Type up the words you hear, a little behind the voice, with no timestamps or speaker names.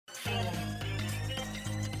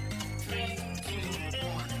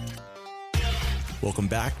Welcome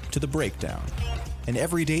back to The Breakdown, an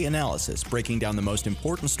everyday analysis breaking down the most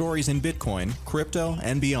important stories in Bitcoin, crypto,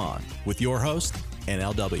 and beyond, with your host,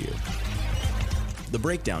 NLW. The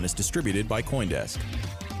Breakdown is distributed by CoinDesk.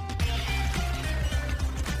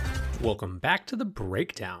 Welcome back to The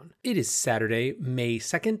Breakdown. It is Saturday, May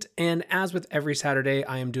 2nd, and as with every Saturday,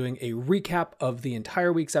 I am doing a recap of the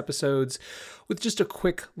entire week's episodes with just a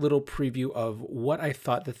quick little preview of what I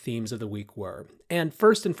thought the themes of the week were. And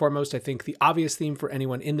first and foremost, I think the obvious theme for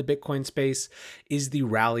anyone in the Bitcoin space is the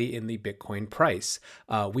rally in the Bitcoin price.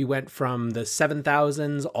 We went from the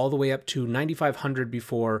 7,000s all the way up to 9,500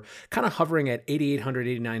 before, kind of hovering at 8,800,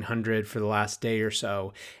 8,900 for the last day or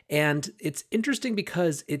so. And it's interesting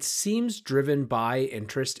because it seems driven by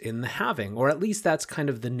interest in the halving, or at least that's kind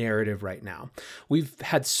of the narrative right now. We've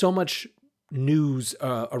had so much news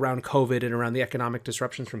around COVID and around the economic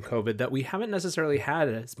disruptions from COVID that we haven't necessarily had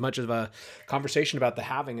as much of a conversation about the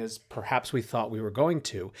halving as perhaps we thought we were going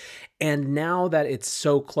to. And now that it's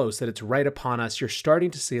so close, that it's right upon us, you're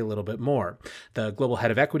starting to see a little bit more. The global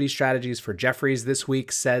head of equity strategies for Jefferies this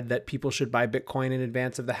week said that people should buy Bitcoin in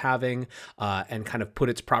advance of the halving and kind of put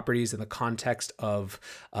its properties in the context of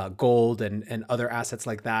gold and other assets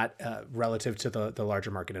like that relative to the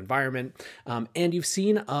larger market environment. And you've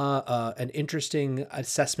seen an interesting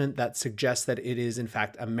assessment that suggests that it is in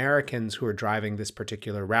fact Americans who are driving this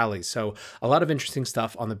particular rally. So a lot of interesting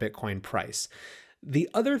stuff on the Bitcoin price. The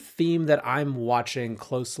other theme that I'm watching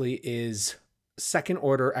closely is second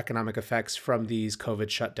order economic effects from these COVID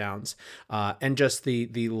shutdowns and just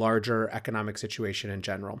the larger economic situation in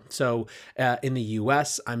general. So in the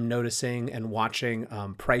US, I'm noticing and watching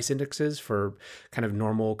price indexes for kind of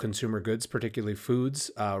normal consumer goods, particularly foods,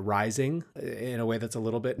 rising in a way that's a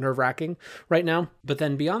little bit nerve-wracking right now. But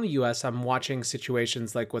then beyond the US, I'm watching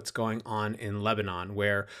situations like what's going on in Lebanon,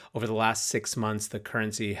 where over the last 6 months, the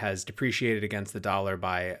currency has depreciated against the dollar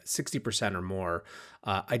by 60% or more.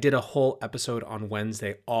 I did a whole episode on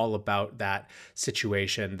Wednesday all about that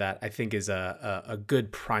situation that I think is a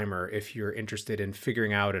good primer if you're interested in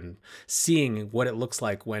figuring out and seeing what it looks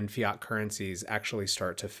like when fiat currencies actually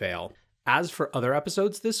start to fail. As for other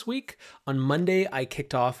episodes this week, on Monday, I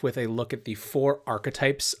kicked off with a look at the 4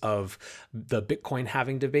 archetypes of the Bitcoin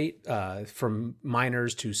halving debate, from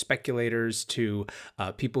miners to speculators to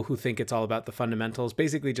people who think it's all about the fundamentals.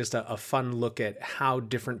 Basically, just a fun look at how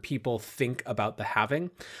different people think about the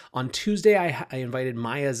halving. On Tuesday, I invited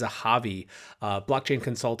Maya Zehavi, a blockchain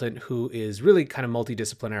consultant who is really kind of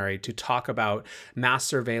multidisciplinary, to talk about mass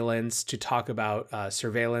surveillance, to talk about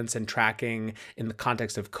surveillance and tracking in the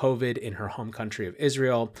context of COVID in her home country of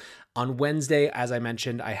Israel. On Wednesday, as I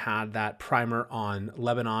mentioned, I had that primer on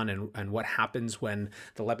Lebanon and what happens when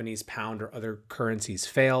the Lebanese pound or other currencies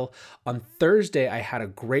fail. On Thursday, I had a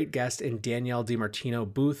great guest in Danielle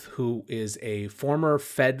DiMartino Booth, who is a former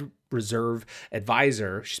Fed Reserve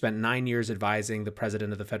advisor. She spent 9 years advising the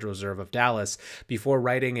president of the Federal Reserve of Dallas before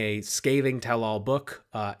writing a scathing tell-all book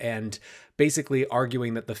and basically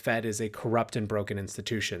arguing that the Fed is a corrupt and broken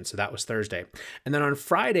institution. So that was Thursday. And then on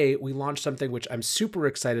Friday, we launched something which I'm super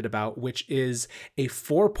excited about, which is a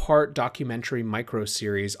 4-part documentary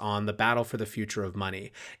micro-series on the battle for the future of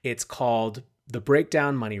money. It's called The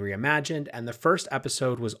Breakdown, Money Reimagined, and the first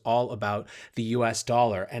episode was all about the US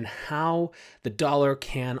dollar and how the dollar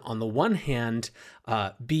can, on the one hand,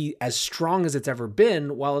 be as strong as it's ever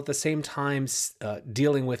been, while at the same time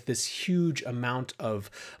dealing with this huge amount of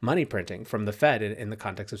money printing from the Fed in the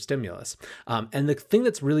context of stimulus. And the thing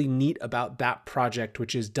that's really neat about that project,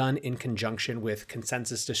 which is done in conjunction with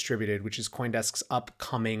Consensus Distributed, which is CoinDesk's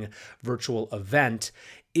upcoming virtual event,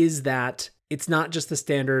 is that it's not just the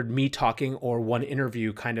standard me talking or one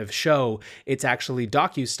interview kind of show. It's actually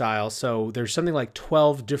docu-style. So there's something like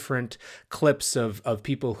 12 different clips of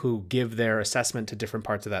people who give their assessment to different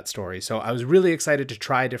parts of that story. So I was really excited to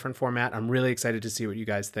try a different format. I'm really excited to see what you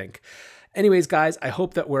guys think. Anyways, guys, I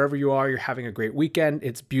hope that wherever you are, you're having a great weekend.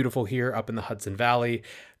 It's beautiful here up in the Hudson Valley.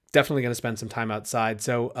 Definitely going to spend some time outside.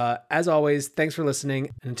 So as always, thanks for listening.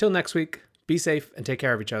 And until next week, be safe and take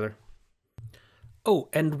care of each other. Oh,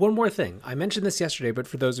 and one more thing. I mentioned this yesterday, but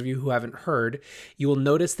for those of you who haven't heard, you will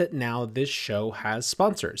notice that now this show has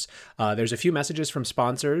sponsors. There's a few messages from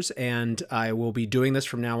sponsors, and I will be doing this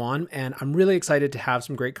from now on. And I'm really excited to have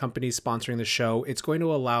some great companies sponsoring the show. It's going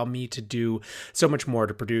to allow me to do so much more,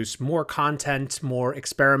 to produce more content, more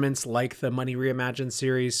experiments like the Money Reimagined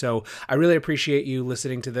series. So I really appreciate you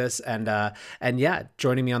listening to this and yeah,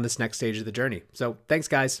 joining me on this next stage of the journey. So thanks,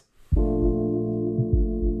 guys.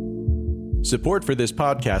 Support for this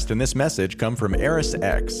podcast and this message come from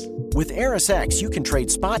ErisX. With ErisX, you can trade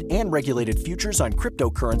spot and regulated futures on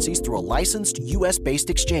cryptocurrencies through a licensed U.S.-based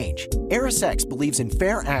exchange. ErisX believes in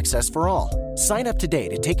fair access for all. Sign up today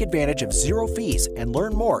to take advantage of zero fees and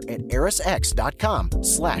learn more at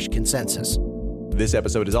erisx.com/consensus. This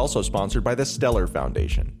episode is also sponsored by the Stellar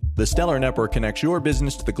Foundation. The Stellar Network connects your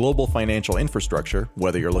business to the global financial infrastructure,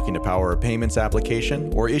 whether you're looking to power a payments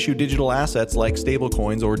application or issue digital assets like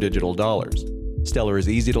stablecoins or digital dollars. Stellar is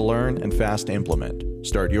easy to learn and fast to implement.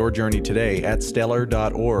 Start your journey today at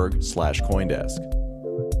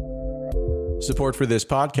stellar.org/Coindesk. Support for this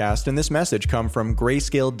podcast and this message come from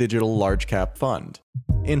Grayscale Digital Large Cap Fund.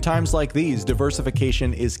 In times like these,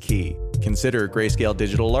 diversification is key. Consider Grayscale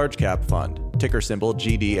Digital Large Cap Fund, ticker symbol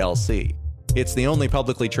GDLC. It's the only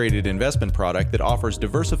publicly traded investment product that offers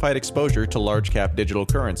diversified exposure to large cap digital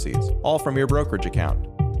currencies, all from your brokerage account.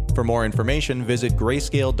 For more information, visit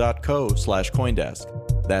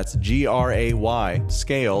grayscale.co/Coindesk. That's GRAY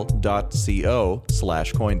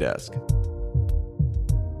scale.co/Coindesk.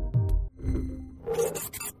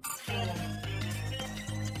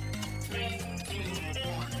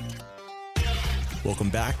 Welcome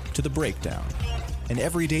back to The Breakdown, an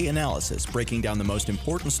everyday analysis breaking down the most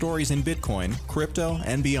important stories in Bitcoin, crypto,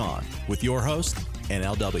 and beyond, with your host,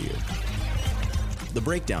 NLW. The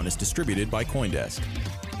Breakdown is distributed by CoinDesk.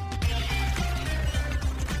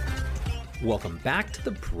 Welcome back to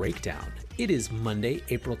The Breakdown. It is Monday,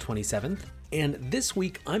 April 27th, and this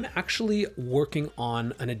week I'm actually working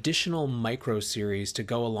on an additional micro series to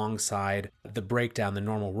go alongside The Breakdown, the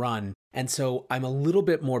normal run. And so I'm a little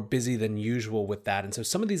bit more busy than usual with that. And so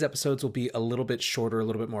some of these episodes will be a little bit shorter, a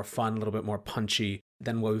little bit more fun, a little bit more punchy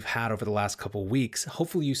than what we've had over the last couple of weeks.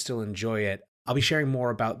 Hopefully you still enjoy it. I'll be sharing more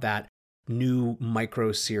about that new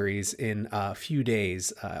micro series in a few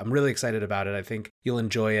days. I'm really excited about it. I think you'll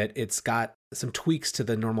enjoy it. It's got some tweaks to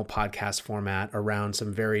the normal podcast format around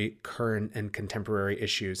some very current and contemporary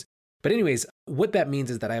issues. But anyways, what that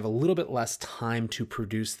means is that I have a little bit less time to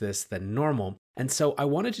produce this than normal. And so I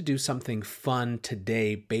wanted to do something fun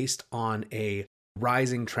today based on a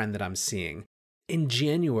rising trend that I'm seeing. In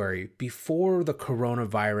January, before the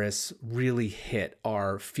coronavirus really hit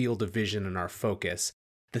our field of vision and our focus,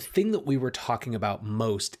 the thing that we were talking about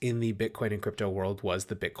most in the Bitcoin and crypto world was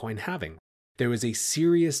the Bitcoin halving. There was a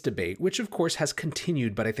serious debate, which of course has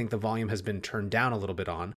continued, but I think the volume has been turned down a little bit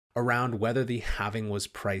on, around whether the halving was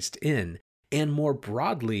priced in, and more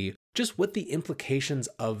broadly, just what the implications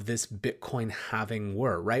of this Bitcoin halving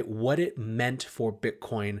were, right? What it meant for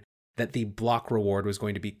Bitcoin that the block reward was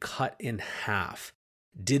going to be cut in half.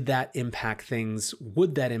 Did that impact things?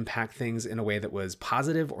 Would that impact things in a way that was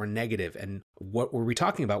positive or negative? And what were we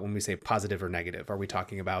talking about when we say positive or negative? Are we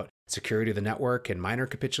talking about security of the network and miner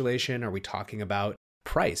capitulation? Are we talking about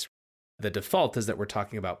price? The default is that we're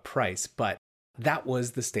talking about price, but that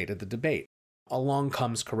was the state of the debate. Along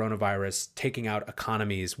comes coronavirus, taking out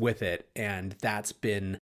economies with it, and that's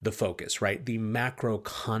been the focus, right? The macro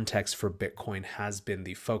context for Bitcoin has been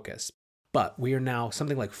the focus. But we are now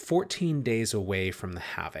something like 14 days away from the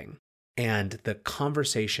halving, and the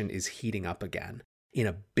conversation is heating up again in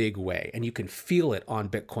a big way. And you can feel it on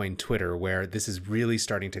Bitcoin Twitter, where this is really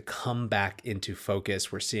starting to come back into focus.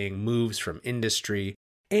 We're seeing moves from industry.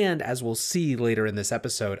 And as we'll see later in this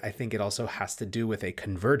episode, I think it also has to do with a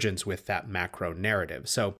convergence with that macro narrative.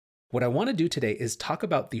 So what I want to do today is talk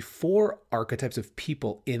about the 4 archetypes of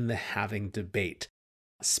people in the halving debate: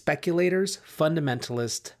 speculators,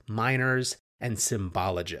 fundamentalists, miners, and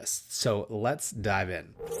symbologists. So let's dive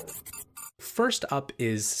in. First up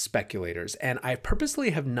is speculators, and I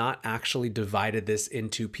purposely have not actually divided this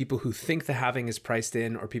into people who think the halving is priced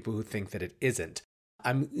in or people who think that it isn't.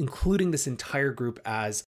 I'm including this entire group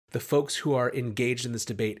as the folks who are engaged in this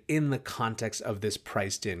debate in the context of this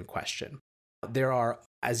priced in question. There are,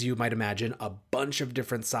 as you might imagine, a bunch of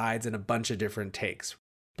different sides and a bunch of different takes.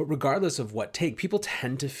 But regardless of what take, people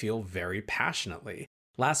tend to feel very passionately.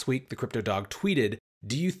 Last week, the Crypto Dog tweeted,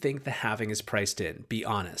 "Do you think the halving is priced in? Be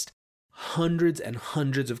honest." Hundreds and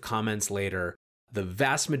hundreds of comments later, the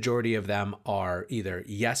vast majority of them are either,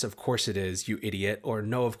 "Yes, of course it is, you idiot," or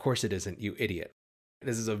 "No, of course it isn't, you idiot."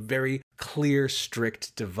 This is a very clear,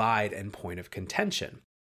 strict divide and point of contention.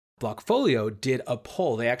 Blockfolio did a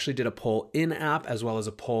poll. They actually did a poll in-app as well as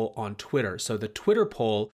a poll on Twitter. So the Twitter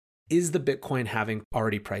poll, is the Bitcoin halving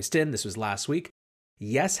already priced in? This was last week.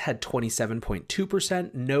 Yes had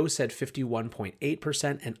 27.2%, no said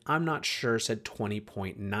 51.8%, and I'm not sure said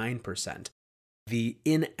 20.9%. The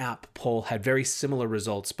in-app poll had very similar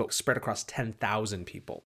results, but spread across 10,000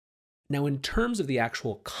 people. Now, in terms of the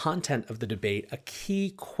actual content of the debate, a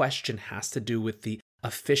key question has to do with the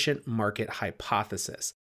efficient market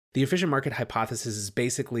hypothesis. The efficient market hypothesis is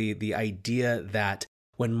basically the idea that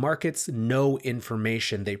when markets know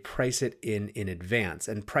information, they price it in advance,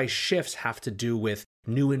 and price shifts have to do with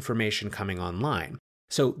new information coming online.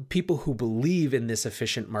 So people who believe in this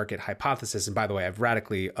efficient market hypothesis, and by the way, I've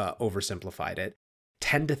radically oversimplified it,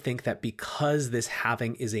 tend to think that because this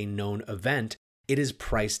halving is a known event, it is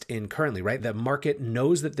priced in currently, right? The market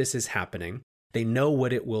knows that this is happening. They know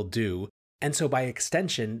what it will do. And so by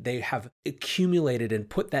extension, they have accumulated and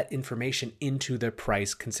put that information into their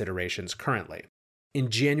price considerations currently. In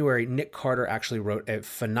January, Nick Carter actually wrote a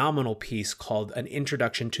phenomenal piece called An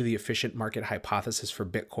Introduction to the Efficient Market Hypothesis for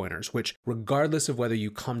Bitcoiners, which, regardless of whether you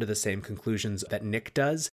come to the same conclusions that Nick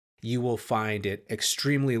does, you will find it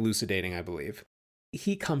extremely elucidating, I believe.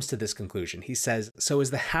 He comes to this conclusion. He says, so is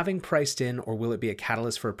the halving priced in, or will it be a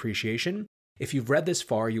catalyst for appreciation? If you've read this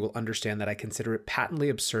far, you will understand that I consider it patently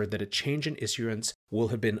absurd that a change in issuance will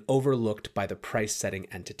have been overlooked by the price-setting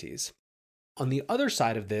entities. On the other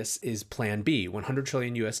side of this is Plan B, 100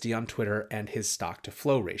 trillion USD on Twitter and his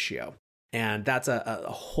stock-to-flow ratio. And that's a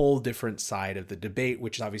whole different side of the debate,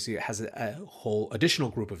 which obviously has a whole additional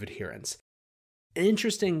group of adherents. An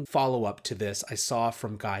interesting follow-up to this I saw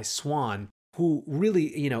from Guy Swan, who really,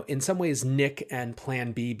 in some ways, Nick and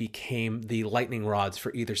Plan B became the lightning rods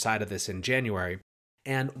for either side of this in January.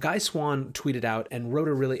 And Guy Swan tweeted out and wrote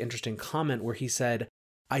a really interesting comment where he said,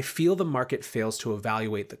 I feel the market fails to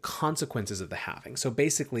evaluate the consequences of the halving. So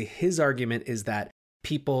basically, his argument is that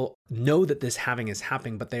people know that this halving is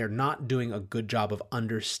happening, but they are not doing a good job of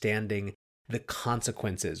understanding the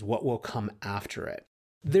consequences, what will come after it.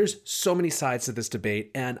 There's so many sides to this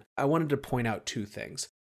debate, and I wanted to point out two things.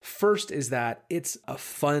 First is that it's a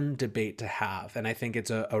fun debate to have, and I think it's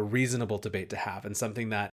a reasonable debate to have, and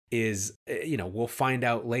something that is, we'll find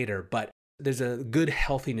out later, but there's a good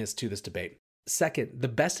healthiness to this debate. Second, the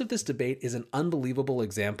best of this debate is an unbelievable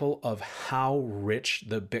example of how rich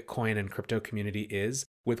the Bitcoin and crypto community is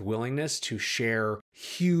with willingness to share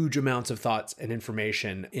huge amounts of thoughts and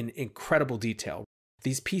information in incredible detail.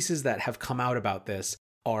 These pieces that have come out about this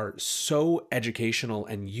are so educational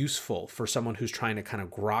and useful for someone who's trying to kind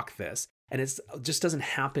of grok this. And it just doesn't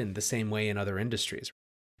happen the same way in other industries.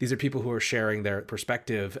 These are people who are sharing their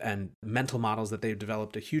perspective and mental models that they've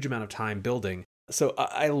developed a huge amount of time building. So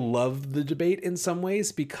I love the debate in some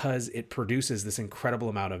ways because it produces this incredible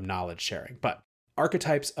amount of knowledge sharing. But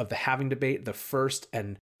archetypes of the halving debate, the first,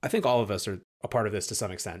 and I think all of us are a part of this to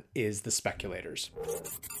some extent, is the speculators.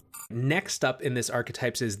 Next up in this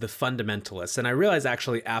archetypes is the fundamentalists. And I realized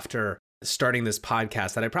actually after starting this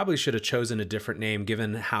podcast that I probably should have chosen a different name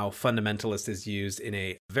given how fundamentalist is used in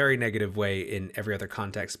a very negative way in every other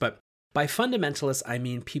context. But by fundamentalists, I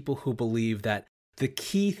mean people who believe that the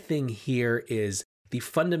key thing here is the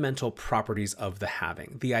fundamental properties of the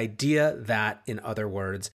halving. The idea that, in other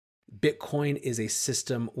words, Bitcoin is a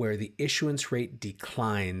system where the issuance rate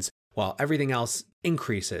declines while everything else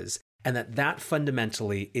increases, and that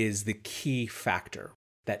fundamentally is the key factor.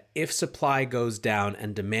 That if supply goes down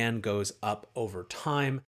and demand goes up over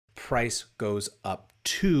time, price goes up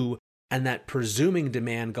too, and that presuming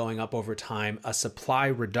demand going up over time, a supply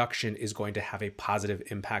reduction is going to have a positive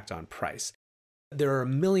impact on price. There are a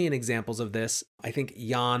million examples of this. I think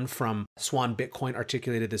Jan from Swan Bitcoin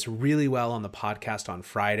articulated this really well on the podcast on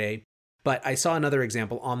Friday. But I saw another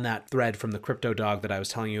example on that thread from the Crypto Dog that I was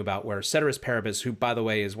telling you about where Ceteris Paribus, who by the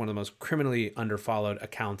way is one of the most criminally underfollowed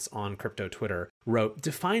accounts on crypto Twitter, wrote,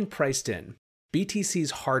 define priced in.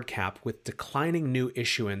 BTC's hard cap with declining new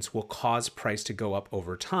issuance will cause price to go up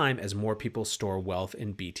over time as more people store wealth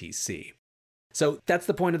in BTC. So that's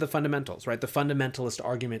the point of the fundamentals, right? The fundamentalist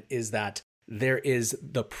argument is that there is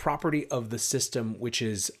the property of the system, which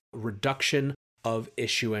is reduction of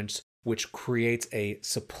issuance, which creates a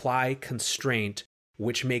supply constraint,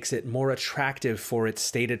 which makes it more attractive for its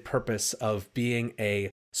stated purpose of being a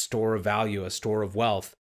store of value, a store of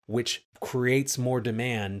wealth, which creates more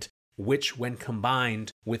demand, which when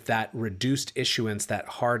combined with that reduced issuance, that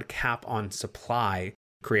hard cap on supply,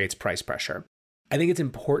 creates price pressure. I think it's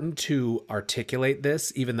important to articulate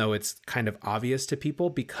this, even though it's kind of obvious to people,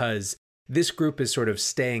 because this group is sort of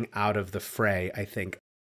staying out of the fray, I think.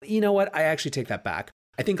 You know what? I actually take that back.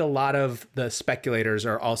 I think a lot of the speculators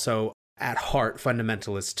are also at heart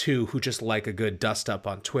fundamentalists too, who just like a good dust up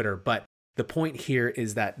on Twitter. But the point here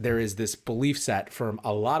is that there is this belief set from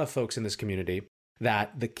a lot of folks in this community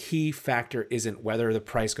that the key factor isn't whether the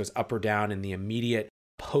price goes up or down in the immediate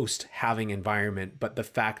post-halving environment, but the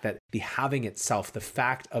fact that the halving itself, the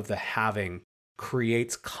fact of the halving,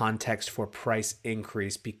 creates context for price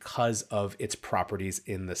increase because of its properties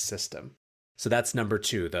in the system. So that's number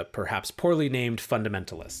two, the perhaps poorly named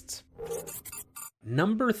fundamentalists.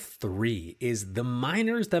 Number 3 is the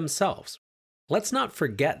miners themselves. Let's not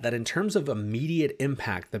forget that in terms of immediate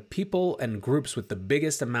impact, the people and groups with the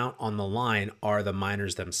biggest amount on the line are the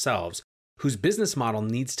miners themselves, whose business model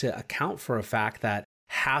needs to account for a fact that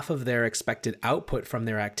half of their expected output from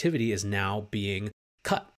their activity is now being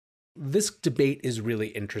cut. This debate is really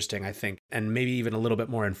interesting, I think, and maybe even a little bit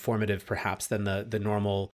more informative perhaps than the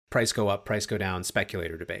normal price go up, price go down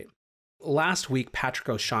speculator debate. Last week, Patrick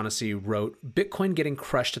O'Shaughnessy wrote, Bitcoin getting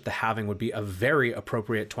crushed at the halving would be a very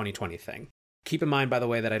appropriate 2020 thing. Keep in mind, by the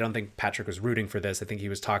way, that I don't think Patrick was rooting for this. I think he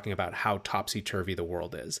was talking about how topsy-turvy the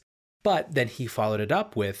world is. But then he followed it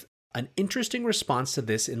up with an interesting response to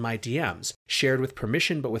this in my DMs, shared with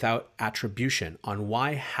permission but without attribution, on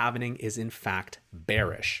why halving is in fact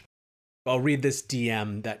bearish. I'll read this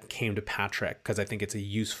DM that came to Patrick because I think it's a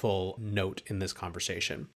useful note in this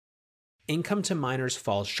conversation. Income to miners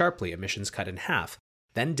falls sharply, emissions cut in half.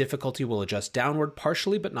 Then difficulty will adjust downward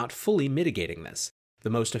partially but not fully mitigating this.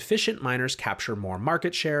 The most efficient miners capture more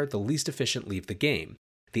market share, the least efficient leave the game.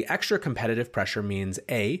 The extra competitive pressure means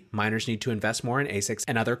A, miners need to invest more in ASICs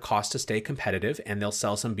and other costs to stay competitive, and they'll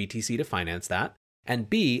sell some BTC to finance that. And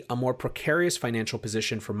B, a more precarious financial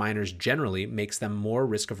position for miners generally makes them more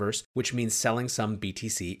risk averse, which means selling some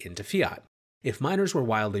BTC into fiat. If miners were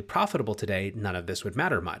wildly profitable today, none of this would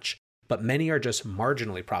matter much. But many are just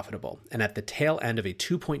marginally profitable, and at the tail end of a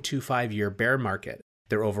 2.25-year bear market,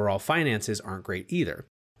 their overall finances aren't great either.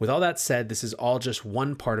 With all that said, this is all just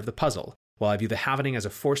one part of the puzzle. While I view the halving as a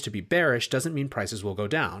force to be bearish, doesn't mean prices will go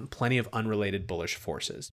down. Plenty of unrelated bullish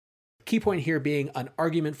forces. Key point here being an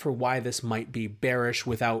argument for why this might be bearish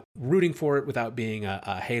without rooting for it, without being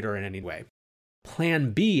a hater in any way.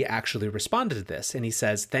 Plan B actually responded to this, and he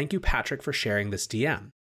says, "Thank you, Patrick, for sharing this DM.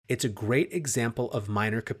 It's a great example of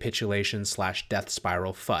minor capitulation / death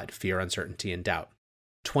spiral FUD, fear, uncertainty, and doubt.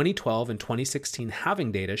 2012 and 2016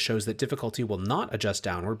 halving data shows that difficulty will not adjust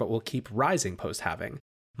downward, but will keep rising post-halving.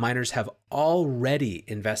 Miners have already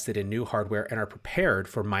invested in new hardware and are prepared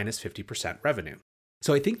for minus 50% revenue."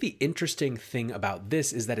 So I think the interesting thing about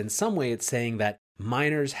this is that in some way it's saying that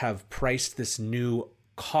miners have priced this new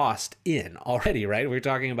cost in already, right? We're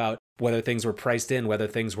talking about whether things were priced in, whether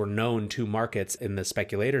things were known to markets in the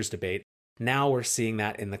speculators debate. Now we're seeing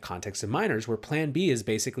that in the context of miners, where Plan B is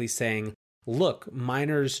basically saying, look,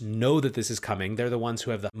 miners know that this is coming. They're the ones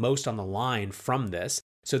who have the most on the line from this.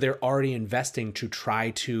 So they're already investing to try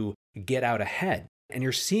to get out ahead. And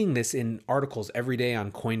you're seeing this in articles every day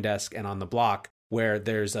on CoinDesk and on the block, where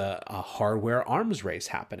there's a hardware arms race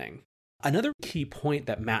happening. Another key point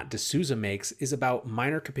that Matt D'Souza makes is about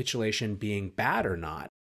miner capitulation being bad or not.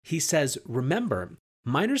 He says, remember,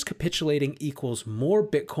 miners capitulating equals more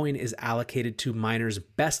Bitcoin is allocated to miners'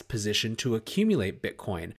 best position to accumulate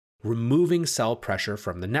Bitcoin, removing sell pressure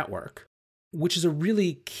from the network. Which is a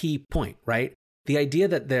really key point, right? The idea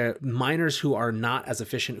that the miners who are not as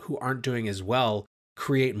efficient, who aren't doing as well,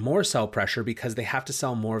 create more sell pressure because they have to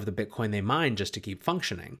sell more of the Bitcoin they mine just to keep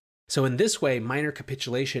functioning. So in this way, miner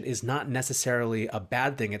capitulation is not necessarily a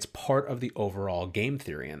bad thing. It's part of the overall game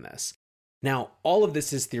theory in this. Now, all of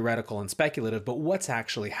this is theoretical and speculative, but what's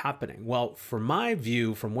actually happening? Well, from my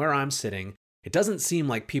view, from where I'm sitting, it doesn't seem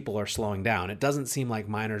like people are slowing down. It doesn't seem like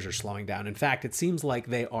miners are slowing down. In fact, it seems like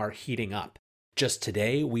they are heating up. Just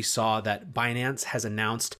today, we saw that Binance has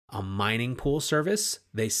announced a mining pool service.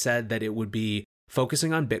 They said that it would be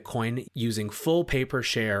focusing on Bitcoin using full pay per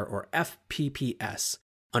share, or FPPS.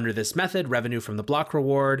 Under this method, revenue from the block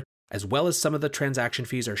reward, as well as some of the transaction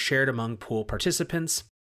fees, are shared among pool participants.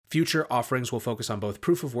 Future offerings will focus on both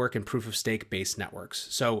proof of work and proof of stake based networks.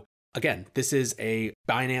 So again, this is a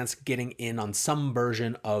Binance getting in on some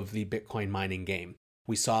version of the Bitcoin mining game.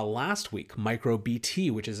 We saw last week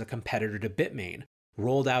MicroBT, which is a competitor to Bitmain,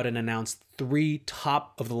 rolled out and announced 3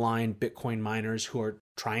 top-of-the-line Bitcoin miners who are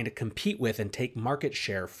trying to compete with and take market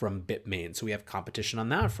share from Bitmain. So we have competition on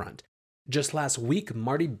that front. Just last week,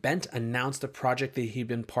 Marty Bent announced a project that he'd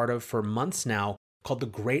been part of for months now called the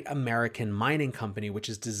Great American Mining Company, which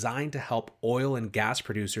is designed to help oil and gas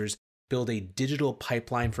producers build a digital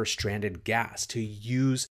pipeline for stranded gas, to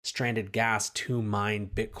use stranded gas to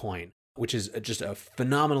mine Bitcoin, which is just a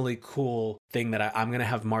phenomenally cool thing that I'm going to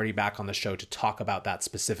have Marty back on the show to talk about that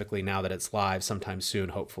specifically now that it's live sometime soon,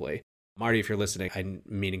 hopefully. Marty, if you're listening, I'm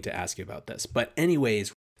meaning to ask you about this. But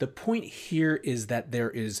anyways, the point here is that there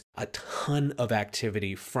is a ton of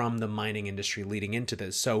activity from the mining industry leading into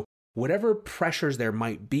this. So whatever pressures there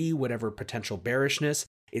might be, whatever potential bearishness,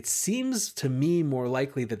 it seems to me more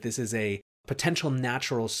likely that this is a potential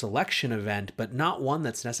natural selection event, but not one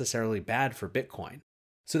that's necessarily bad for Bitcoin.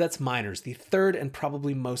 So that's miners, the third and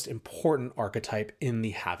probably most important archetype in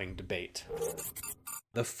the halving debate.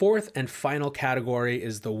 The fourth and final category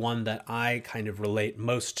is the one that I kind of relate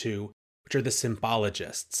most to, which are the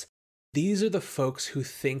symbologists. These are the folks who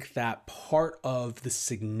think that part of the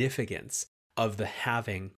significance of the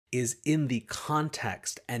halving is in the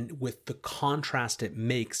context and with the contrast it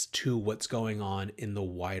makes to what's going on in the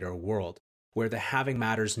wider world, where the halving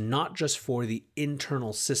matters not just for the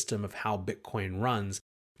internal system of how Bitcoin runs,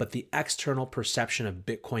 but the external perception of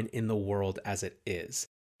Bitcoin in the world as it is.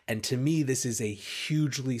 And to me, this is a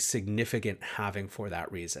hugely significant halving for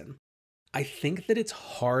that reason. I think that it's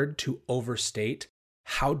hard to overstate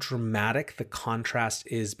how dramatic the contrast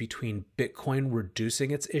is between Bitcoin reducing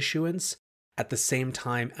its issuance at the same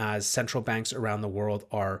time as central banks around the world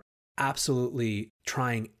are absolutely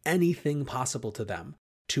trying anything possible to them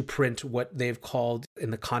to print what they've called, in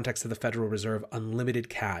the context of the Federal Reserve, unlimited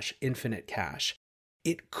cash, infinite cash.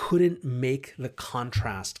 It couldn't make the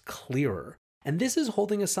contrast clearer. And this is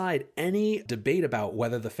holding aside any debate about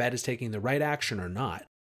whether the Fed is taking the right action or not.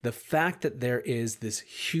 The fact that there is this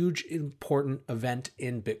huge important event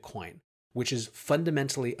in Bitcoin, which is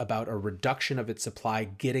fundamentally about a reduction of its supply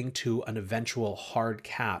getting to an eventual hard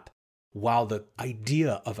cap, while the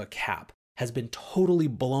idea of a cap has been totally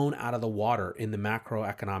blown out of the water in the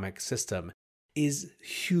macroeconomic system, is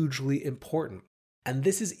hugely important. And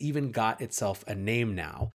this has even got itself a name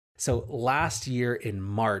now. So last year in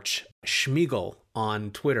March, Schmiegel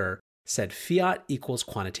on Twitter said fiat equals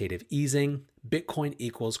quantitative easing, Bitcoin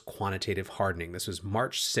equals quantitative hardening. This was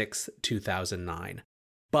March 6th, 2009.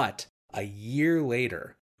 But a year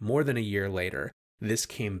later, more than a year later, this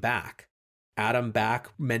came back. Adam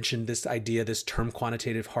Back mentioned this idea, this term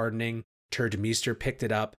quantitative hardening. Turd Meester picked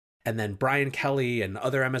it up. And then Brian Kelly and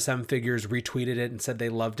other MSM figures retweeted it and said they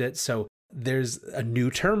loved it. So there's a new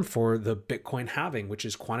term for the Bitcoin halving, which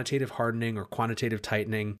is quantitative hardening or quantitative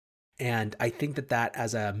tightening. And I think that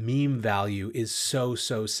as a meme value is so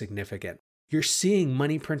significant. You're seeing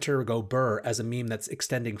money printer go burr as a meme that's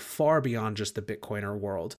extending far beyond just the Bitcoiner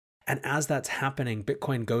world. And as that's happening,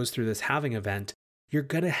 Bitcoin goes through this halving event, you're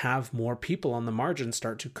going to have more people on the margin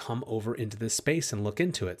start to come over into this space and look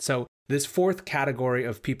into it. So this fourth category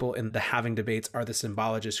of people in the halving debates are the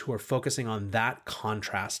symbologists who are focusing on that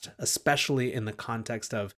contrast, especially in the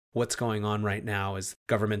context of what's going on right now as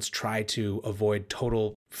governments try to avoid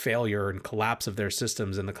total failure and collapse of their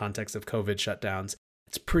systems in the context of COVID shutdowns.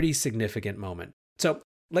 It's a pretty significant moment. So,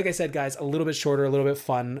 like I said, guys, a little bit shorter, a little bit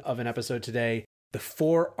fun of an episode today. The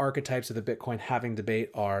four archetypes of the Bitcoin halving debate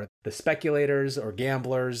are the speculators or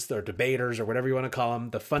gamblers or debaters or whatever you want to call them,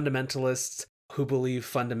 the fundamentalists who believe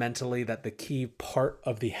fundamentally that the key part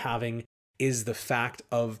of the halving is the fact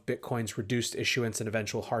of Bitcoin's reduced issuance and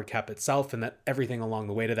eventual hard cap itself, and that everything along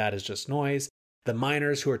the way to that is just noise. The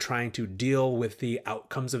miners who are trying to deal with the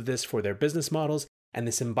outcomes of this for their business models, and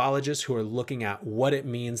the symbologists who are looking at what it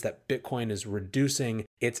means that Bitcoin is reducing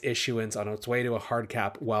its issuance on its way to a hard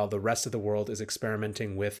cap while the rest of the world is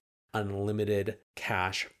experimenting with unlimited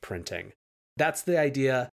cash printing. That's the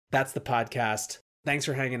idea. That's the podcast. Thanks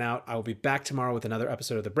for hanging out. I will be back tomorrow with another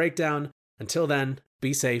episode of The Breakdown. Until then,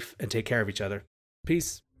 be safe and take care of each other.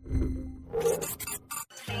 Peace.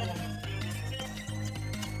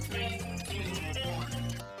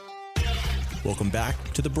 Welcome back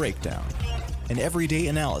to The Breakdown, an everyday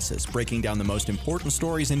analysis breaking down the most important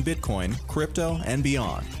stories in Bitcoin, crypto, and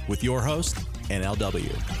beyond with your host,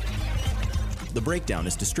 NLW. The Breakdown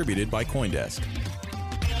is distributed by CoinDesk.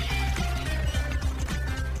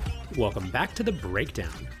 Welcome back to The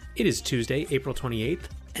Breakdown. It is Tuesday, April 28th,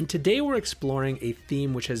 and today we're exploring a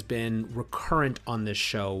theme which has been recurrent on this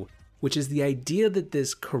show, which is the idea that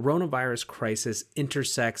this coronavirus crisis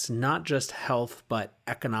intersects not just health, but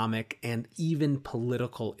economic and even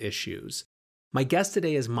political issues. My guest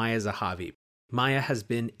today is Maya Zehavi. Maya has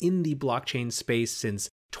been in the blockchain space since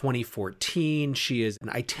 2014. She is an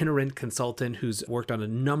itinerant consultant who's worked on a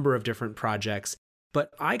number of different projects.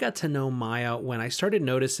 But I got to know Maya when I started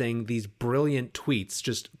noticing these brilliant tweets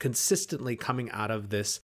just consistently coming out of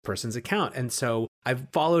this person's account. And so I've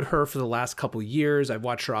followed her for the last couple years. I've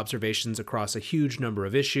watched her observations across a huge number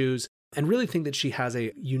of issues and really think that she has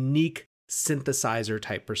a unique synthesizer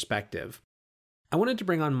type perspective. I wanted to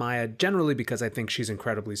bring on Maya generally because I think she's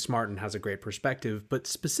incredibly smart and has a great perspective, but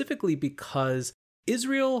specifically because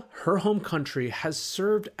Israel, her home country, has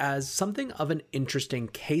served as something of an interesting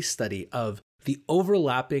case study of the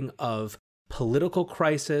overlapping of political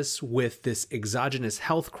crisis with this exogenous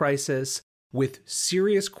health crisis, with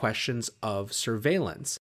serious questions of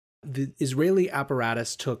surveillance. The Israeli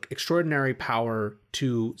apparatus took extraordinary power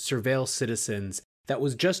to surveil citizens that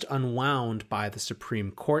was just unwound by the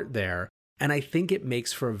Supreme Court there. And I think it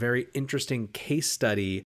makes for a very interesting case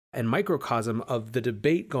study and microcosm of the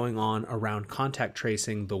debate going on around contact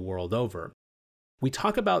tracing the world over. We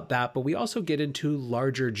talk about that, but we also get into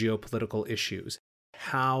larger geopolitical issues,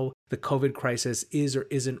 how the COVID crisis is or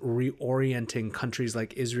isn't reorienting countries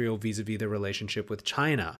like Israel vis-a-vis their relationship with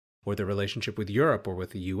China or their relationship with Europe or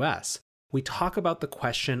with the US. We talk about the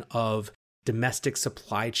question of domestic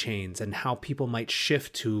supply chains and how people might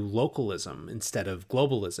shift to localism instead of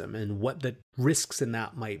globalism and what the risks in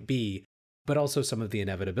that might be, but also some of the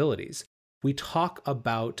inevitabilities. We talk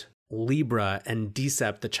about Libra and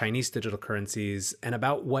DCEP, the Chinese digital currencies, and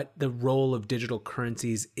about what the role of digital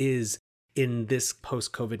currencies is in this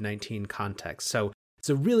post-COVID-19 context. So it's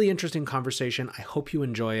a really interesting conversation. I hope you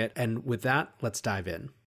enjoy it. And with that, let's dive in.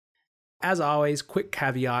 As always, quick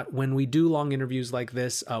caveat, when we do long interviews like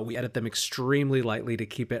this, we edit them extremely lightly to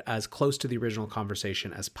keep it as close to the original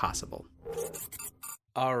conversation as possible.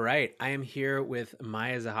 All right, I am here with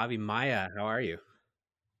Maya Zehavi. Maya, how are you?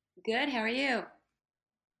 Good, how are you?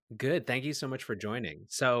 Good, thank you so much for joining.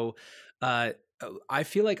 So I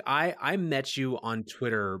feel like I met you on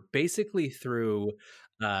Twitter basically through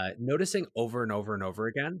noticing over and over and over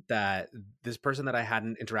again that this person that I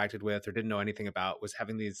hadn't interacted with or didn't know anything about was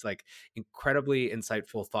having these like incredibly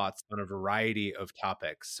insightful thoughts on a variety of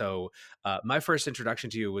topics. So my first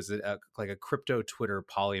introduction to you was like a crypto Twitter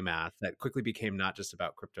polymath that quickly became not just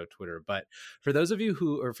about crypto Twitter. But for those of you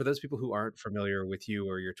who, or for those people who aren't familiar with you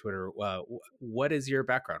or your Twitter, what is your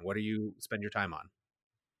background? What do you spend your time on?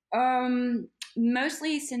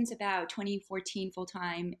 Mostly since about 2014, full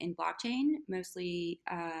time in blockchain. Mostly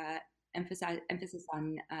emphasis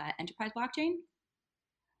on enterprise blockchain.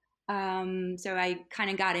 So I kind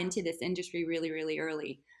of got into this industry really, really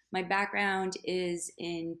early. My background is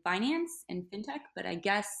in finance and fintech, but I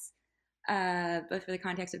guess, but for the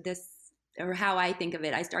context of this or how I think of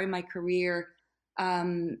it, I started my career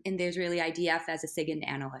in the Israeli IDF as a SIGINT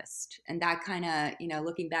analyst, and that kind of,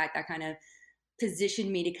 looking back, that kind of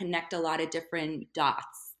positioned me to connect a lot of different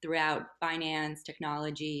dots throughout finance,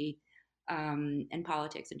 technology, and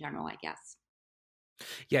politics in general, I guess.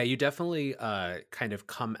 Yeah, you definitely kind of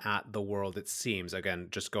come at the world, it seems, again,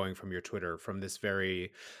 just going from your Twitter, from this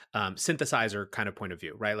very synthesizer kind of point of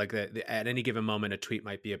view, right? Like at any given moment, a tweet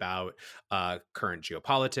might be about current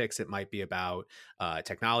geopolitics. It might be about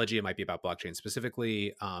technology. It might be about blockchain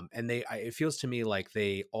specifically. And it feels to me like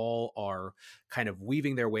they all are kind of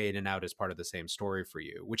weaving their way in and out as part of the same story for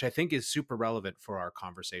you, which I think is super relevant for our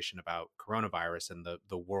conversation about coronavirus and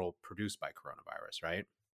the world produced by coronavirus, right?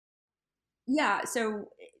 Yeah, so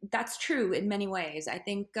that's true in many ways. I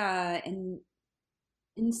think in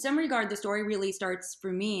some regard, the story really starts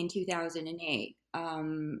for me in 2008.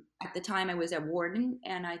 At the time, I was at Wharton,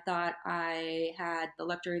 and I thought I had the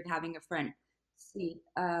luxury of having seat,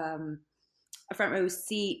 a front row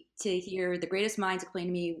seat to hear the greatest minds explain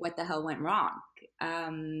to me what the hell went wrong.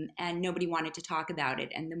 And nobody wanted to talk about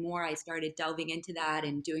it. And the more I started delving into that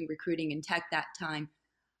and doing recruiting in tech that time,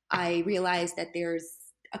 I realized that there's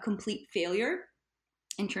a complete failure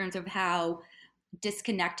in terms of how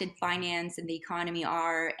disconnected finance and the economy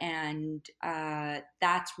are. And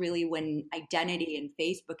that's really when identity and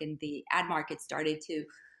Facebook and the ad market started to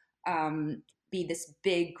be this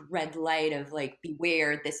big red light of like,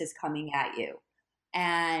 beware, this is coming at you.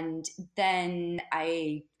 And then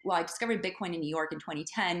I discovered Bitcoin in New York in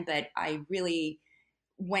 2010, but I really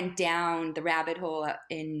went down the rabbit hole at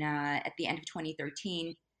the end of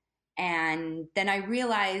 2013. And then I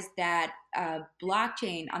realized that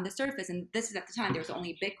blockchain on the surface, and this is at the time, there was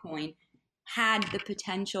only Bitcoin, had the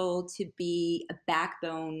potential to be a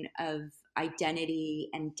backbone of identity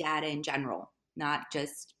and data in general, not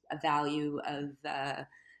just a value of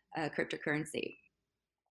cryptocurrency.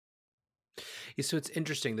 Yeah, so it's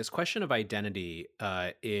interesting. This question of identity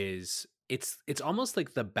it's almost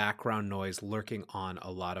like the background noise lurking on a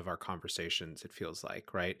lot of our conversations, it feels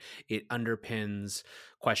like, right? It underpins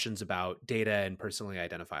questions about data and personally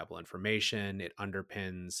identifiable information. It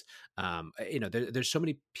underpins, there's so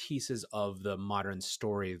many pieces of the modern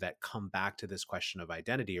story that come back to this question of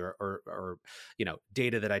identity or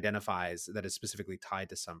data that identifies, that is specifically tied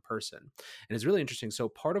to some person. And it's really interesting. So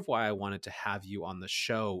part of why I wanted to have you on the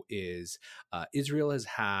show is Israel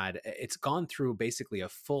it's gone through basically a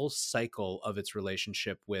full cycle cycle of its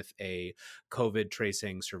relationship with a COVID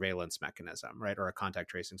tracing surveillance mechanism, right? Or a contact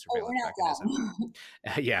tracing surveillance mechanism.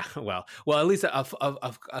 Yeah, well, at least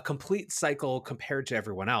a complete cycle compared to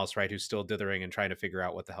everyone else, right? Who's still dithering and trying to figure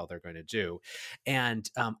out what the hell they're going to do. And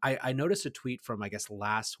I noticed a tweet from, I guess,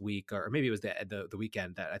 last week, or maybe it was the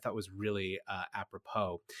weekend, that I thought was really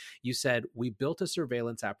apropos. You said, "We built a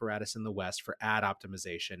surveillance apparatus in the West for ad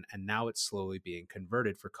optimization, and now it's slowly being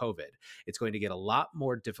converted for COVID. It's going to get a lot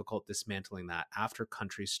more difficult dismantling that after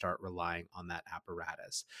countries start relying on that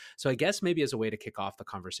apparatus." So I guess maybe as a way to kick off the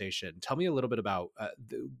conversation, tell me a little bit about,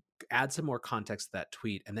 add some more context to that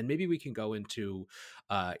tweet, and then maybe we can go into,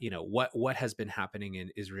 what has been happening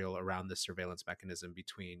in Israel around this surveillance mechanism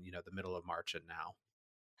between, the middle of March and now.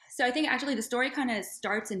 So I think actually the story kind of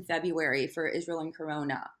starts in February for Israel and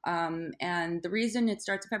Corona. And the reason it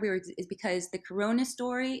starts in February is because the Corona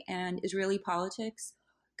story and Israeli politics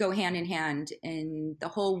go hand in hand in the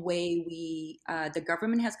whole way the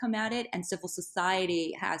government has come at it and civil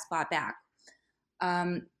society has fought back.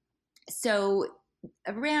 So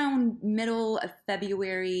around middle of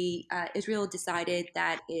February, Israel decided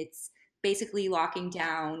that it's basically locking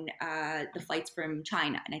down the flights from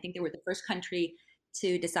China. And I think they were the first country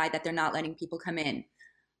to decide that they're not letting people come in.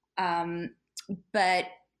 But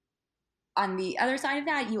on the other side of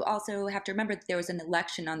that, you also have to remember that there was an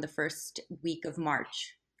election on the first week of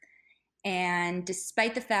March. And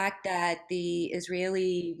despite the fact that the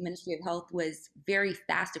Israeli Ministry of Health was very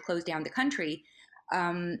fast to close down the country,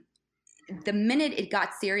 the minute it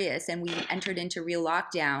got serious and we entered into real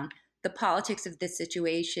lockdown, the politics of this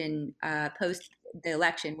situation post the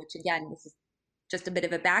election, which again, this is just a bit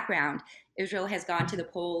of a background, Israel has gone to the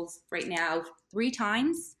polls right now 3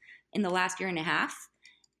 times in the last year and a half.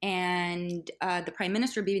 And the Prime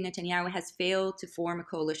Minister, Bibi Netanyahu, has failed to form a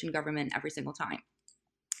coalition government every single time.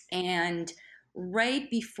 And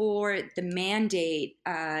right before the mandate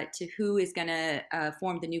to who is going to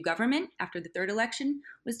form the new government after the third election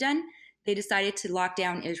was done, they decided to lock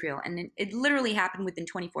down Israel. And it literally happened within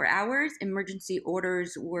 24 hours. Emergency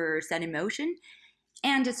orders were set in motion.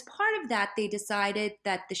 And as part of that, they decided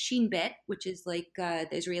that the Shin Bet, which is like the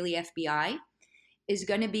Israeli FBI, is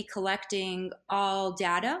going to be collecting all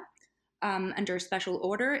data under a special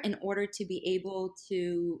order in order to be able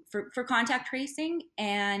to, for contact tracing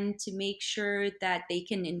and to make sure that they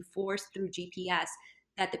can enforce through GPS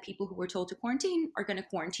that the people who were told to quarantine are going to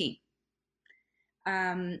quarantine.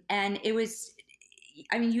 And it was,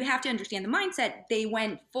 you have to understand the mindset. They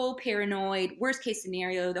went full paranoid, worst case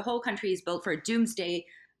scenario. The whole country is built for a doomsday.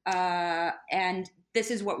 And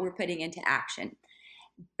this is what we're putting into action.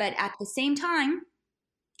 But at the same time,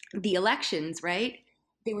 the elections, right?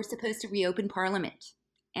 They were supposed to reopen parliament.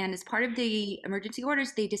 And as part of the emergency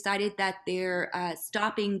orders, they decided that they're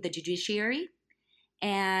stopping the judiciary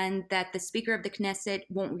and that the Speaker of the Knesset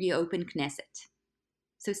won't reopen Knesset.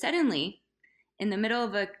 So suddenly, in the middle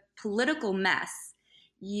of a political mess,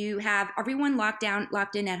 you have everyone locked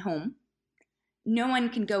in at home. No one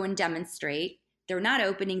can go and demonstrate. They're not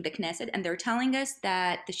opening the Knesset, and they're telling us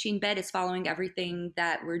that the Shin Bet is following everything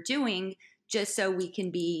that we're doing just so we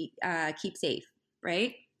can be keep safe,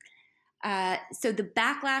 right? So the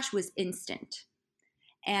backlash was instant.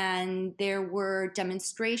 And there were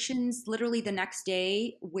demonstrations literally the next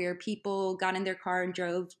day where people got in their car and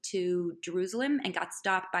drove to Jerusalem and got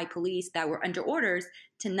stopped by police that were under orders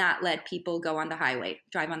to not let people go on the highway,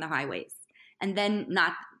 drive on the highways, and then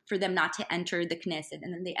not for them not to enter the Knesset.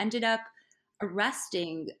 And then they ended up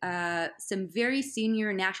arresting some very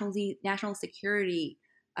senior national security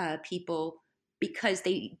people because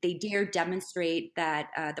they dared demonstrate that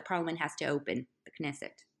the parliament has to open the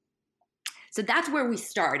Knesset. So that's where we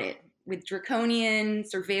started with draconian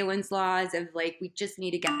surveillance laws of like, we just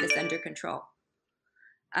need to get this under control.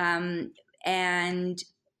 And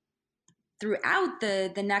throughout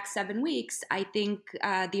the next 7 weeks, I think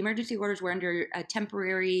the emergency orders were under a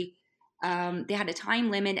temporary, they had a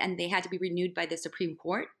time limit and they had to be renewed by the Supreme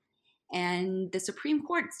Court. And the Supreme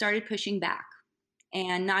Court started pushing back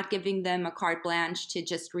and not giving them a carte blanche to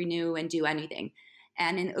just renew and do anything.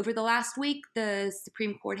 And over the last week, the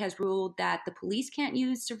Supreme Court has ruled that the police can't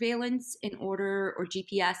use surveillance in order or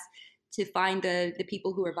GPS to find the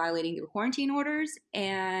people who are violating their quarantine orders.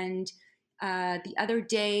 And the other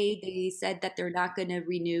day, they said that they're not going to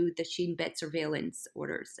renew the Shin Bet surveillance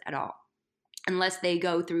orders at all, unless they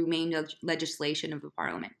go through main legislation of the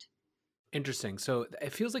parliament. Interesting. So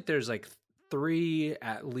it feels like there's like three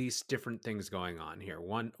at least different things going on here.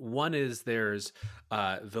 One is there's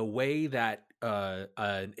the way that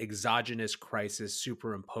an exogenous crisis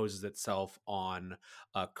superimposes itself on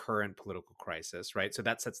a current political crisis, right? So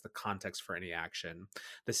that sets the context for any action.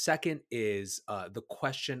 The second is the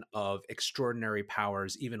question of extraordinary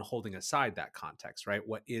powers, even holding aside that context, right?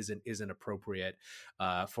 What is and isn't appropriate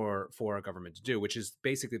for a government to do, which is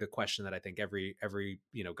basically the question that I think every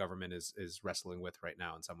government is wrestling with right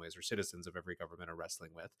now in some ways, or citizens of every government are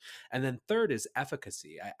wrestling with. And then third is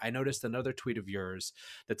efficacy. I noticed another tweet of yours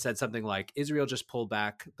that said something like, Israel just pulled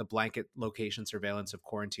back the blanket location surveillance of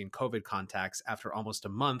quarantine COVID contacts. After almost a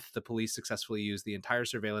month, the police successfully used the entire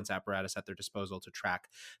surveillance apparatus at their disposal to track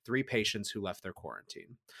 3 patients who left their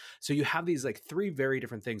quarantine. So you have these like 3 very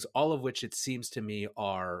different things, all of which it seems to me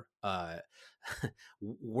are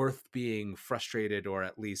worth being frustrated or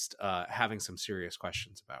at least having some serious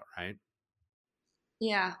questions about, right?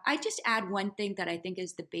 Yeah, I just add one thing that I think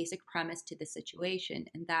is the basic premise to the situation,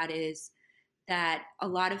 and that is that a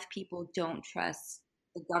lot of people don't trust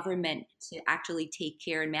the government to actually take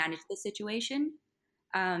care and manage the situation.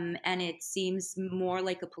 And it seems more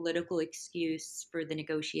like a political excuse for the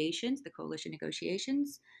negotiations, the coalition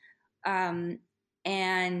negotiations. Um,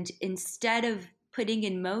 and instead of putting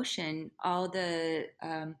in motion all the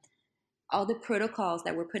protocols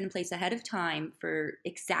that were put in place ahead of time for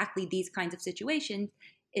exactly these kinds of situations,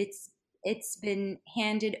 it's it's been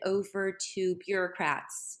handed over to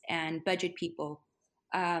bureaucrats and budget people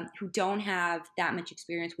who don't have that much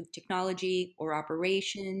experience with technology or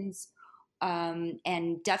operations,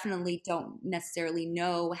 and definitely don't necessarily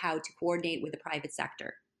know how to coordinate with the private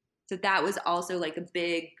sector. So that was also like a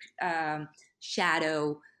big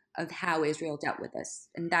shadow of how Israel dealt with this,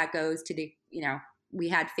 and that goes to the we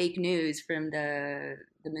had fake news from the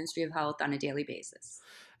Ministry of Health on a daily basis.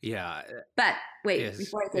 Yeah. But wait, Yes.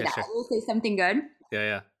 before I say that, Sure. I will say something good.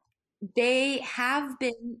 Yeah. They have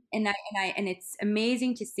been, and it's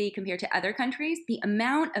amazing to see compared to other countries, the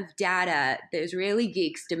amount of data the Israeli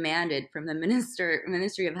geeks demanded from the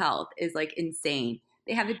Ministry of Health is like insane.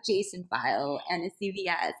 They have a JSON file and a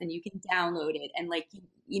CVS, and you can download it. And like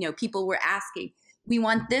people were asking, we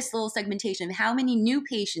want this little segmentation. How many new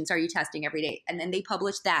patients are you testing every day? And then they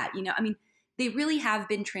publish that. They really have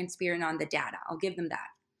been transparent on the data. I'll give them that.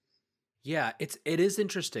 Yeah, it is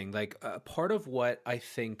interesting. Like part of what I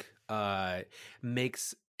think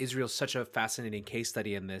makes Israel such a fascinating case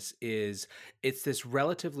study in this is it's this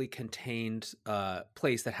relatively contained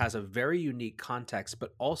place that has a very unique context,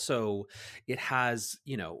 but also it has,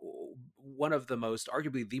 one of the most,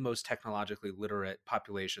 arguably the most technologically literate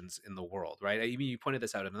populations in the world, right? I mean, you pointed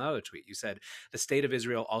this out in another tweet. You said the state of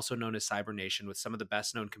Israel, also known as Cyber Nation, with some of the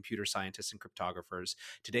best known computer scientists and cryptographers,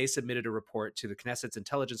 today submitted a report to the Knesset's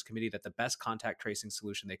Intelligence Committee that the best contact tracing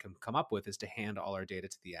solution they can come up with is to hand all our data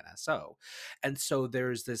to the NSO. And so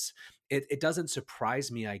there's this, it doesn't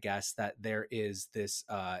surprise me, I guess, that there is this,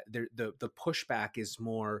 the pushback is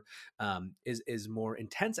more, is more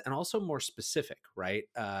intense and also more specific, right?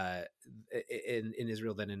 In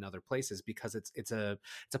Israel than in other places, because it's a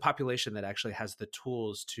population that actually has the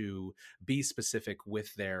tools to be specific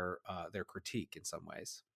with their critique in some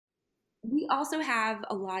ways. We also have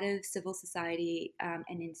a lot of civil society and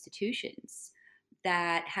institutions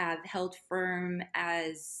that have held firm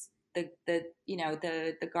as the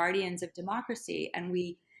guardians of democracy,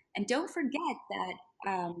 and don't forget that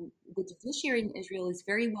the judiciary in Israel is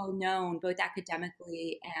very well known, both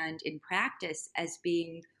academically and in practice, as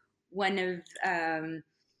being one of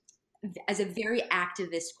as a very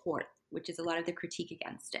activist court, which is a lot of the critique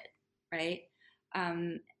against it, right?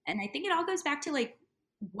 And I think it all goes back to like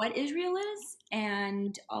what Israel is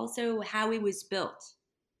and also how it was built.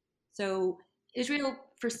 So Israel,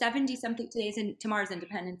 for 70 something, today's and tomorrow's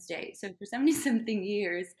Independence Day. So for 70 something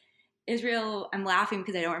years, Israel, I'm laughing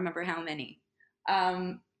because I don't remember how many.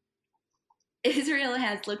 Israel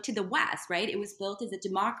has looked to the West, right? It was built as a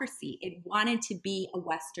democracy. It wanted to be a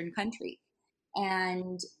Western country.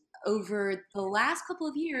 And over the last couple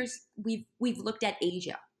of years, we've looked at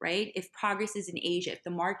Asia, right? If progress is in Asia, if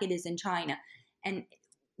the market is in China, and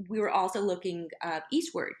we were also looking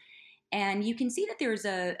eastward. And you can see that there's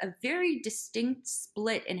a very distinct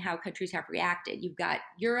split in how countries have reacted. You've got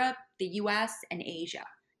Europe, the US, and Asia.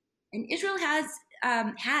 And Israel has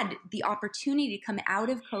had the opportunity to come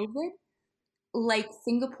out of COVID like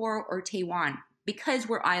Singapore or Taiwan, because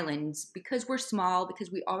we're islands, because we're small, because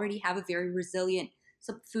we already have a very resilient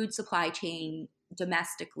food supply chain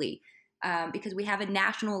domestically, because we have a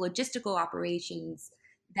national logistical operations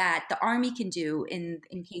that the army can do in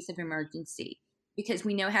case of emergency, because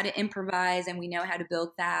we know how to improvise and we know how to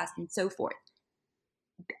build fast and so forth.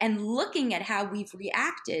 and looking at how we've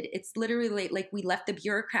reacted, it's literally like we left the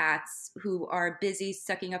bureaucrats who are busy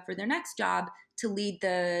sucking up for their next job to lead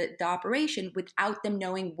the operation without them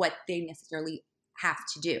knowing what they necessarily have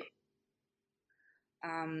to do.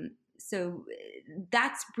 So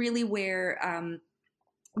that's really where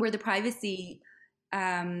the privacy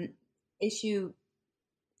issue,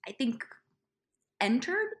 I think,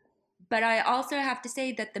 entered. But I also have to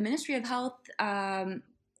say that the Ministry of Health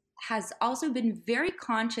has also been very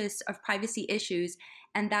conscious of privacy issues.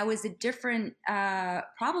 And that was a different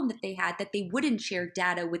problem that they had, that they wouldn't share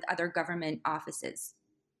data with other government offices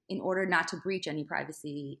in order not to breach any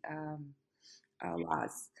privacy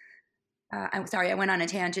laws. I'm sorry, I went on a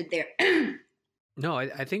tangent there. No,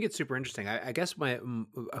 I think it's super interesting. I guess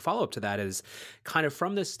a follow-up to that is kind of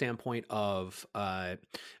from this standpoint of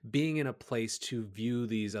being in a place to view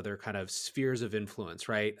these other kind of spheres of influence,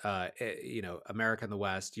 right? America and the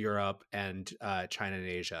West, Europe, and China and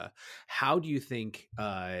Asia. How do you think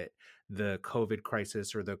the COVID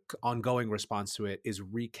crisis or the ongoing response to it is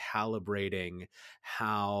recalibrating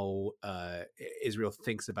how Israel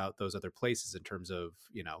thinks about those other places in terms of,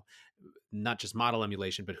 not just model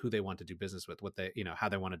emulation, but who they want to do business with, what they, how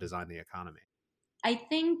they want to design the economy? I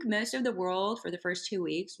think most of the world for the first 2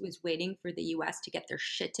 weeks was waiting for the US to get their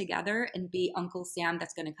shit together and be Uncle Sam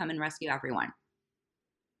that's going to come and rescue everyone.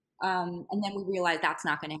 And then we realized that's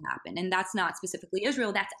not going to happen. And that's not specifically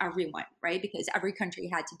Israel, that's everyone, right? Because every country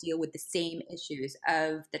had to deal with the same issues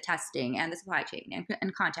of the testing and the supply chain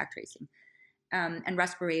and contact tracing and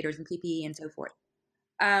respirators and PPE and so forth.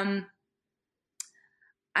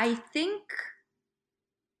 I think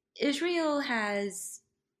Israel has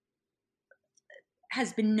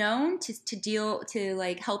been known to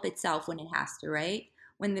like help itself when it has to, right?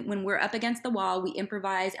 When we're up against the wall, we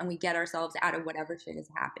improvise and we get ourselves out of whatever shit is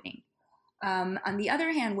happening. On the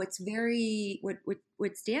other hand, what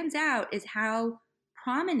stands out is how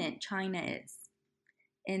prominent China is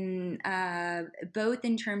in both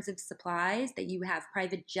in terms of supplies, that you have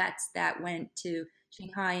private jets that went to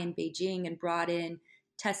Shanghai and Beijing and brought in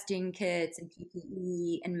testing kits and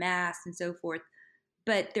PPE and masks and so forth.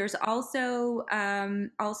 But there's also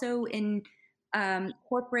in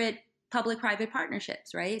corporate public-private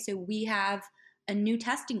partnerships, right? So we have a new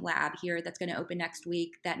testing lab here that's going to open next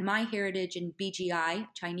week that MyHeritage and BGI,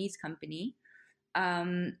 Chinese company,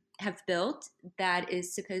 have built, that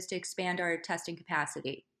is supposed to expand our testing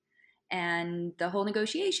capacity. And the whole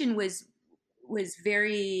negotiation was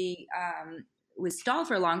stalled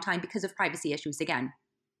for a long time because of privacy issues again,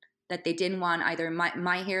 that they didn't want either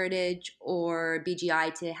MyHeritage or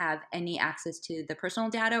BGI to have any access to the personal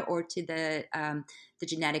data or to the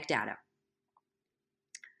genetic data.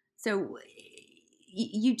 So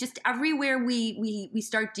you just, everywhere we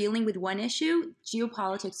start dealing with one issue,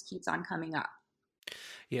 geopolitics keeps on coming up.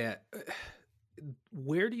 Yeah.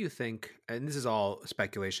 Where do you think, and this is all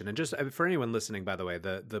speculation, and just for anyone listening, by the way,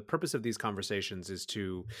 the purpose of these conversations is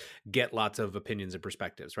to get lots of opinions and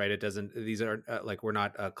perspectives, right? These are like, we're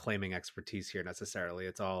not claiming expertise here necessarily.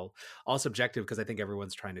 It's all subjective because I think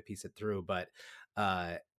everyone's trying to piece it through. But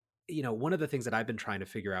one of the things that I've been trying to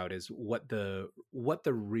figure out is what the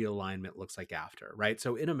realignment looks like after, right?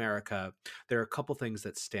 So in America, there are a couple things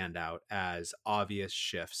that stand out as obvious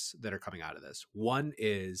shifts that are coming out of this. One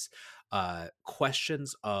is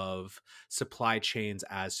questions of supply chains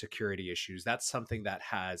as security issues. That's something that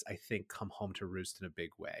has, I think, come home to roost in a big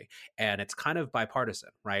way. And it's kind of bipartisan,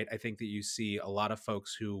 right? I think that you see a lot of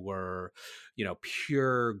folks who were,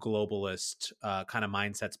 pure globalist kind of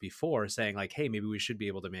mindsets before saying like, hey, maybe we should be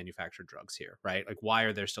able to manufacture drugs here, right? Like, why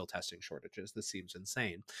are there still testing shortages? This seems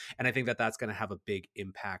insane. And I think that that's going to have a big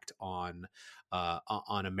impact on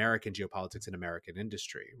American geopolitics and American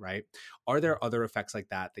industry, right? Are there other effects like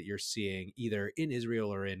that you're seeing either in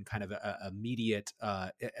Israel or in kind of immediate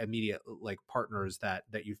like partners that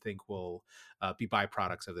you think will be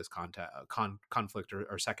byproducts of this conflict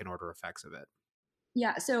or second order effects of it?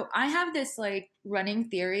 Yeah, so I have this like running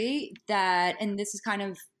theory that, and this is kind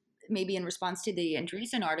of maybe in response to the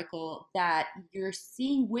Andreessen article, that you're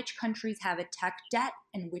seeing which countries have a tech debt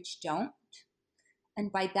and which don't. And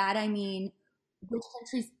by that, I mean which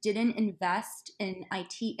countries didn't invest in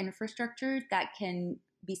IT infrastructure that can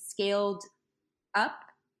be scaled up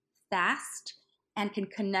fast and can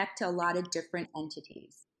connect to a lot of different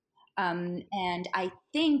entities. And I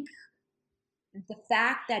think the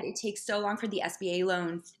fact that it takes so long for the SBA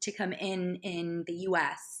loans to come in the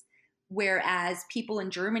US, whereas people in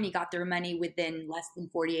Germany got their money within less than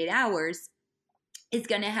 48 hours, is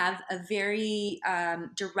going to have a very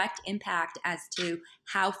direct impact as to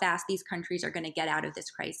how fast these countries are going to get out of this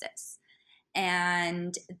crisis.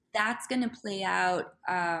 And that's going to play out.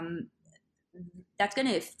 That's going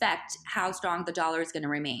to affect how strong the dollar is going to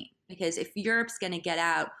remain. Because if Europe's going to get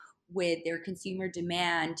out with their consumer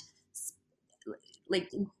demand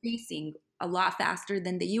like increasing a lot faster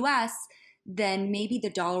than the US, then maybe the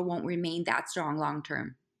dollar won't remain that strong long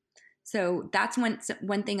term. So that's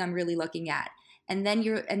one thing I'm really looking at. And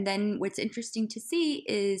then what's interesting to see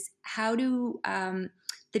is how do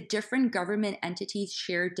the different government entities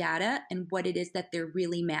share data and what it is that they're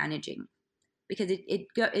really managing, because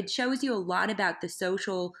it shows you a lot about the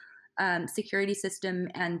social security system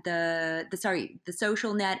and the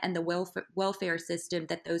social net and the welfare system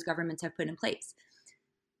that those governments have put in place.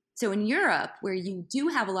 So in Europe, where you do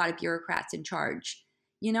have a lot of bureaucrats in charge,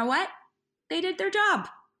 you know what? They did their job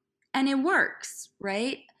and it works,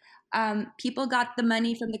 right? People got the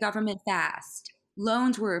money from the government fast.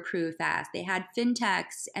 Loans were approved fast. They had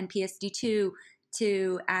fintechs and PSD2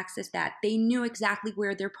 to access that. They knew exactly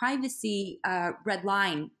where their privacy red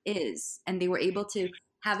line is, and they were able to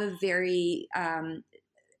have a very,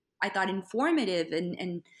 I thought, informative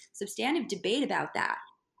and substantive debate about that.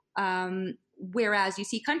 Whereas you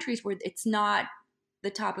see countries where it's not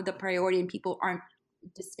the top of the priority and people aren't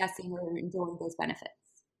discussing or enjoying those benefits.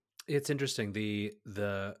 It's interesting.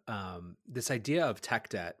 This idea of tech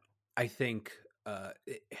debt, I think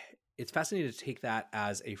it's fascinating to take that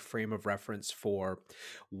as a frame of reference for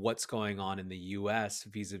what's going on in the US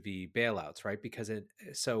vis-a-vis bailouts, right? Because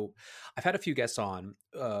so I've had a few guests on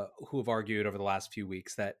who have argued over the last few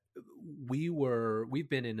weeks that we've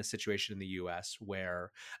been in a situation in the US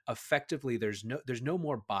where effectively there's no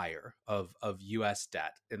more buyer of US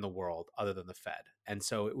debt in the world other than the Fed. And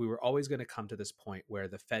so we were always going to come to this point where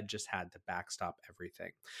the Fed just had to backstop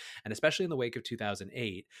everything. And especially in the wake of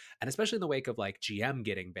 2008, and especially in the wake of like GM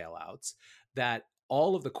getting bailouts, that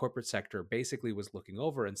all of the corporate sector basically was looking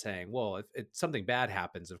over and saying, well, if something bad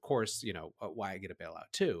happens, of course, why get a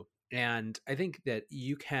bailout too? And I think that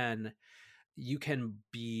you can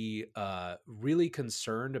be really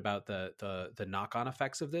concerned about the knock-on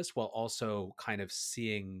effects of this, while also kind of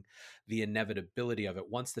seeing the inevitability of it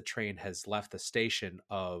once the train has left the station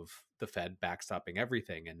of the Fed backstopping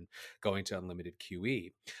everything and going to unlimited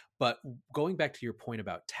QE. But going back to your point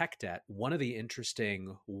about tech debt, one of the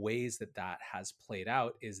interesting ways that has played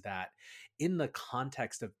out is that in the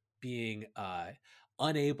context of being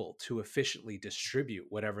unable to efficiently distribute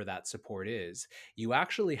whatever that support is, you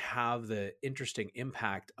actually have the interesting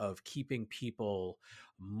impact of keeping people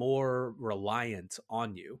more reliant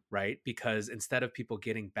on you, right? Because instead of people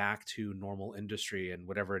getting back to normal industry and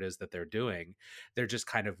whatever it is that they're doing, they're just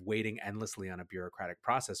kind of waiting endlessly on a bureaucratic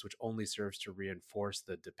process, which only serves to reinforce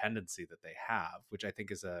the dependency that they have, which I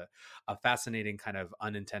think is a fascinating kind of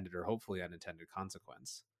unintended or hopefully unintended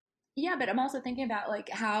consequence. Yeah, but I'm also thinking about like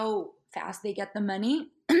how fast they get the money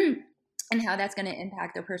and how that's going to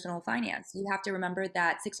impact their personal finance. You have to remember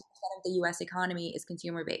that 60% of the US economy is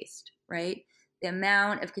consumer based, right? The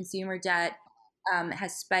amount of consumer debt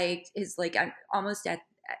has spiked, is like almost at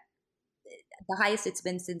the highest it's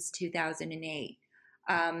been since 2008.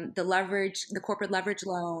 The corporate leverage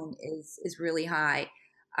loan is really high.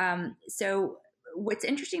 So what's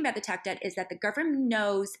interesting about the tech debt is that the government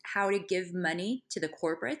knows how to give money to the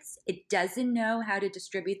corporates. It doesn't know how to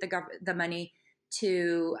distribute the money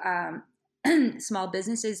to small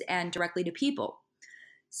businesses and directly to people.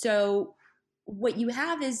 So what you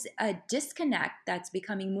have is a disconnect that's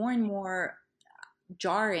becoming more and more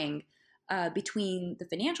jarring between the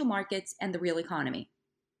financial markets and the real economy.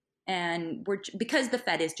 And because the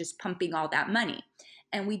Fed is just pumping all that money.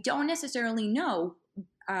 And we don't necessarily know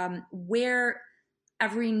where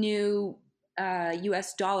every new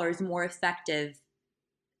US dollar is more effective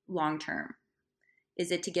long term.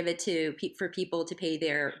 Is it to give it for people to pay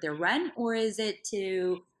their rent, or is it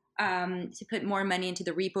to put more money into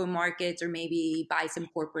the repo markets or maybe buy some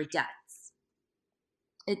corporate debts?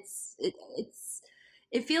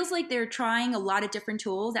 It feels like they're trying a lot of different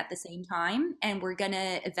tools at the same time, and we're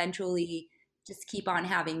gonna eventually just keep on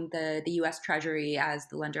having the US Treasury as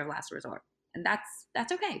the lender of last resort, and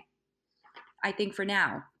that's okay, I think, for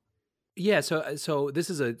now. Yeah, so this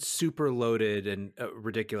is a super loaded and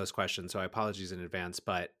ridiculous question, so I apologize in advance.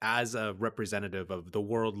 But as a representative of the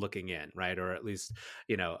world looking in, right, or at least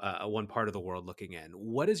one part of the world looking in,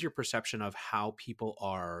 what is your perception of how people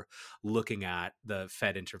are looking at the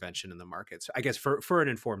Fed intervention in the markets? I guess for an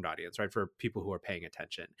informed audience, right, for people who are paying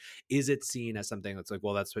attention, is it seen as something that's like,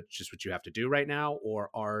 well, that's just what you have to do right now, or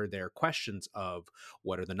are there questions of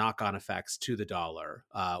what are the knock-on effects to the dollar?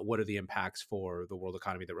 What are the impacts for the world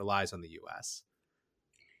economy that relies on the US?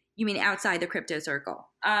 You mean outside the crypto circle?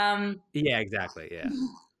 Yeah, exactly. Yeah.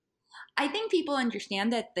 I think people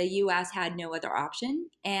understand that the US had no other option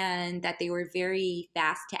and that they were very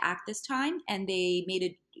fast to act this time. And they made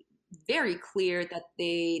it very clear that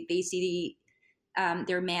they see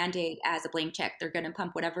their mandate as a blank check. They're going to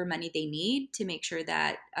pump whatever money they need to make sure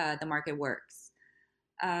that the market works.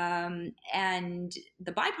 And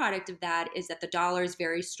the byproduct of that is that the dollar is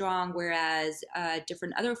very strong, whereas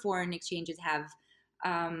different other foreign exchanges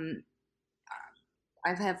um,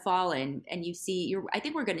 have fallen. And I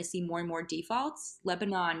think we're going to see more and more defaults.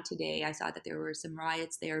 Lebanon today, I saw that there were some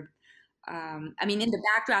riots there. I mean, in the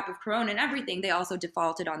backdrop of Corona and everything, they also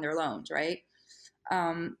defaulted on their loans, right?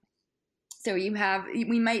 Um, so we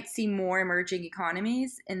might see more emerging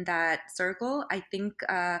economies in that circle. I think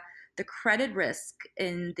the credit risk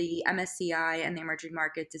in the MSCI and the emerging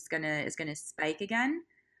markets is gonna spike again.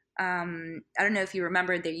 I don't know if you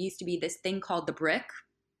remember, there used to be this thing called the BRIC,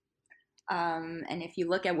 and if you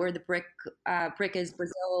look at where the BRIC is,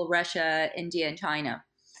 Brazil, Russia, India, and China.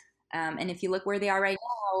 And if you look where they are right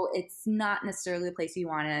now, it's not necessarily the place you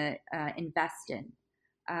want to invest in.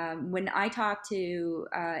 When I talk to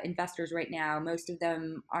investors right now, most of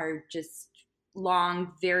them are just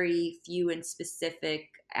long, very few and specific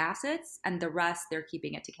assets, and the rest they're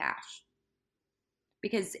keeping it to cash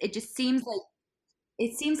because it seems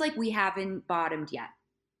like we haven't bottomed yet.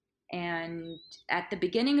 And at the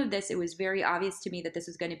beginning of this, it was very obvious to me that this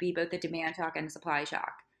was going to be both a demand shock and a supply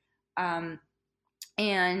shock. Um,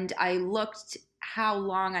 and I looked how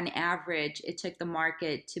long on average it took the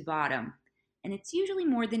market to bottom. And it's usually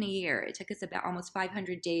more than a year. It took us about almost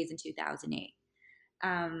 500 days in 2008.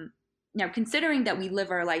 Now, considering that we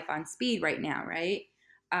live our life on speed right now, right?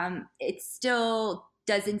 It still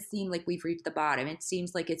doesn't seem like we've reached the bottom. It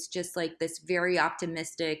seems like it's just like this very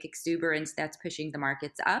optimistic exuberance that's pushing the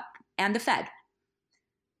markets up and the Fed.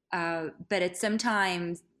 But at some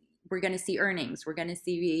times, we're going to see earnings, we're going to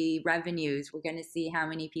see revenues, we're going to see how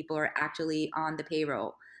many people are actually on the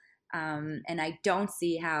payroll. And I don't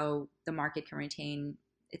see how the market can retain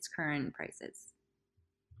its current prices.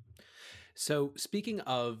 So speaking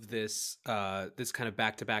of this this kind of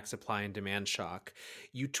back-to-back supply and demand shock,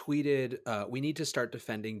 you tweeted, "We need to start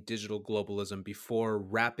defending digital globalism before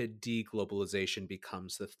rapid deglobalization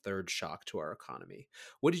becomes the third shock to our economy."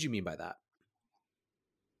 What did you mean by that?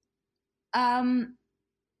 Um,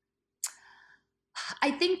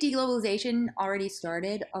 I think deglobalization already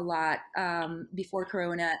started a lot before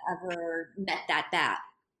Corona ever met that bat.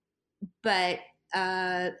 But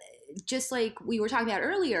just like we were talking about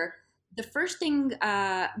earlier, the first thing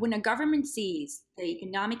when a government sees the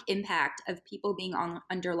economic impact of people being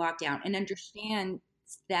under lockdown and understands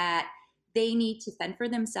that they need to fend for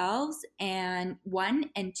themselves, and one,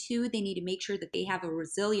 and two, they need to make sure that they have a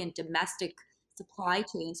resilient domestic supply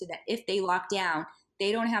chain so that if they lock down,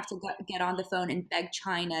 they don't have to get on the phone and beg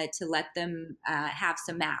China to let them have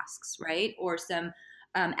some masks, right? Or some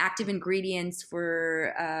active ingredients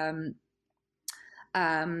for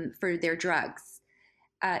their drugs.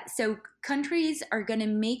 So countries are going to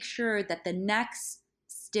make sure that the next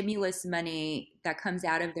stimulus money that comes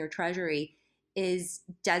out of their treasury is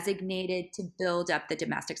designated to build up the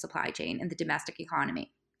domestic supply chain and the domestic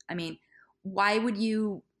economy. I mean, why would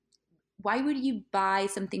you buy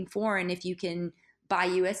something foreign if you can buy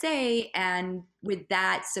USA and with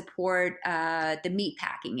that support the meat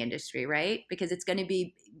packing industry, right? Because it's going to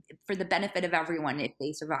be for the benefit of everyone if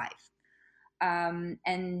they survive.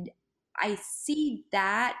 And I see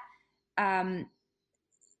that um,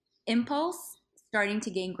 impulse starting to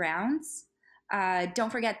gain grounds.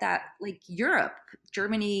 Don't forget that, like Europe,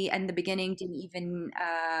 Germany, in the beginning didn't even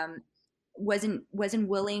wasn't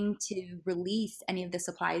willing to release any of the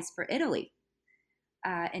supplies for Italy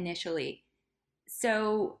initially.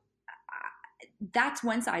 So that's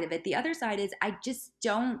one side of it. The other side is I just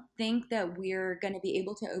don't think that we're going to be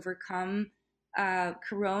able to overcome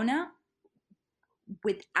Corona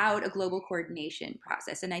without a global coordination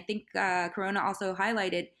process. And I think Corona also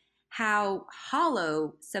highlighted how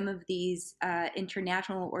hollow some of these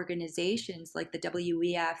international organizations like the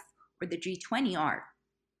WEF or the G20 are.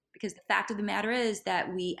 Because the fact of the matter is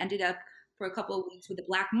that we ended up for a couple of weeks with a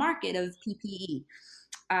black market of PPE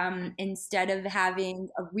instead of having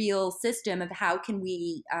a real system of how can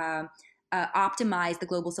we optimize the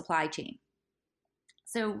global supply chain.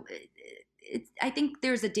 So I think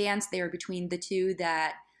there's a dance there between the two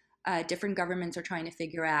that different governments are trying to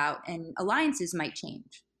figure out, and alliances might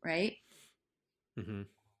change, right? Mm-hmm.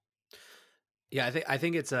 Yeah, I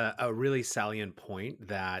think it's a really salient point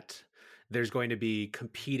that there's going to be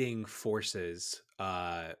competing forces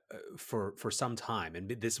for some time, and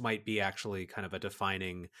this might be actually kind of a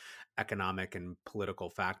defining economic and political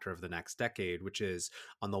factor of the next decade, which is,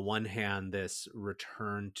 on the one hand, this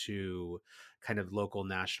return to kind of local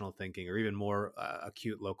national thinking, or even more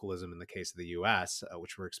acute localism in the case of the U.S.,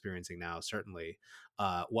 which we're experiencing now, certainly,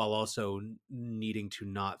 while also needing to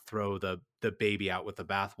not throw the baby out with the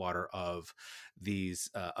bathwater of these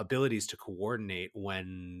abilities to coordinate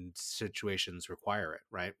when situations require it,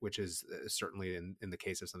 right? Which is certainly in the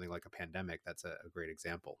case of something like a pandemic, that's a great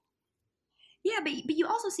example. Yeah, but you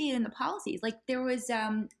also see it in the policies. Like there was, I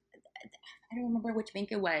don't remember which bank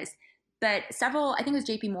it was, but several, I think it was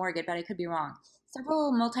JP Morgan, but I could be wrong.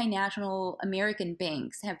 Several multinational American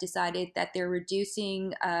banks have decided that they're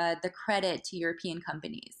reducing the credit to European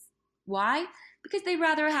companies. Why? Because they'd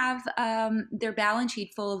rather have their balance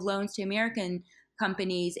sheet full of loans to American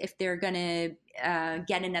companies if they're going to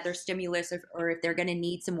get another stimulus, or if they're going to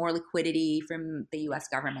need some more liquidity from the US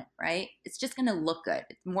government, right? It's just going to look good.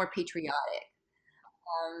 It's more patriotic.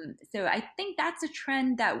 So I think that's a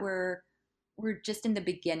trend that we're just in the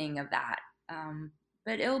beginning of that.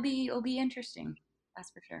 But it'll be interesting.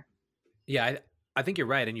 That's for sure. Yeah, I think you're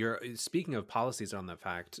right. And you're speaking of policies on the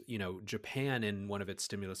fact, Japan in one of its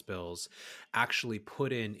stimulus bills actually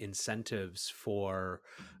put in incentives for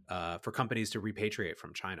companies to repatriate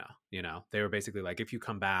from China. They were basically like, if you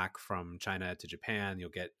come back from China to Japan, you'll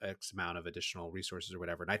get X amount of additional resources or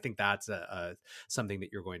whatever. And I think that's something that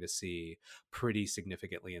you're going to see pretty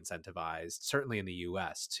significantly incentivized, certainly in the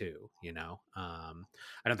U.S. too. I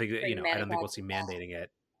don't think that, I don't think we'll see mandating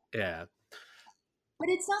it. Yeah. But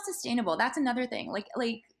it's not sustainable. That's another thing. Like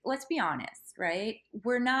let's be honest, right?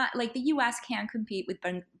 We're not like, the U.S. can't compete with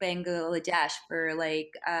Bangladesh for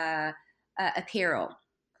like apparel.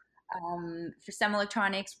 For some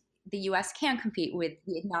electronics, the U.S. can't compete with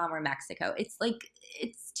Vietnam or Mexico. It's like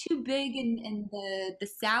it's too big, and the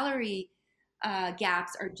salary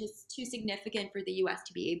gaps are just too significant for the U.S.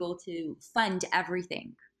 to be able to fund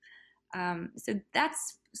everything. So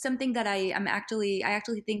that's something that I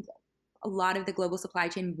actually think a lot of the global supply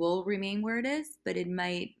chain will remain where it is, but it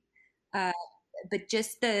might, uh, but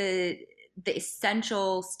just the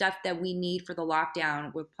essential stuff that we need for the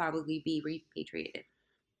lockdown will probably be repatriated.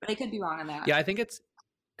 But I could be wrong on that. Yeah, I think it's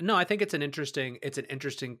No, I think it's an interesting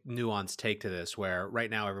nuanced take to this, where right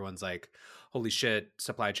now everyone's like, holy shit,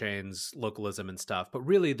 supply chains, localism and stuff. But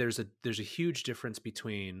really there's a huge difference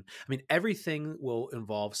between, I mean, everything will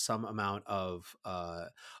involve some amount of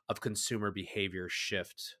consumer behavior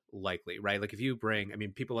shift, likely, right? Like if you bring, I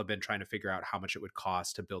mean, people have been trying to figure out how much it would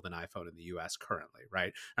cost to build an iPhone in the US currently,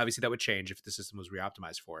 right? Obviously that would change if the system was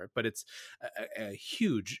reoptimized for it, but it's a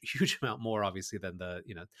huge, huge amount more obviously than the,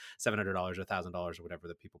 $700 or $1,000 or whatever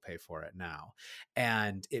that people pay for it now.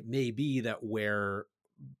 And it may be that where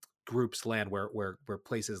groups land, where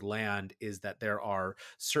places land, is that there are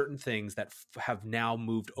certain things that have now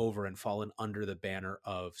moved over and fallen under the banner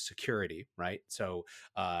of security, right? So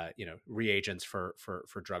reagents for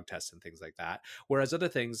drug tests and things like that, whereas other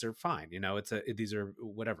things are fine. These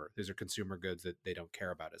are consumer goods that they don't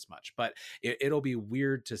care about as much. But it'll be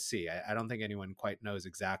weird to see. I don't think anyone quite knows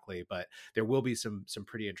exactly, but there will be some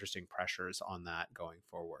pretty interesting pressures on that going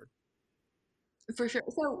forward. For sure.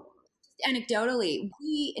 So, just anecdotally,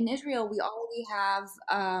 we in Israel, we already have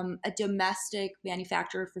a domestic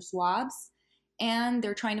manufacturer for swabs, and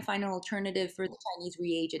they're trying to find an alternative for the Chinese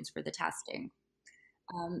reagents for the testing.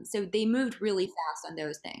 So they moved really fast on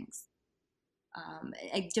those things,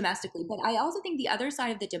 domestically. But I also think the other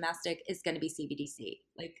side of the domestic is going to be CBDC.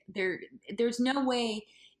 Like there's no way,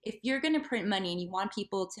 if you're going to print money and you want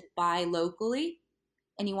people to buy locally,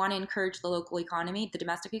 and you want to encourage the local economy, the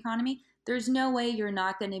domestic economy, there's no way you're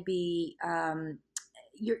not going to be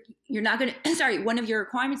you're not going to sorry, one of your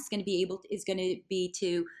requirements is going to be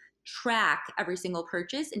to track every single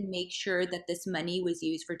purchase and make sure that this money was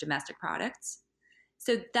used for domestic products.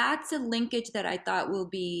 So that's a linkage that I thought will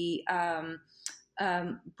be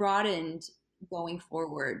broadened going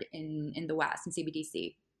forward in the West in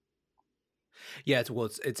CBDC. Yeah,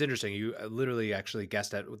 it's interesting. You literally actually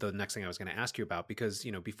guessed at the next thing I was going to ask you about, because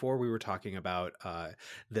before we were talking about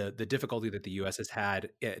the difficulty that the U.S. has had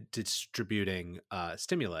distributing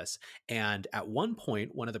stimulus, and at one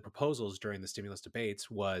point, one of the proposals during the stimulus debates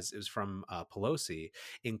it was from Pelosi,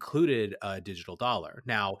 included a digital dollar.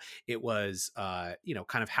 Now it was kind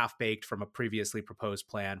of half baked from a previously proposed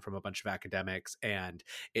plan from a bunch of academics, and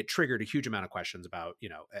it triggered a huge amount of questions about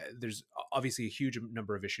there's obviously a huge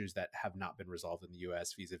number of issues that have not been resolved in the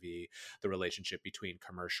US vis-a-vis the relationship between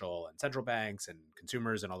commercial and central banks and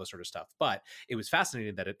consumers and all this sort of stuff. But it was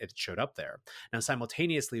fascinating that it showed up there. Now,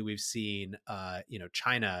 simultaneously, we've seen,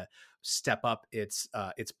 China step up its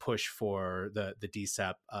push for the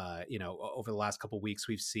DCEP. Over the last couple of weeks,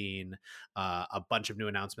 we've seen a bunch of new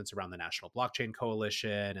announcements around the National Blockchain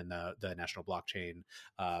Coalition and the National Blockchain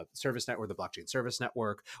Service Network, the Blockchain Service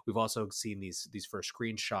Network. We've also seen these first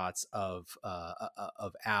screenshots of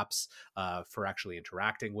apps for actually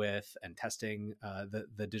interacting with and testing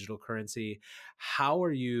the digital currency. How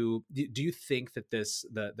are you? Do you think that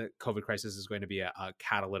the COVID crisis is going to be a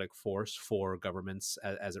catalytic force for governments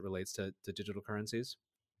as it relates to digital currencies?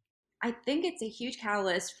 I think it's a huge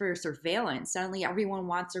catalyst for surveillance. Suddenly, everyone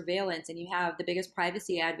wants surveillance, and you have the biggest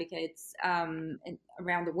privacy advocates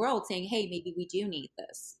around the world saying, "Hey, maybe we do need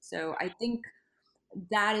this." So I think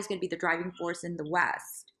that is going to be the driving force in the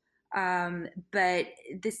West. But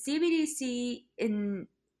the CBDC,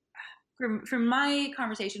 from my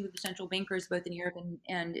conversation with the central bankers, both in Europe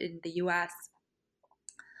and in the US,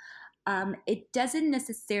 it doesn't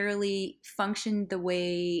necessarily function the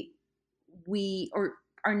way or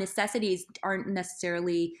our necessities aren't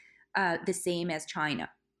necessarily the same as China.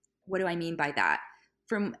 What do I mean by that?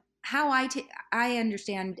 From how I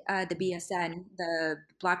understand the BSN, the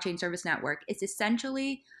Blockchain Service Network, it's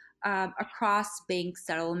essentially a cross-bank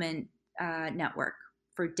settlement network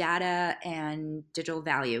for data and digital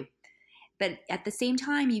value. But at the same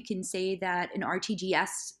time, you can say that an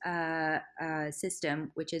RTGS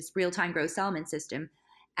system, which is real-time gross settlement system,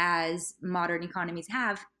 as modern economies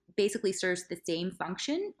have, basically serves the same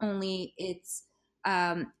function, only it's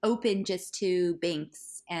open just to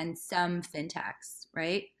banks and some fintechs,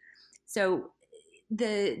 right? So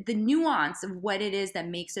the nuance of what it is that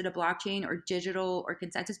makes it a blockchain or digital or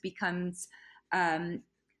consensus becomes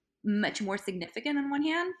much more significant on one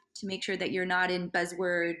hand, to make sure that you're not in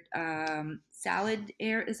buzzword salad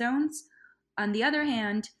zones. On the other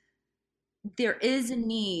hand, there is a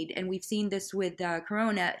need, and we've seen this with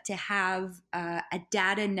Corona, to have a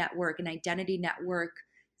data network, an identity network,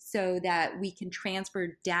 so that we can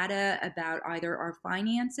transfer data about either our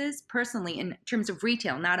finances personally in terms of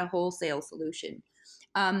retail, not a wholesale solution,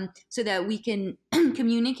 so that we can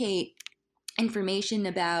communicate information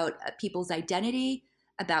about people's identity,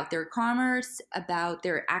 about their commerce, about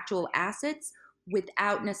their actual assets,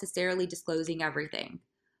 without necessarily disclosing everything.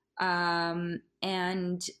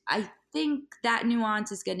 And I think that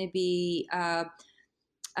nuance is going to be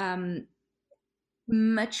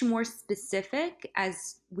much more specific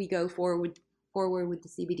as we go forward with the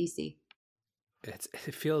CBDC.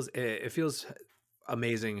 It feels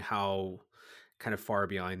amazing how kind of far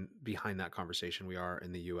behind that conversation we are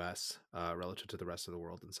in the US relative to the rest of the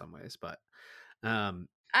world in some ways. But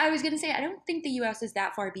I was going to say, I don't think the US is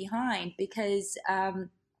that far behind, because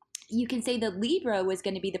you can say that Libra was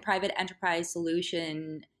going to be the private enterprise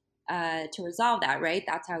solution to resolve that, right?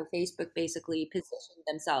 That's how Facebook basically positioned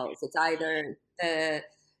themselves. It's either the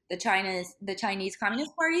Chinese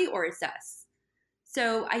Communist Party or it's us.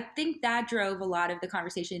 So I think that drove a lot of the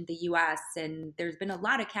conversation in the US, and there's been a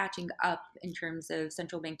lot of catching up in terms of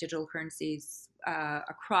central bank digital currencies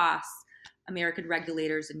across American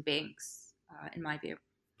regulators and banks, in my view.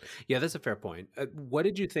 Yeah, that's a fair point. What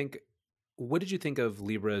did you think of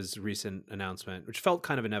Libra's recent announcement, which felt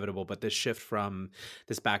kind of inevitable, but this shift from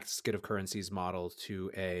this basket of currencies model to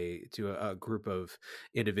a group of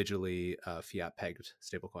individually fiat pegged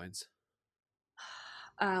stablecoins?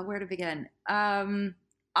 Where to begin?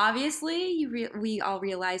 Obviously, we all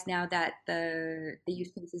realize now that the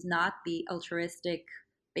use case is not the altruistic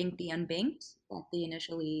bank the unbanked that they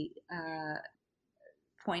initially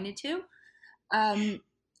pointed to.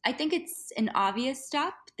 I think it's an obvious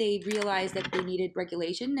step. They realized that they needed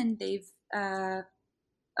regulation, and they've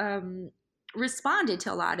responded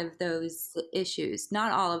to a lot of those issues.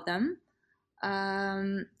 Not all of them.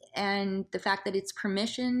 And the fact that it's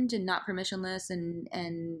permissioned and not permissionless,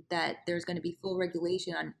 and that there's going to be full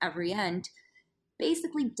regulation on every end,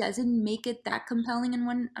 basically doesn't make it that compelling on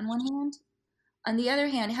one hand. On the other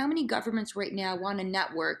hand, how many governments right now want a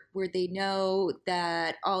network where they know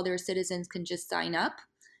that all their citizens can just sign up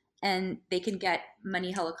and they can get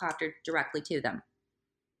money helicoptered directly to them?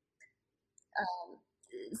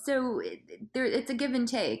 So it's a give and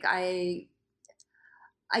take. I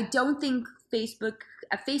don't think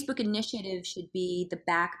a Facebook initiative should be the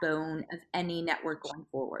backbone of any network going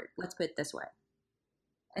forward. Let's put it this way.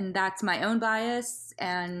 And that's my own bias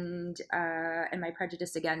and my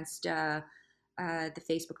prejudice against the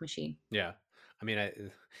Facebook machine. Yeah. I mean,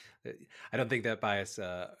 I don't think that bias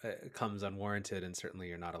comes unwarranted, and certainly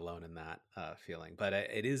you're not alone in that feeling. But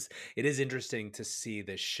it is interesting to see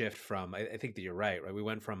this shift from. I think that you're right. Right, we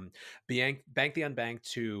went from bank the unbanked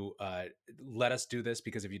to let us do this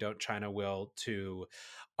because if you don't, China will. To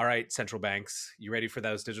all right, central banks, you ready for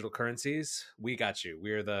those digital currencies? We got you.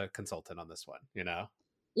 We're the consultant on this one. You know.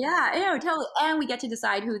 Yeah, totally. And we get to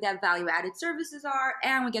decide who that value added services are,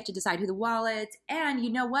 and we get to decide who the wallets, and you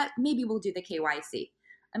know what? Maybe we'll do the KYC.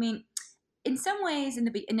 I mean, in some ways,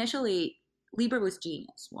 initially, Libra was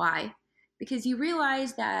genius. Why? Because you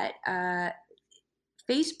realize that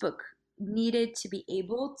Facebook needed to be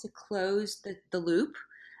able to close the loop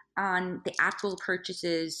on the actual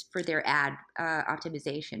purchases for their ad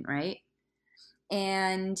optimization, right?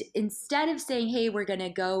 And instead of saying, hey, we're going to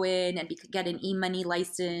go in and get an e-money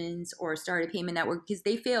license or start a payment network, because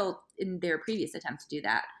they failed in their previous attempt to do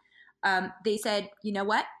that, they said, you know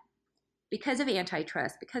what? Because of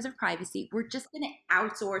antitrust, because of privacy, we're just going to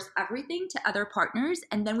outsource everything to other partners,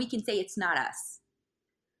 and then we can say it's not us.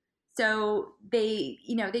 So they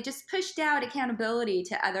just pushed out accountability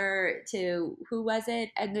to who was it?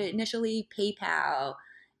 And initially PayPal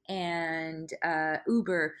and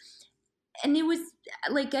Uber. And it was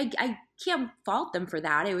like, I can't fault them for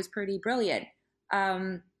that. It was pretty brilliant.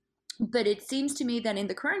 But it seems to me that in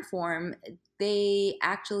the current form, they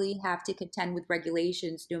actually have to contend with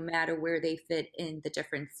regulations no matter where they fit in the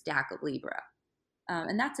different stack of Libra.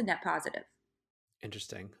 And that's a net positive.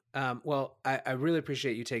 Interesting. Well, I really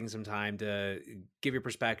appreciate you taking some time to give your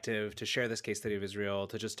perspective, to share this case study of Israel,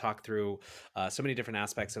 to just talk through so many different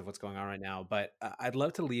aspects of what's going on right now. But I'd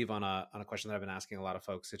love to leave on a question that I've been asking a lot of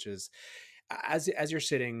folks, which is, as you're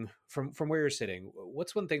sitting from where you're sitting,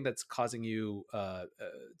 what's one thing that's causing you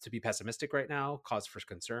to be pessimistic right now, cause for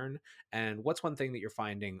concern, and what's one thing that you're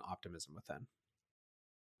finding optimism within?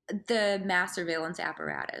 The mass surveillance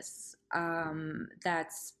apparatus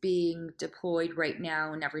that's being deployed right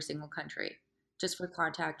now in every single country, just for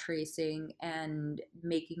contact tracing and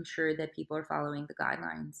making sure that people are following the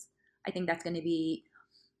guidelines. I think that's going to be,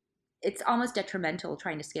 it's almost detrimental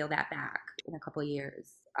trying to scale that back in a couple of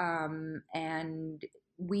years. And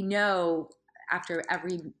we know after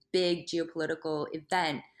every big geopolitical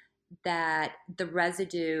event that the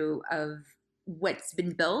residue of what's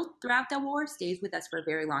been built throughout the war stays with us for a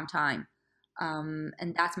very long time.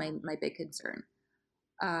 And that's my big concern.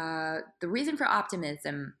 The reason for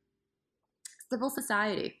optimism, civil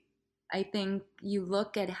society. I think you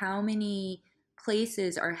look at how many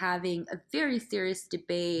places are having a very serious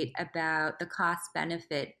debate about the cost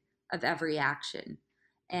benefit of every action.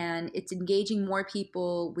 And it's engaging more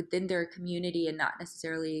people within their community and not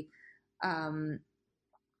necessarily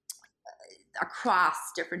across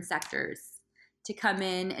different sectors to come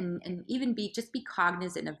in and even be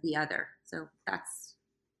cognizant of the other. So that's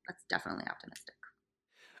definitely optimistic.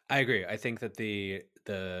 I agree. I think that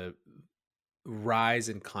the rise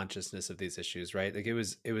in consciousnness of these issues, right? Like it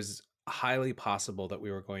was highly possible that we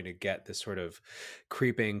were going to get this sort of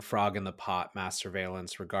creeping frog in the pot mass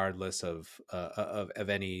surveillance, regardless of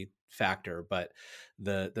any factor. But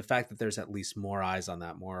the fact that there's at least more eyes on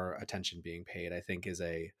that, more attention being paid, I think is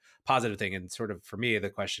a positive thing. And sort of for me, the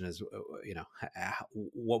question is,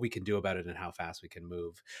 what we can do about it and how fast we can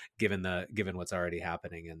move, given what's already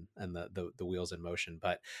happening and the wheels in motion.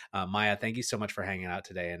 But Maya, thank you so much for hanging out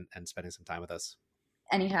today and spending some time with us.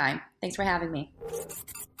 Anytime. Thanks for having me.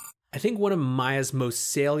 I think one of Maya's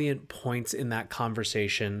most salient points in that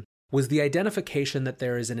conversation was the identification that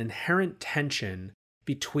there is an inherent tension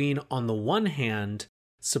between, on the one hand,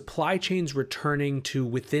 supply chains returning to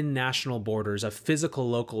within national borders of physical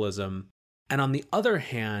localism, and on the other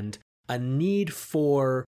hand, a need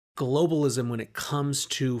for globalism when it comes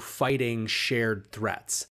to fighting shared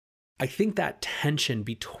threats. I think that tension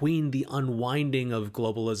between the unwinding of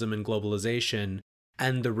globalism and globalization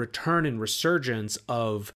and the return and resurgence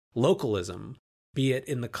of localism, be it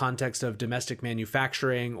in the context of domestic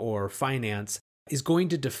manufacturing or finance, is going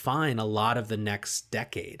to define a lot of the next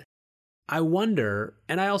decade. I wonder,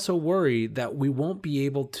 and I also worry, that we won't be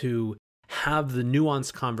able to have the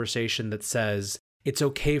nuanced conversation that says it's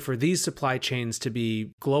okay for these supply chains to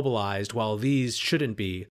be globalized while these shouldn't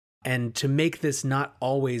be, and to make this not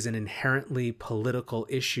always an inherently political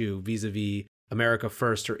issue vis-a-vis America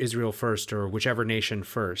first or Israel first or whichever nation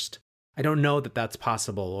first. I don't know that that's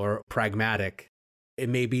possible or pragmatic. It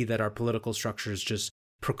may be that our political structures just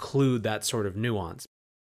preclude that sort of nuance.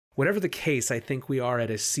 Whatever the case, I think we are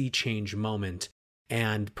at a sea change moment,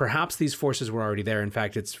 and perhaps these forces were already there. In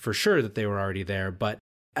fact, it's for sure that they were already there, but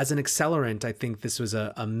as an accelerant, I think this was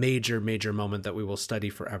a major, major moment that we will study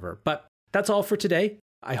forever. But that's all for today.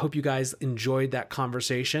 I hope you guys enjoyed that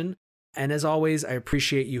conversation. And as always, I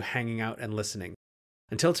appreciate you hanging out and listening.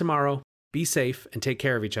 Until tomorrow, be safe and take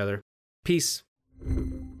care of each other. Peace.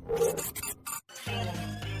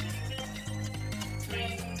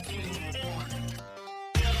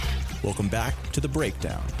 Welcome back to The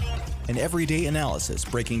Breakdown, an everyday analysis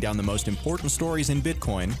breaking down the most important stories in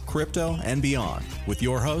Bitcoin, crypto, and beyond, with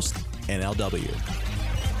your host, NLW.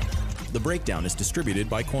 The Breakdown is distributed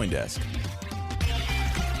by CoinDesk.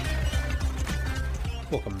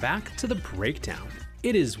 Welcome back to The Breakdown.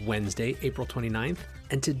 It is Wednesday, April 29th,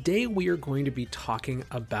 and today we are going to be talking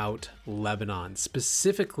about Lebanon,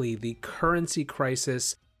 specifically the currency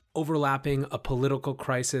crisis, overlapping a political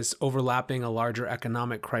crisis, overlapping a larger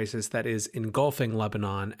economic crisis that is engulfing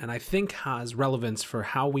Lebanon, and I think has relevance for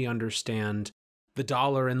how we understand the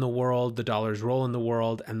dollar in the world, the dollar's role in the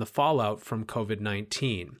world, and the fallout from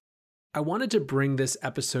COVID-19. I wanted to bring this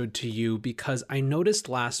episode to you because I noticed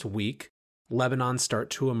last week Lebanon start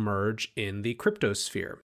to emerge in the crypto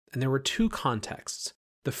sphere, and there were two contexts.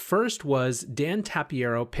 The first was Dan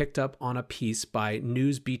Tapiero picked up on a piece by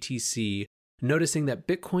News BTC noticing that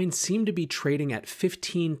Bitcoin seemed to be trading at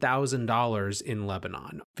 $15,000 in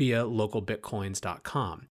Lebanon via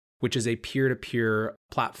localbitcoins.com, which is a peer-to-peer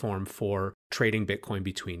platform for trading Bitcoin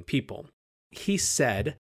between people. He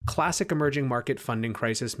said, "Classic emerging market funding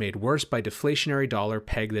crisis made worse by deflationary dollar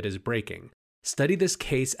peg that is breaking. Study this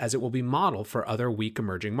case as it will be model for other weak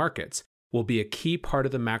emerging markets, will be a key part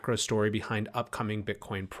of the macro story behind upcoming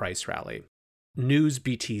Bitcoin price rally." News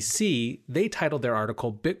BTC, they titled their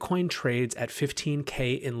article, "Bitcoin Trades at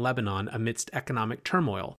 15K in Lebanon Amidst Economic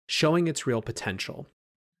Turmoil, Showing Its Real Potential."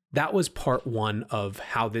 That was part one of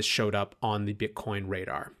how this showed up on the Bitcoin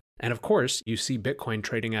radar. And of course, you see Bitcoin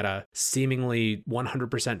trading at a seemingly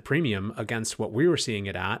 100% premium against what we were seeing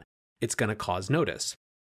it at, it's going to cause notice.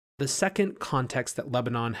 The second context that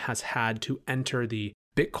Lebanon has had to enter the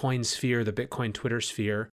Bitcoin sphere, the Bitcoin Twitter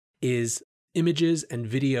sphere, is images and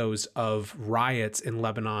videos of riots in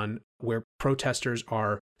Lebanon where protesters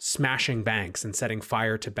are smashing banks and setting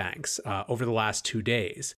fire to banks over the last 2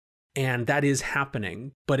 days. And that is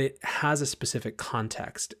happening, but it has a specific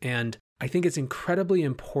context. And I think it's incredibly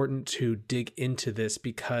important to dig into this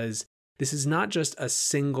because this is not just a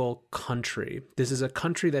single country. This is a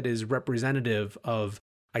country that is representative of,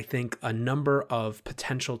 I think, a number of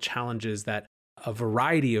potential challenges that a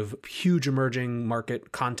variety of huge emerging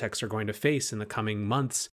market contexts are going to face in the coming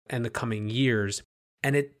months and the coming years.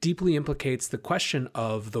 And it deeply implicates the question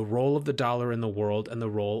of the role of the dollar in the world and the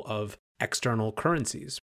role of external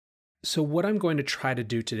currencies. So what I'm going to try to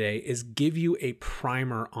do today is give you a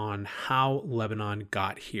primer on how Lebanon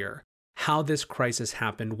got here, how this crisis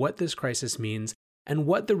happened, what this crisis means, and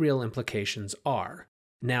what the real implications are.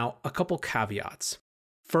 Now, a couple caveats.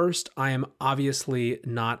 First, I am obviously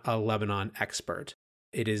not a Lebanon expert.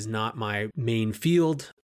 It is not my main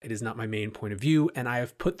field. It is not my main point of view. And I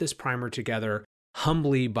have put this primer together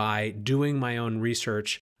humbly by doing my own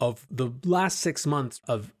research of the last 6 months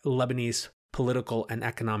of Lebanese political and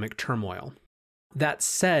economic turmoil. That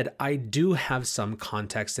said, I do have some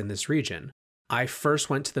context in this region. I first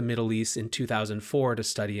went to the Middle East in 2004 to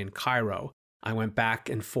study in Cairo. I went back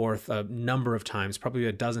and forth a number of times, probably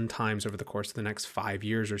a dozen times over the course of the next 5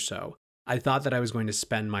 years or so. I thought that I was going to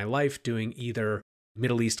spend my life doing either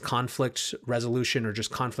Middle East conflict resolution or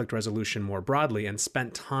just conflict resolution more broadly, and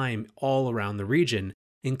spent time all around the region,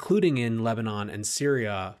 including in Lebanon and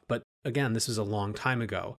Syria. But again, this is a long time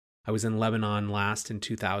ago. I was in Lebanon last in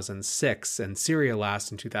 2006 and Syria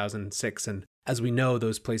last in 2006. And as we know,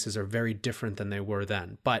 those places are very different than they were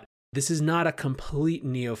then. But this is not a complete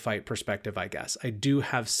neophyte perspective, I guess. I do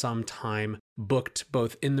have some time booked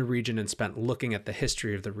both in the region and spent looking at the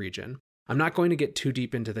history of the region. I'm not going to get too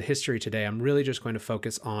deep into the history today. I'm really just going to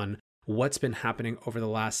focus on what's been happening over the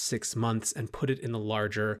last 6 months and put it in the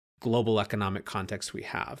larger global economic context we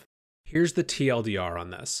have. Here's the TLDR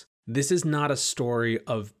on this. This is not a story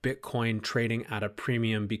of Bitcoin trading at a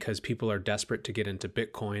premium because people are desperate to get into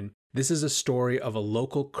Bitcoin. This is a story of a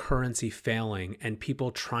local currency failing and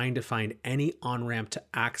people trying to find any on-ramp to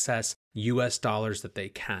access US dollars that they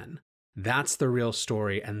can. That's the real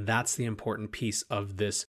story, and that's the important piece of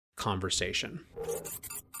this conversation.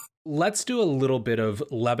 Let's do a little bit of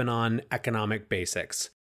Lebanon economic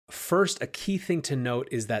basics. First, a key thing to note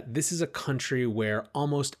is that this is a country where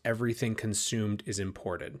almost everything consumed is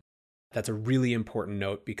imported. That's a really important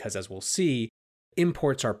note because, as we'll see,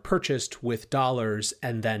 imports are purchased with dollars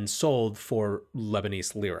and then sold for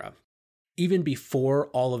Lebanese lira. Even before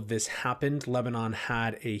all of this happened, Lebanon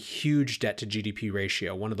had a huge debt to GDP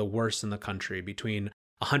ratio, one of the worst in the country, between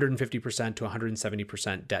 150% to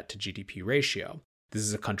 170% debt to GDP ratio. This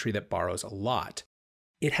is a country that borrows a lot.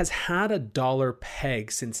 It has had a dollar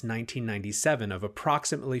peg since 1997 of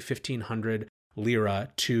approximately 1,500 lira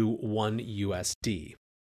to 1 USD.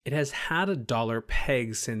 It has had a dollar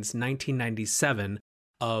peg since 1997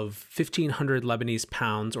 of 1,500 Lebanese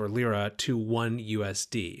pounds or lira to 1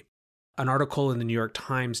 USD. An article in the New York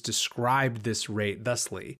Times described this rate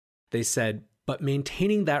thusly. They said, but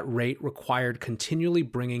maintaining that rate required continually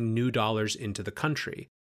bringing new dollars into the country,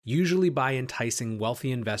 usually by enticing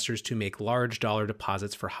wealthy investors to make large dollar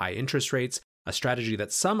deposits for high interest rates, a strategy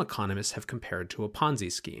that some economists have compared to a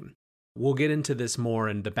Ponzi scheme. We'll get into this more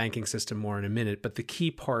and the banking system more in a minute, but the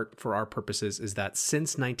key part for our purposes is that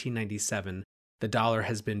since 1997, the dollar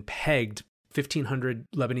has been pegged 1,500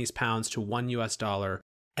 Lebanese pounds to 1 US dollar,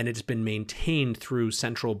 and it's been maintained through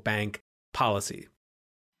central bank policy.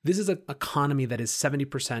 This is an economy that is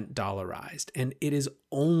 70% dollarized, and it has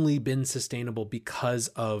only been sustainable because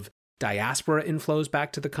of diaspora inflows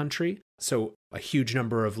back to the country. So a huge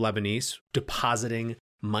number of Lebanese depositing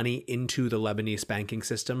money into the Lebanese banking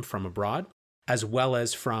system from abroad, as well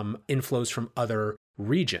as from inflows from other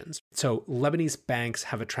regions. So Lebanese banks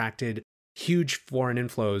have attracted huge foreign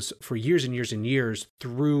inflows for years and years and years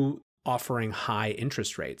through offering high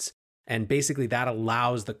interest rates. And basically that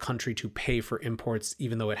allows the country to pay for imports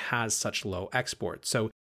even though it has such low exports.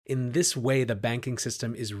 So in this way, the banking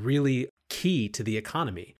system is really key to the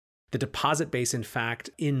economy. The deposit base, in fact,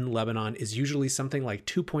 in Lebanon is usually something like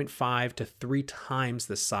 2.5 to 3 times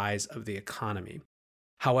the size of the economy.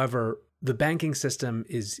 However, the banking system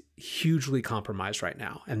is hugely compromised right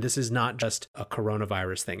now. And this is not just a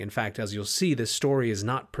coronavirus thing. In fact, as you'll see, this story is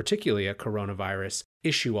not particularly a coronavirus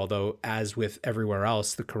issue, although as with everywhere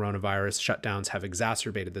else, the coronavirus shutdowns have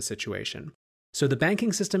exacerbated the situation. So the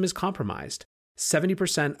banking system is compromised.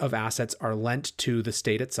 70% of assets are lent to the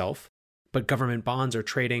state itself, but government bonds are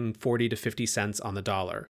trading 40 to 50 cents on the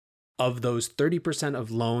dollar. Of those 30%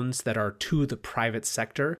 of loans that are to the private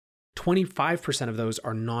sector, 25% of those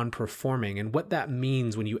are non-performing. And what that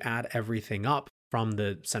means when you add everything up from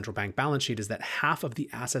the central bank balance sheet is that half of the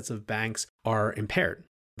assets of banks are impaired.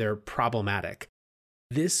 They're problematic.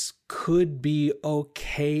 This could be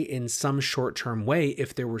okay in some short-term way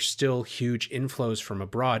if there were still huge inflows from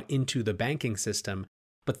abroad into the banking system,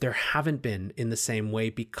 but there haven't been in the same way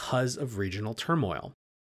because of regional turmoil.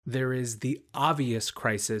 There is the obvious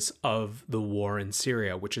crisis of the war in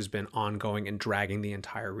Syria, which has been ongoing and dragging the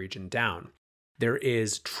entire region down. There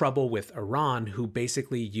is trouble with Iran, who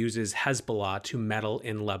basically uses Hezbollah to meddle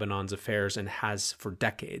in Lebanon's affairs and has for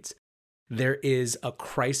decades. There is a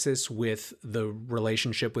crisis with the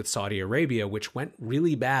relationship with Saudi Arabia, which went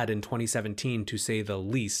really bad in 2017, to say the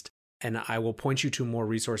least. And I will point you to more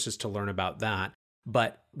resources to learn about that.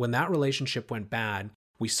 But when that relationship went bad,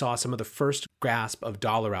 we saw some of the first grasp of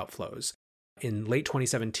dollar outflows. In late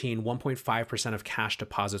 2017, 1.5% of cash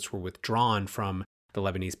deposits were withdrawn from the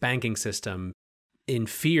Lebanese banking system in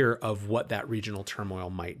fear of what that regional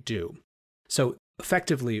turmoil might do. So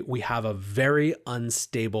effectively, we have a very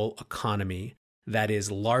unstable economy that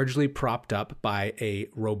is largely propped up by a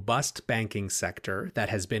robust banking sector that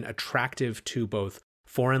has been attractive to both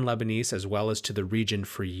foreign Lebanese as well as to the region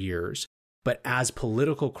for years. But as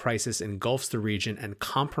political crisis engulfs the region and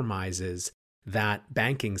compromises that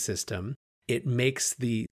banking system, it makes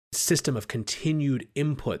the system of continued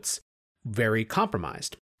inputs very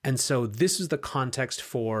compromised. And so this is the context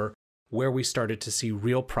for where we started to see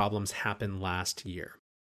real problems happen last year.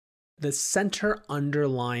 The center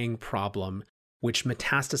underlying problem, which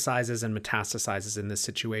metastasizes in this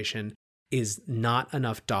situation, is not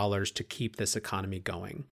enough dollars to keep this economy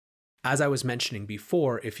going. As I was mentioning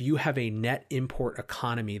before, if you have a net import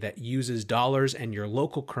economy that uses dollars and your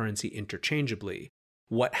local currency interchangeably,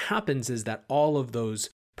 what happens is that all of those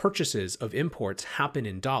purchases of imports happen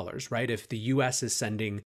in dollars, right? If the US is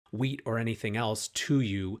sending wheat or anything else to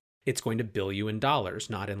you, it's going to bill you in dollars,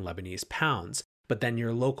 not in Lebanese pounds. But then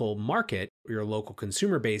your local market, your local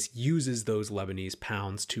consumer base uses those Lebanese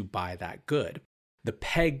pounds to buy that good. The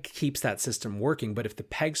peg keeps that system working, but if the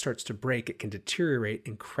peg starts to break, it can deteriorate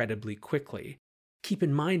incredibly quickly. Keep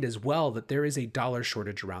in mind as well that there is a dollar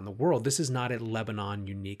shortage around the world. This is not a Lebanon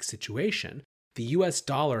unique situation. The US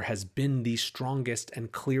dollar has been the strongest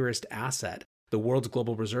and clearest asset, the world's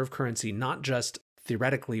global reserve currency, not just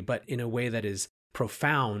theoretically, but in a way that is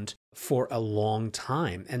profound for a long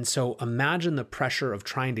time. And so imagine the pressure of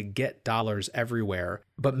trying to get dollars everywhere,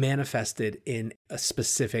 but manifested in a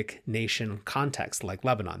specific nation context like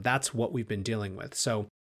Lebanon. That's what we've been dealing with. So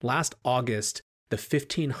last August, the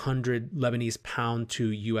 1,500 Lebanese pound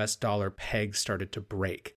to US dollar peg started to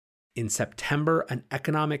break. In September, an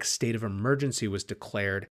economic state of emergency was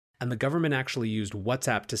declared, And the government actually used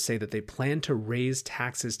WhatsApp to say that they plan to raise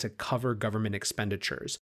taxes to cover government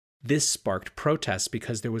expenditures. This sparked protests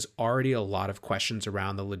because there was already a lot of questions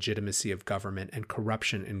around the legitimacy of government and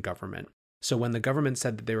corruption in government. So when the government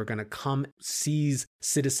said that they were going to come seize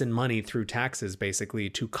citizen money through taxes,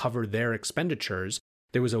 basically, to cover their expenditures,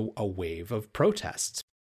 there was a wave of protests.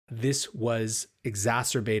 This was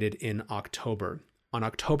exacerbated in October. On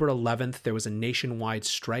October 11th, there was a nationwide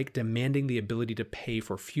strike demanding the ability to pay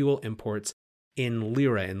for fuel imports in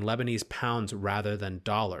lira, in Lebanese pounds, rather than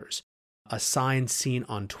dollars. A sign seen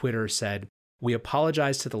on Twitter said, "We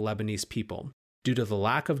apologize to the Lebanese people. Due to the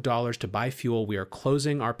lack of dollars to buy fuel, we are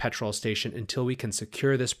closing our petrol station until we can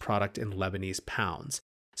secure this product in Lebanese pounds."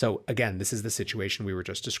 So again, this is the situation we were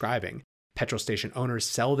just describing. Petrol station owners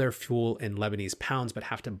sell their fuel in Lebanese pounds, but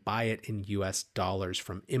have to buy it in US dollars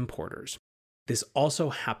from importers. This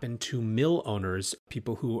also happened to mill owners,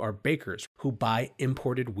 people who are bakers, who buy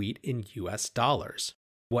imported wheat in US dollars.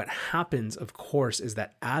 What happens, of course, is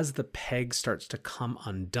that as the peg starts to come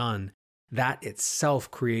undone, that itself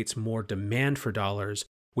creates more demand for dollars,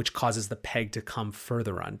 which causes the peg to come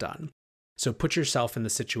further undone. So put yourself in the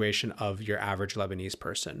situation of your average Lebanese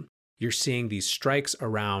person. You're seeing these strikes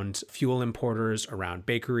around fuel importers, around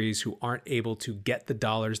bakeries who aren't able to get the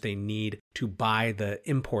dollars they need to buy the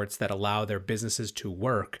imports that allow their businesses to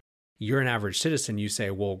work. You're an average citizen, you say,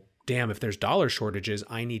 well, damn, if there's dollar shortages,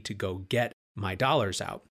 I need to go get my dollars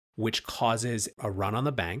out, which causes a run on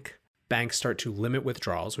the bank. Banks start to limit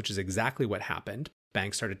withdrawals, which is exactly what happened.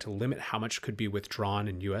 Banks started to limit how much could be withdrawn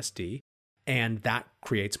in USD, and that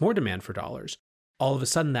creates more demand for dollars. All of a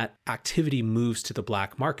sudden, that activity moves to the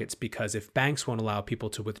black markets, because if banks won't allow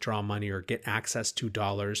people to withdraw money or get access to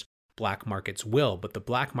dollars, black markets will, but the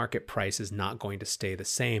black market price is not going to stay the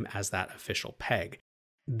same as that official peg.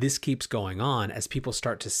 This keeps going on as people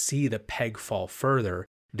start to see the peg fall further.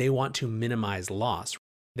 They want to minimize loss.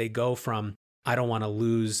 They go from, I don't want to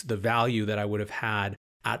lose the value that I would have had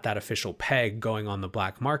at that official peg going on the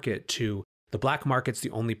black market, to the black market's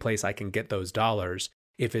the only place I can get those dollars.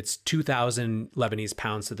 If it's 2,000 Lebanese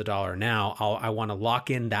pounds to the dollar now, I want to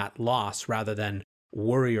lock in that loss rather than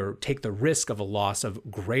worry or take the risk of a loss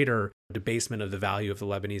of greater debasement of the value of the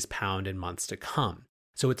Lebanese pound in months to come.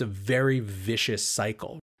 So it's a very vicious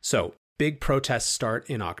cycle. So big protests start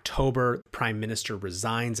in October. The Prime Minister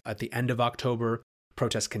resigns at the end of October.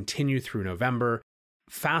 Protests continue through November.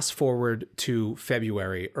 Fast forward to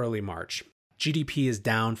February, early March. GDP is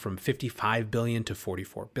down from 55 billion to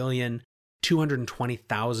 44 billion.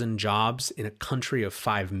 220,000 jobs in a country of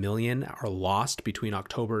 5 million are lost between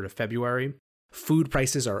October to February. Food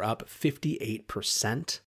prices are up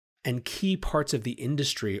 58%, and key parts of the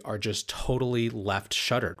industry are just totally left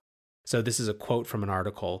shuttered. So this is a quote from an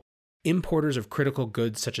article. Importers of critical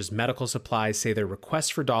goods such as medical supplies say their requests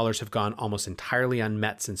for dollars have gone almost entirely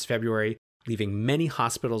unmet since February, leaving many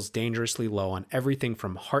hospitals dangerously low on everything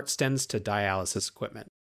from heart stents to dialysis equipment.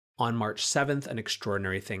 On March 7th, an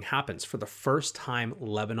extraordinary thing happens. For the first time,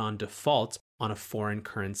 Lebanon defaults on a foreign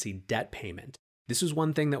currency debt payment. This was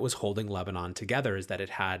one thing that was holding Lebanon together, is that it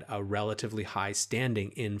had a relatively high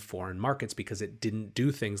standing in foreign markets because it didn't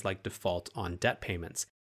do things like default on debt payments.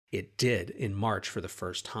 It did in March for the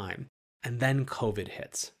first time. And then COVID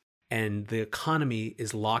hits, and the economy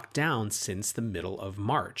is locked down since the middle of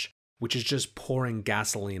March, which is just pouring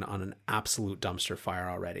gasoline on an absolute dumpster fire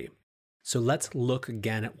already. So let's look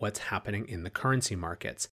again at what's happening in the currency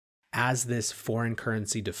markets. As this foreign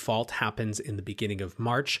currency default happens in the beginning of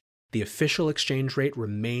March, the official exchange rate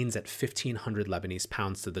remains at 1,500 Lebanese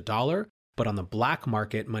pounds to the dollar, but on the black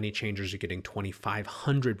market, money changers are getting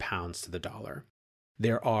 2,500 pounds to the dollar.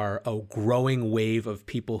 There are a growing wave of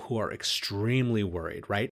people who are extremely worried,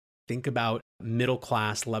 right? Think about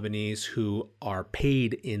middle-class Lebanese who are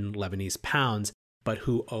paid in Lebanese pounds, but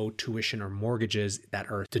who owe tuition or mortgages that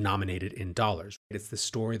are denominated in dollars. It's the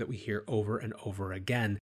story that we hear over and over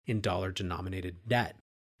again in dollar-denominated debt.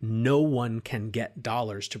 No one can get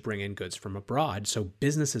dollars to bring in goods from abroad, so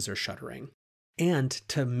businesses are shuttering. And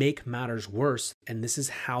to make matters worse, and this is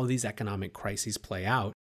how these economic crises play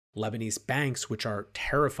out, Lebanese banks, which are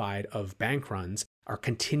terrified of bank runs, are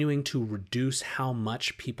continuing to reduce how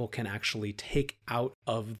much people can actually take out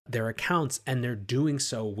of their accounts, and they're doing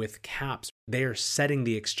so with caps. They are setting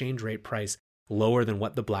the exchange rate price lower than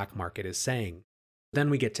what the black market is saying. Then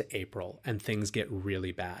we get to April, and things get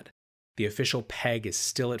really bad. The official peg is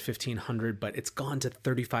still at 1,500, but it's gone to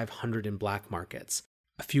 3,500 in black markets.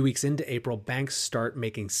 A few weeks into April, banks start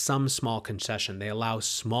making some small concession. They allow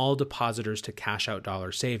small depositors to cash out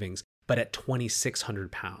dollar savings, but at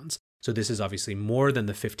 2,600 pounds. So this is obviously more than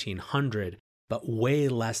the 1,500, but way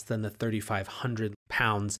less than the 3,500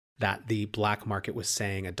 pounds that the black market was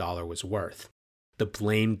saying a dollar was worth. The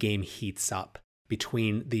blame game heats up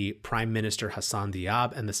between the Prime Minister Hassan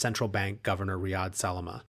Diab and the central bank governor Riyad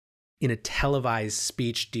Salama. In a televised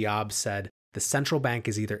speech, Diab said, "The central bank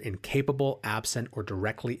is either incapable, absent, or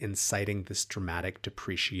directly inciting this dramatic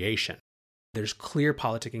depreciation." There's clear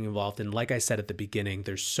politicking involved, and like I said at the beginning,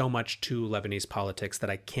 there's so much to Lebanese politics that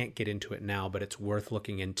I can't get into it now, but it's worth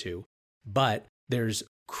looking into. But there's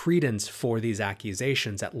credence for these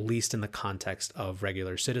accusations, at least in the context of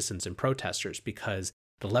regular citizens and protesters, because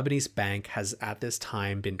the Lebanese bank has at this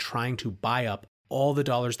time been trying to buy up all the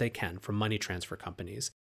dollars they can from money transfer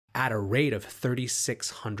companies at a rate of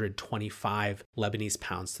 3,625 Lebanese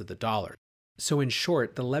pounds to the dollar. So in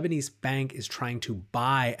short, the Lebanese bank is trying to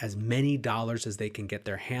buy as many dollars as they can get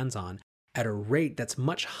their hands on at a rate that's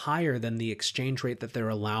much higher than the exchange rate that they're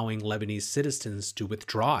allowing Lebanese citizens to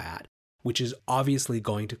withdraw at, which is obviously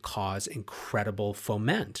going to cause incredible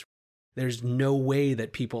foment. There's no way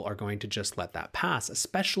that people are going to just let that pass,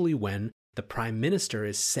 especially when the prime minister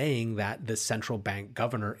is saying that the central bank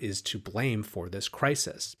governor is to blame for this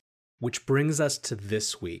crisis. Which brings us to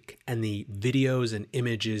this week and the videos and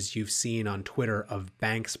images you've seen on Twitter of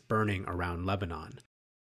banks burning around Lebanon.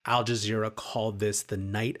 Al Jazeera called this the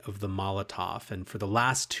night of the Molotov, and for the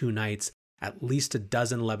last 2 nights, at least a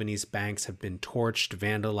dozen Lebanese banks have been torched,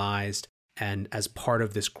 vandalized, and as part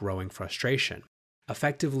of this growing frustration.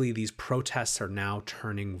 Effectively, these protests are now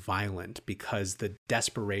turning violent because the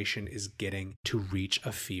desperation is getting to reach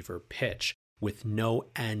a fever pitch with no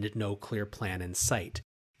end, no clear plan in sight.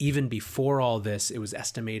 Even before all this, it was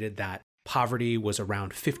estimated that poverty was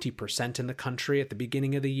around 50% in the country at the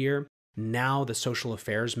beginning of the year. Now, the social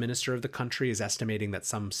affairs minister of the country is estimating that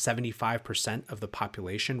some 75% of the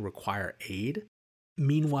population require aid.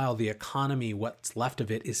 Meanwhile, the economy, what's left of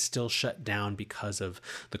it, is still shut down because of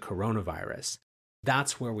the coronavirus.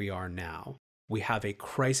 That's where we are now. We have a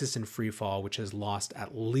crisis in freefall, which has lost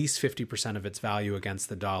at least 50% of its value against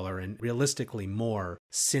the dollar, and realistically more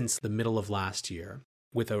since the middle of last year,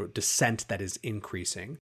 with a descent that is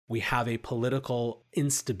increasing. We have a political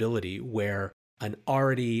instability where an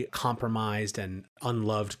already compromised and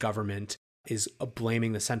unloved government is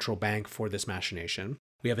blaming the central bank for this machination.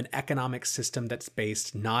 We have an economic system that's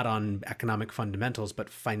based not on economic fundamentals, but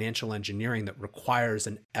financial engineering that requires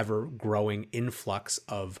an ever-growing influx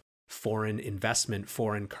of foreign investment,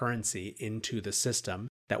 foreign currency into the system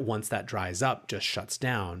that once that dries up, just shuts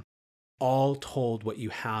down. All told, what you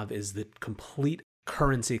have is the complete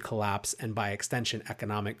currency collapse and by extension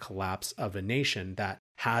economic collapse of a nation that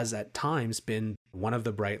has at times been one of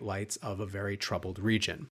the bright lights of a very troubled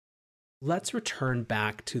region. Let's return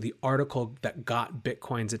back to the article that got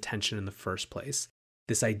Bitcoin's attention in the first place.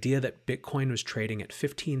 This idea that Bitcoin was trading at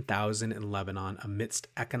 15,000 in Lebanon amidst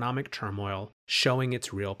economic turmoil, showing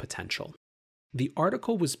its real potential. The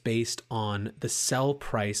article was based on the sell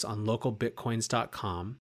price on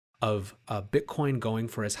localbitcoins.com of Bitcoin going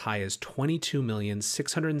for as high as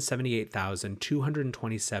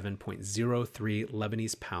 22,678,227.03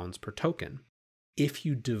 Lebanese pounds per token. If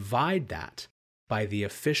you divide that by the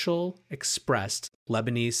official expressed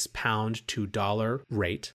Lebanese pound to dollar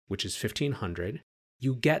rate, which is 1,500,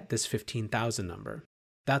 you get this 15,000 number.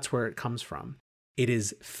 That's where it comes from. It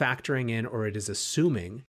is factoring in, or it is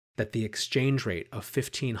assuming, that the exchange rate of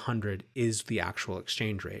 1,500 is the actual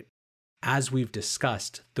exchange rate. As we've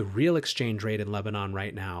discussed, the real exchange rate in Lebanon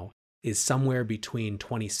right now is somewhere between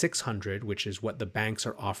 2,600, which is what the banks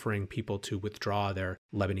are offering people to withdraw their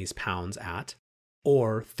Lebanese pounds at,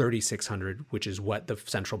 or 3,600, which is what the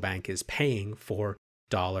central bank is paying for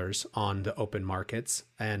dollars on the open markets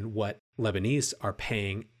and what Lebanese are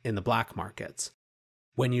paying in the black markets.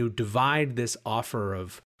 When you divide this offer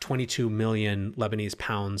of 22 million Lebanese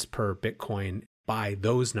pounds per Bitcoin by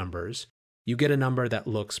those numbers, you get a number that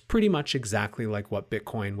looks pretty much exactly like what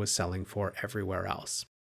Bitcoin was selling for everywhere else.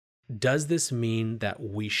 Does this mean that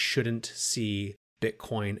we shouldn't see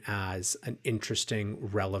Bitcoin as an interesting,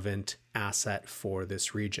 relevant asset for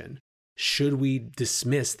this region? Should we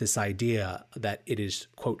dismiss this idea that it is,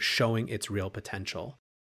 quote, showing its real potential?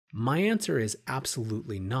 My answer is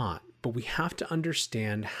absolutely not, but we have to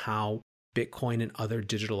understand how Bitcoin and other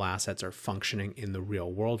digital assets are functioning in the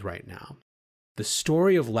real world right now. The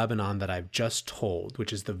story of Lebanon that I've just told,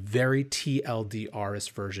 which is the very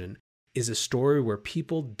TLDRist version, is a story where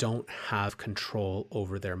people don't have control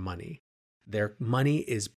over their money. Their money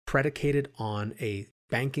is predicated on a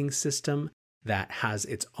banking system that has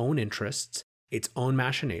its own interests, its own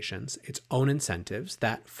machinations, its own incentives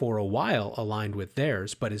that for a while aligned with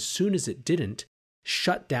theirs, but as soon as it didn't,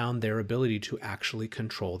 shut down their ability to actually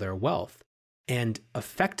control their wealth. and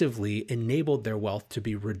effectively enabled their wealth to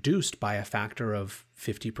be reduced by a factor of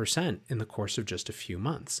 50% in the course of just a few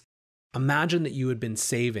months. Imagine that you had been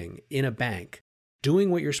saving in a bank, doing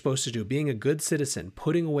what you're supposed to do, being a good citizen,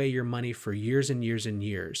 putting away your money for years and years and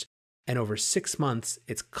years, and over 6 months,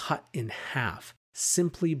 it's cut in half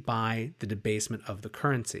simply by the debasement of the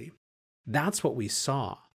currency. That's what we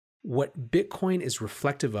saw. What Bitcoin is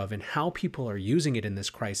reflective of and how people are using it in this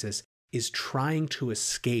crisis is trying to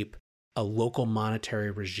escape a local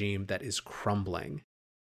monetary regime that is crumbling.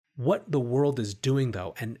 What the world is doing,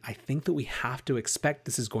 though, and I think that we have to expect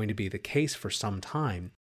this is going to be the case for some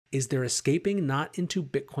time, is they're escaping not into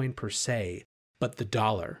Bitcoin per se, but the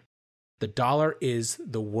dollar. The dollar is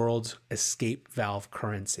the world's escape valve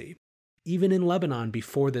currency. Even in Lebanon,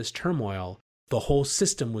 before this turmoil, the whole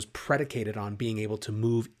system was predicated on being able to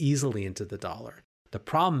move easily into the dollar. The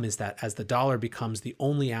problem is that as the dollar becomes the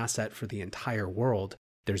only asset for the entire world,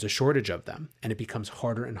 there's a shortage of them, and it becomes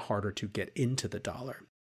harder and harder to get into the dollar.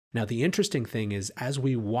 Now, the interesting thing is, as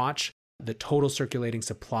we watch the total circulating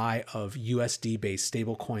supply of USD-based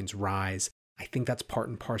stablecoins rise, I think that's part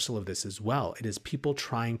and parcel of this as well. It is people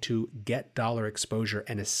trying to get dollar exposure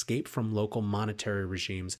and escape from local monetary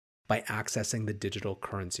regimes by accessing the digital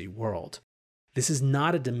currency world. This is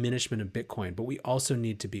not a diminishment of Bitcoin, but we also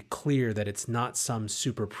need to be clear that it's not some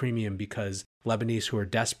super premium because Lebanese who are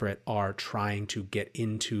desperate are trying to get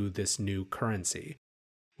into this new currency.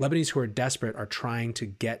 Lebanese who are desperate are trying to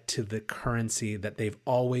get to the currency that they've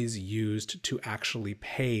always used to actually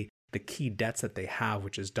pay the key debts that they have,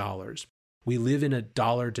 which is dollars. We live in a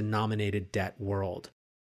dollar-denominated debt world.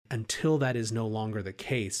 Until that is no longer the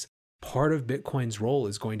case, part of Bitcoin's role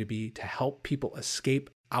is going to be to help people escape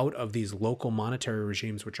out of these local monetary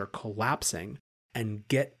regimes which are collapsing and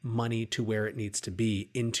get money to where it needs to be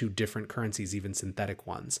into different currencies, even synthetic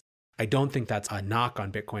ones. I don't think that's a knock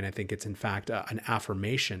on Bitcoin. I think it's in fact an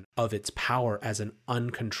affirmation of its power as an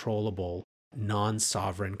uncontrollable,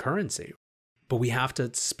 non-sovereign currency. But we have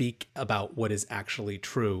to speak about what is actually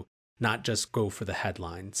true, not just go for the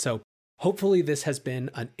headline. So hopefully this has been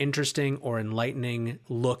an interesting or enlightening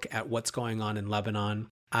look at what's going on in Lebanon.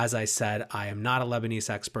 As I said, I am not a Lebanese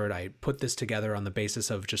expert. I put this together on the basis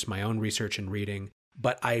of just my own research and reading,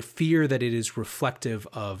 but I fear that it is reflective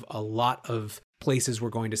of a lot of places we're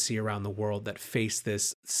going to see around the world that face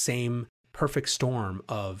this same perfect storm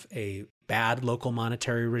of a bad local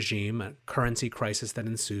monetary regime, a currency crisis that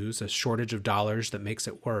ensues, a shortage of dollars that makes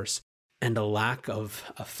it worse, and a lack of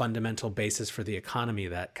a fundamental basis for the economy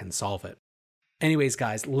that can solve it. Anyways,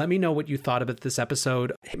 guys, let me know what you thought about this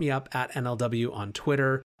episode. Hit me up at NLW on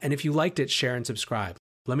Twitter. And if you liked it, share and subscribe.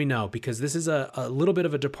 Let me know, because this is a little bit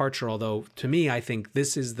of a departure, although to me, I think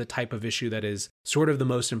this is the type of issue that is sort of the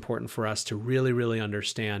most important for us to really, really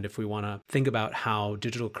understand if we want to think about how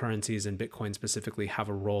digital currencies and Bitcoin specifically have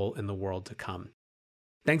a role in the world to come.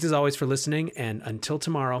 Thanks as always for listening, and until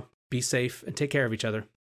tomorrow, be safe and take care of each other.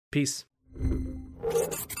 Peace.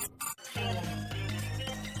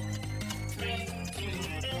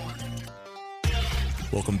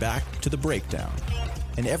 Welcome back to The Breakdown,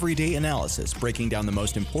 an everyday analysis breaking down the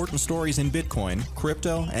most important stories in Bitcoin,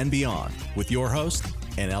 crypto, and beyond, with your host,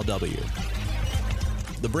 NLW.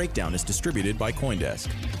 The Breakdown is distributed by CoinDesk.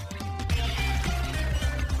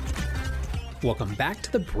 Welcome back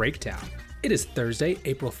to The Breakdown. It is Thursday,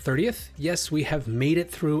 April 30th. Yes, we have made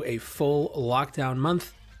it through a full lockdown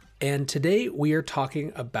month, and today we are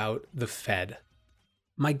talking about the Fed.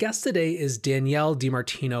 My guest today is Danielle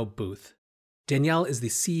DiMartino Booth. Danielle is the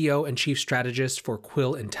CEO and chief strategist for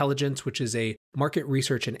Quill Intelligence, which is a market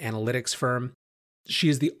research and analytics firm. She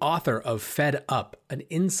is the author of Fed Up, an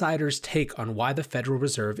insider's take on why the Federal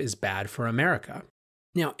Reserve is bad for America.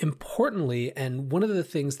 Now, importantly, and one of the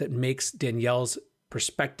things that makes Danielle's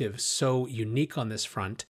perspective so unique on this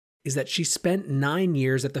front is that she spent 9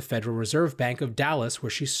 years at the Federal Reserve Bank of Dallas,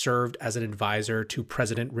 where she served as an advisor to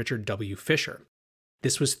President Richard W. Fisher.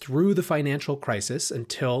 This was through the financial crisis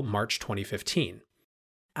until March 2015.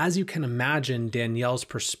 As you can imagine, Danielle's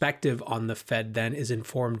perspective on the Fed then is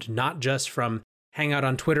informed not just from hang out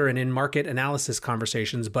on Twitter and in-market analysis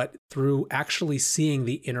conversations, but through actually seeing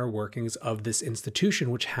the inner workings of this institution,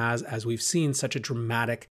 which has, as we've seen, such a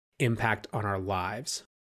dramatic impact on our lives.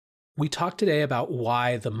 We talked today about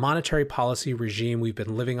why the monetary policy regime we've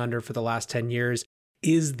been living under for the last 10 years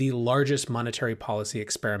is the largest monetary policy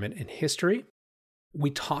experiment in history. We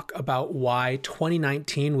talk about why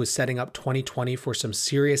 2019 was setting up 2020 for some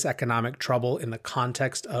serious economic trouble in the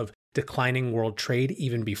context of declining world trade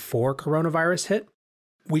even before coronavirus hit.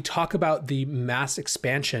 We talk about the mass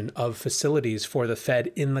expansion of facilities for the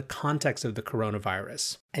Fed in the context of the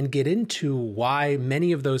coronavirus and get into why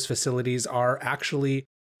many of those facilities are actually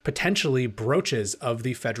potentially broaches of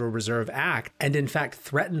the Federal Reserve Act and in fact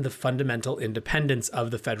threaten the fundamental independence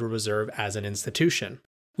of the Federal Reserve as an institution.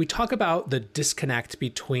 We talk about the disconnect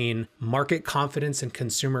between market confidence and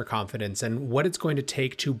consumer confidence and what it's going to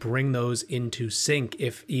take to bring those into sync,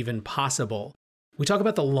 if even possible. We talk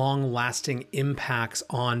about the long-lasting impacts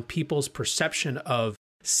on people's perception of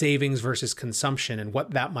savings versus consumption and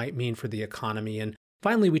what that might mean for the economy. And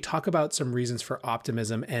finally, we talk about some reasons for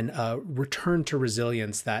optimism and a return to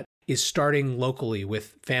resilience that is starting locally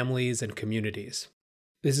with families and communities.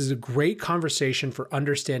 This is a great conversation for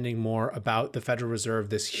understanding more about the Federal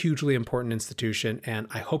Reserve, this hugely important institution, and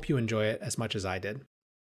I hope you enjoy it as much as I did.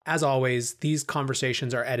 As always, these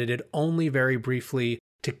conversations are edited only very briefly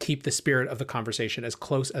to keep the spirit of the conversation as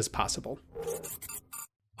close as possible.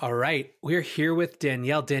 All right, we're here with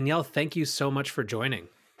Danielle. Danielle, thank you so much for joining.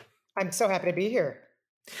 I'm so happy to be here.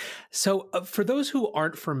 So for those who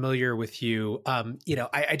aren't familiar with you,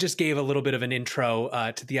 I just gave a little bit of an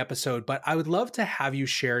intro to the episode, but I would love to have you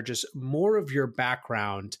share just more of your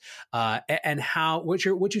background and what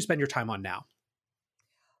you spend your time on now.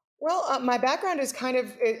 Well, my background is kind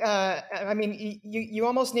of, you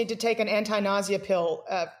almost need to take an anti-nausea pill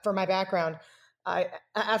for my background.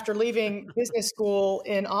 After leaving business school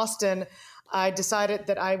in Austin, I decided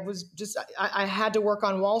that I had to work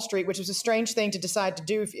on Wall Street, which was a strange thing to decide to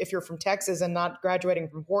do if you're from Texas and not graduating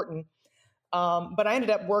from Wharton. But I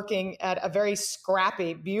ended up working at a very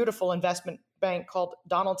scrappy, beautiful investment bank called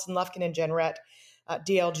Donaldson, Lufkin and Jenrette,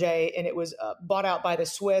 DLJ, and it was bought out by the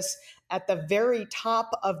Swiss at the very top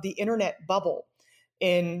of the internet bubble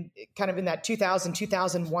in that 2000,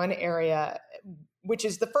 2001 area, which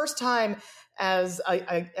is the first time as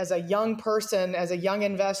a young person, as a young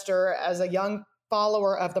investor, as a young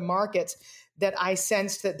follower of the markets, that I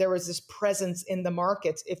sensed that there was this presence in the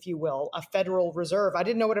markets, if you will, a Federal Reserve. I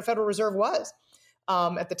didn't know what a Federal Reserve was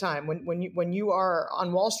at the time. When you are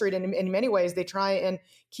on Wall Street, and in many ways they try and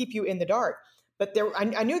keep you in the dark. But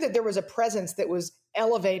I knew that there was a presence that was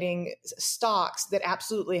elevating stocks that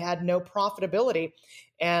absolutely had no profitability,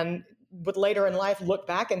 and would later in life look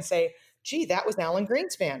back and say, "Gee, that was Alan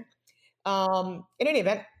Greenspan." In any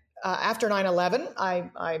event, after 9/11,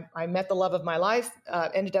 I met the love of my life.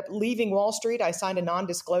 Ended up leaving Wall Street. I signed a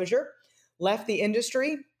non-disclosure, left the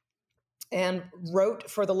industry, and wrote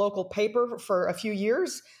for the local paper for a few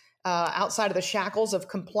years outside of the shackles of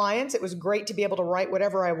compliance. It was great to be able to write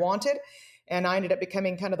whatever I wanted. And I ended up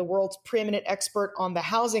becoming kind of the world's preeminent expert on the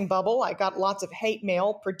housing bubble. I got lots of hate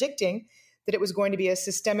mail predicting that it was going to be a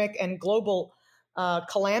systemic and global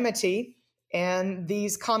calamity. And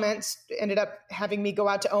these comments ended up having me go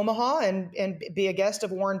out to Omaha and be a guest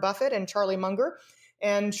of Warren Buffett and Charlie Munger.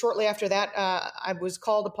 And shortly after that, I was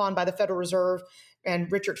called upon by the Federal Reserve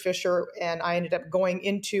and Richard Fisher, and I ended up going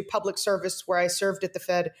into public service, where I served at the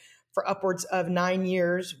Fed for upwards of 9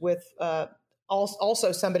 years with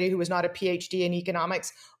also somebody who was not a PhD in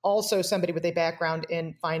economics, also somebody with a background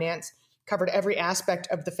in finance, covered every aspect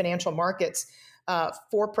of the financial markets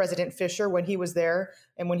for President Fisher when he was there.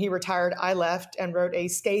 And when he retired, I left and wrote a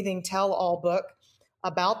scathing tell-all book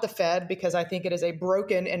about the Fed, because I think it is a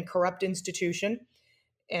broken and corrupt institution.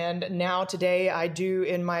 And now today I do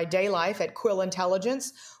in my day life at Quill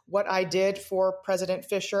Intelligence what I did for President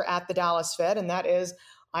Fisher at the Dallas Fed, and that is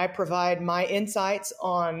I provide my insights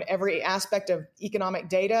on every aspect of economic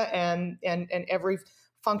data and every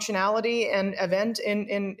functionality and event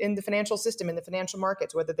in the financial system, in the financial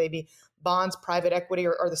markets, whether they be bonds, private equity,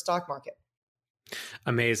 or the stock market.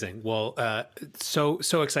 Amazing. Well, so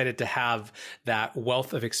excited to have that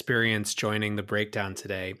wealth of experience joining the breakdown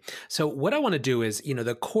today. So what I want to do is,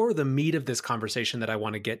 the core, the meat of this conversation that I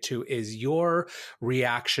want to get to is your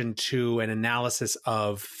reaction to an analysis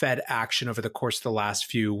of Fed action over the course of the last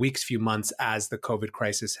few weeks, few months as the COVID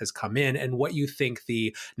crisis has come in, and what you think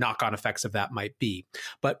the knock-on effects of that might be.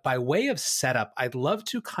 But by way of setup, I'd love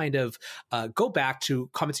to kind of go back to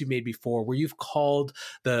comments you made before, where you've called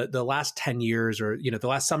the last 10 years or the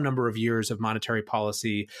last some number of years of monetary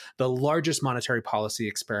policy, the largest monetary policy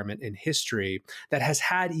experiment in history that has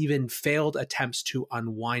had even failed attempts to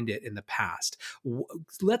unwind it in the past.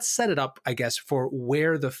 Let's set it up, I guess, for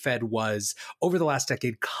where the Fed was over the last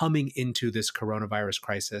decade coming into this coronavirus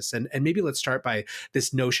crisis. And maybe let's start by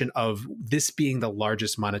this notion of this being the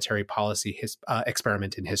largest monetary policy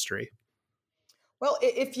experiment in history. Well,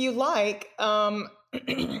 if you like,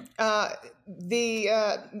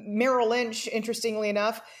 the Merrill Lynch, interestingly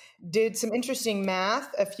enough, did some interesting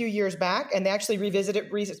math a few years back, and they actually revisited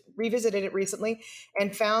it recently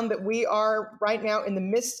and found that we are right now in the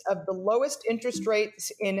midst of the lowest interest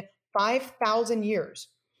rates in 5,000 years.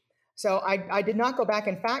 So I did not go back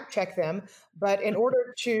and fact check them, but in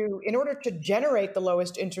order to generate the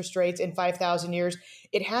lowest interest rates in 5,000 years,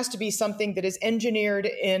 it has to be something that is engineered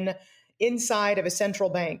inside of a central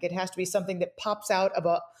bank. It has to be something that pops out of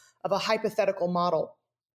a hypothetical model.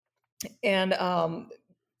 And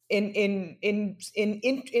in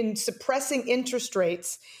suppressing interest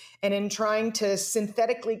rates and in trying to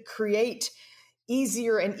synthetically create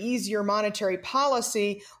easier and easier monetary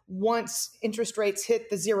policy once interest rates hit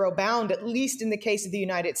the zero bound, at least in the case of the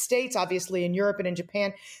United States. Obviously, in Europe and in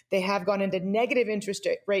Japan, they have gone into negative interest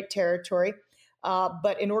rate territory.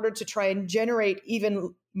 But in order to try and generate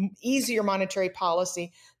even easier monetary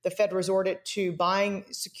policy, the Fed resorted to buying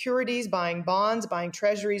securities, buying bonds, buying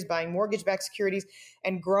treasuries, buying mortgage-backed securities,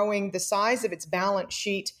 and growing the size of its balance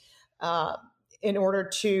sheet in order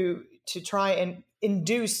to try and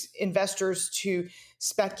induce investors to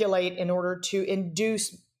speculate, in order to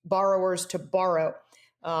induce borrowers to borrow.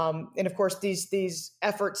 And of course, these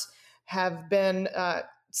efforts have been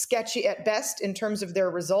sketchy at best in terms of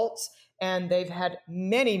their results, and they've had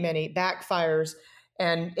many, many backfires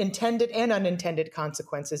and intended and unintended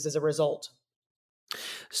consequences as a result.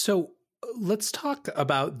 So let's talk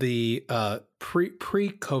about the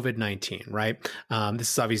pre-COVID-19, right?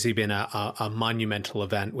 This has obviously been a monumental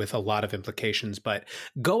event with a lot of implications, but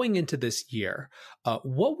going into this year,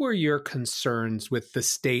 what were your concerns with the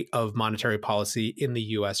state of monetary policy in the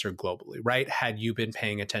US or globally, right? Had you been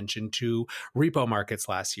paying attention to repo markets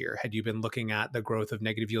last year? Had you been looking at the growth of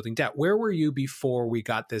negative yielding debt? Where were you before we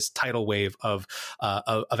got this tidal wave of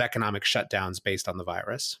economic shutdowns based on the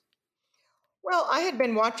virus? Well, I had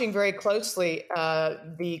been watching very closely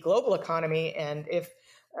the global economy, and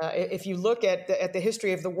if you look at the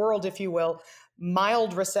history of the world, if you will,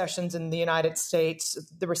 mild recessions in the United States,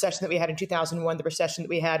 the recession that we had in 2001, the recession that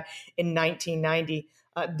we had in 1990,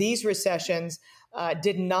 these recessions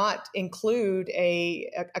did not include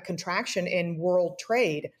a contraction in world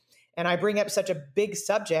trade. And I bring up such a big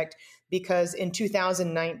subject because in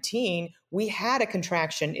 2019, we had a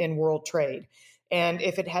contraction in world trade. And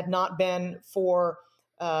if it had not been for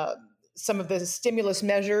some of the stimulus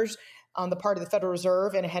measures on the part of the Federal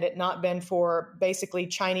Reserve, and had it not been for basically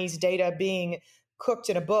Chinese data being cooked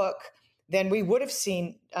in a book, then we would have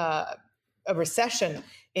seen a recession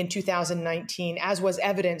in 2019, as was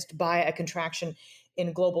evidenced by a contraction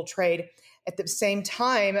in global trade. At the same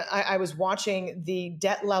time, I was watching the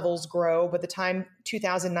debt levels grow. By the time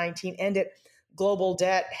 2019 ended, global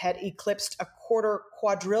debt had eclipsed $250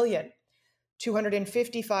 quadrillion.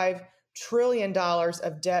 $255 trillion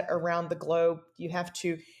of debt around the globe. You have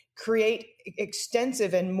to create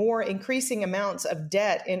extensive and more increasing amounts of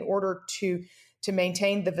debt in order to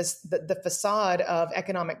maintain the facade of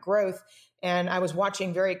economic growth. And I was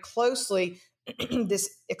watching very closely this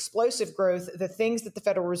explosive growth, the things that the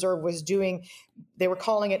Federal Reserve was doing. They were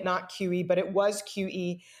calling it not QE, but it was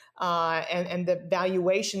QE. And the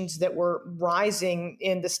valuations that were rising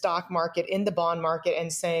in the stock market, in the bond market,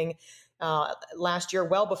 and saying, last year,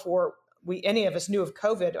 well before any of us knew of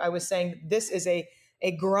COVID, I was saying this is a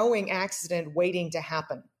growing accident waiting to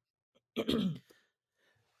happen.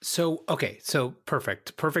 So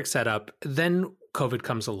perfect setup. Then COVID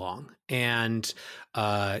comes along, and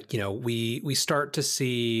we start to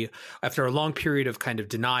see, after a long period of kind of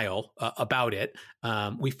denial about it,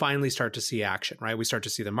 we finally start to see action, right? We start to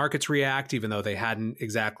see the markets react, even though they hadn't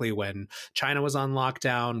exactly when China was on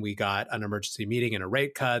lockdown. We got an emergency meeting and a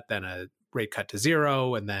rate cut, then a rate cut to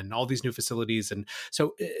zero, and then all these new facilities. And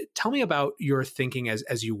so tell me about your thinking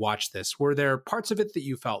as you watch this. Were there parts of it that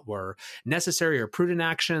you felt were necessary or prudent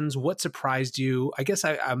actions? What surprised you? I guess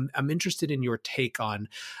I'm interested in your take on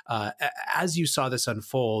as you saw this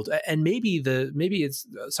unfold, and maybe it's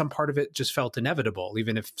some part of it just felt inevitable,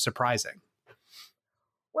 even if surprising.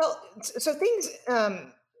 Well, so things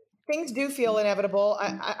do feel inevitable.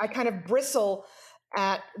 I kind of bristle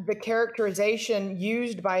at the characterization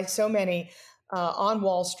used by so many on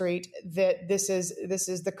Wall Street that this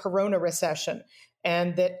is the Corona recession,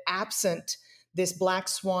 and that absent this black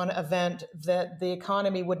swan event, that the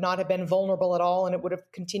economy would not have been vulnerable at all, and it would have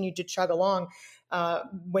continued to chug along.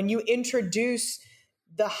 When you introduce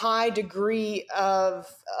the high degree of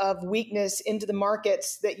weakness into the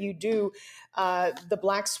markets that you do, the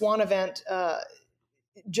black swan event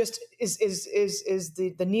just is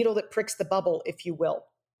the needle that pricks the bubble, if you will.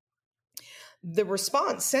 The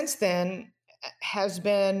response since then has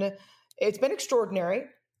been extraordinary.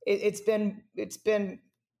 It's been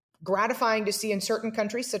gratifying to see in certain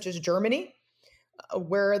countries, such as Germany,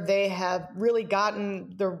 where they have really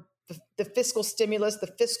gotten the fiscal stimulus,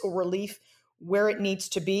 the fiscal relief where it needs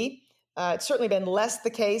to be. It's certainly been less the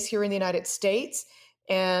case here in the United States.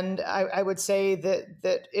 And I would say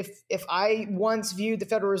that if I once viewed the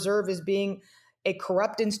Federal Reserve as being a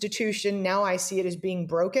corrupt institution, now I see it as being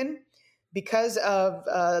broken because of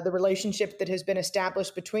the relationship that has been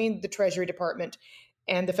established between the Treasury Department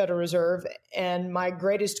and the Federal Reserve. And my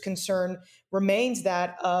greatest concern remains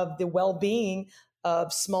that of the well-being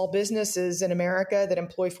of small businesses in America that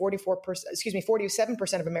employ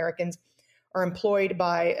 47% of Americans are employed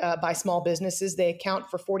by small businesses. They account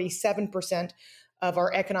for 47% of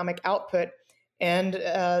our economic output. And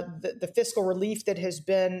the fiscal relief that has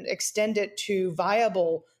been extended to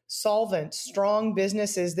viable, solvent, strong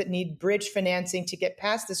businesses that need bridge financing to get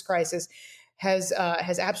past this crisis has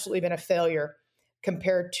absolutely been a failure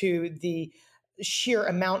compared to the sheer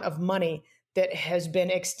amount of money that has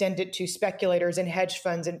been extended to speculators and hedge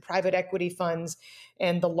funds and private equity funds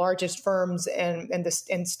and the largest firms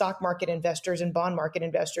and stock market investors and bond market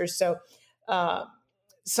investors. So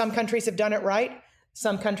some countries have done it right.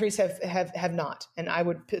 Some countries have not. And I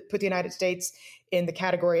would put the United States in the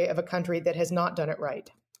category of a country that has not done it right.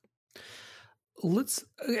 Let's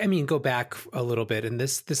go back a little bit. And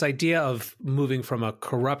this idea of moving from a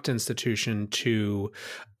corrupt institution to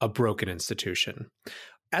a broken institution,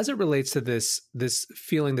 as it relates to this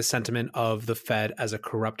feeling, the sentiment of the Fed as a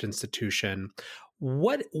corrupt institution,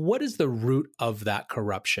 what is the root of that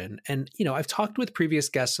corruption? And, I've talked with previous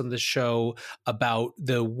guests on the show about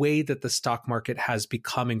the way that the stock market has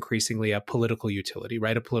become increasingly a political utility,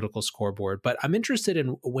 right? A political scoreboard. But I'm interested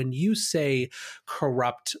in, when you say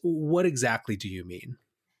corrupt, what exactly do you mean?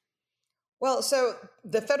 Well, so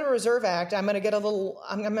the Federal Reserve Act, I'm going to get a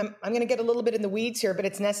little bit in the weeds here, but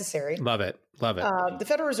it's necessary. Love it. The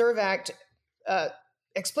Federal Reserve Act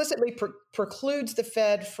explicitly precludes the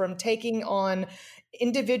Fed from taking on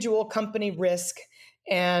individual company risk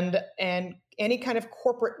and any kind of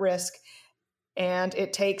corporate risk, and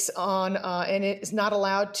it takes on and it is not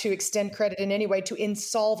allowed to extend credit in any way to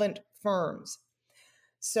insolvent firms.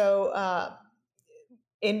 So,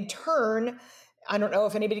 in turn, I don't know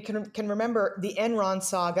if anybody can remember the Enron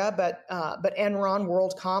saga, but Enron,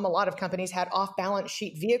 WorldCom, a lot of companies had off-balance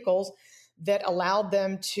sheet vehicles that allowed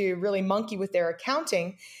them to really monkey with their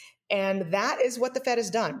accounting. And that is what the Fed has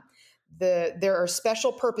done. There are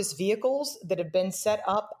special purpose vehicles that have been set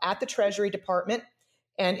up at the Treasury Department,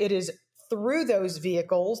 and it is through those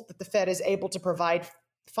vehicles that the Fed is able to provide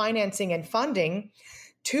financing and funding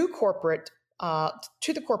to the corporate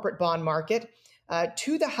bond market,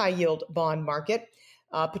 to the high yield bond market,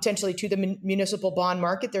 potentially to the municipal bond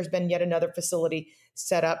market. There's been yet another facility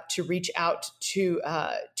set up to reach out to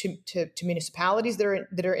municipalities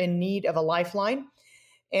that are in need of a lifeline.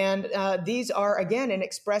 And these are, again, an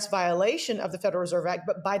express violation of the Federal Reserve Act.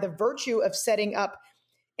 But by the virtue of setting up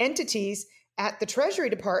entities at the Treasury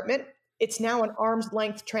Department, it's now an arm's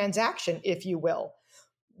length transaction, if you will.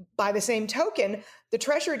 By the same token, the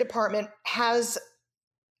Treasury Department has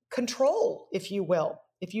control, if you will,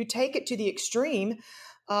 if you take it to the extreme,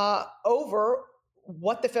 over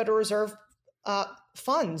what the Federal Reserve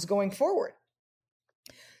funds going forward.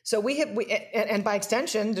 So and by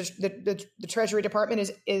extension, the Treasury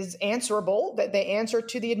Department is answerable, that they answer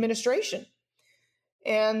to the administration.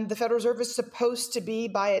 And the Federal Reserve is supposed to be,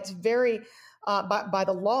 by its very, by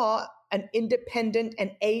the law, an independent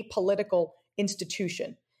and apolitical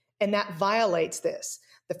institution. And that violates this.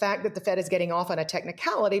 The fact that the Fed is getting off on a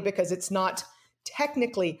technicality because it's not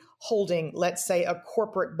technically holding, let's say, a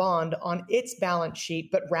corporate bond on its balance sheet,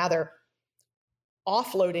 but rather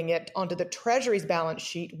offloading it onto the Treasury's balance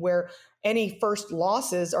sheet, where any first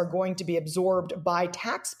losses are going to be absorbed by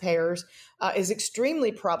taxpayers, is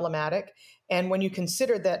extremely problematic. And when you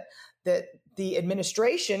consider that the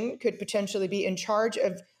administration could potentially be in charge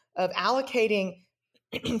of allocating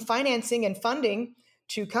financing and funding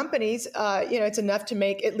to companies, it's enough to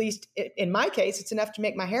make, at least in my case, it's enough to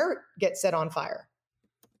make my hair get set on fire.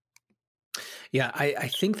 Yeah, I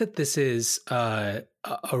think that this is a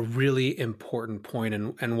really important point,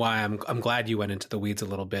 and why I'm glad you went into the weeds a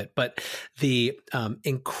little bit. But the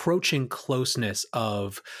encroaching closeness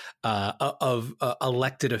of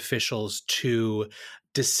elected officials to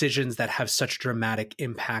decisions that have such dramatic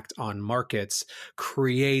impact on markets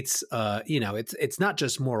creates, it's not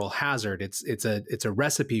just moral hazard. It's a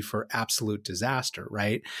recipe for absolute disaster,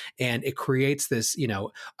 right? And it creates this,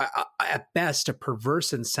 at best, a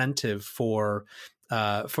perverse incentive for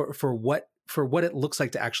for what it looks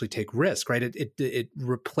like to actually take risk, right? It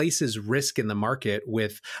replaces risk in the market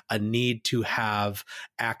with a need to have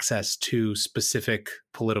access to specific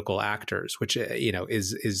political actors, which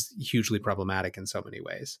is hugely problematic in so many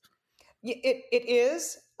ways. It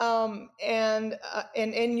is,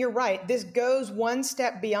 and you're right. This goes one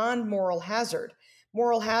step beyond moral hazard.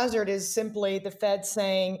 Moral hazard is simply the Fed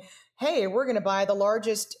saying, "Hey, we're going to buy the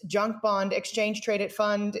largest junk bond exchange traded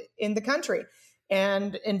fund in the country,"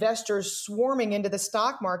 and investors swarming into the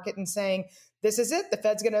stock market and saying, "This is it. The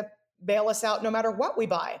Fed's going to bail us out no matter what we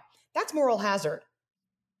buy." That's moral hazard.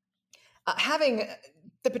 Having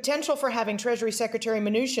the potential for having Treasury Secretary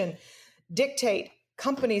Mnuchin dictate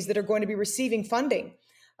companies that are going to be receiving funding.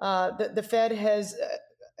 The Fed has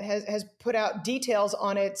put out details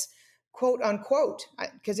on its quote unquote,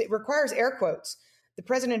 because it requires air quotes. The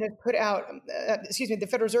president has put out, the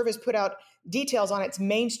Federal Reserve has put out details on its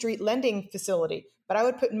Main Street lending facility, but I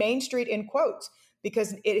would put Main Street in quotes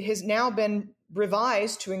because it has now been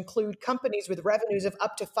revised to include companies with revenues of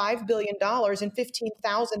up to $5 billion and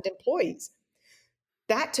 15,000 employees.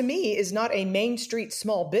 That to me is not a Main Street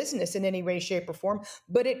small business in any way, shape, or form,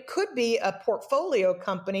 but it could be a portfolio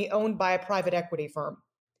company owned by a private equity firm.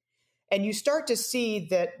 And you start to see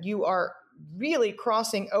that you are really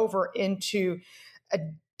crossing over into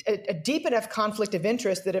a deep enough conflict of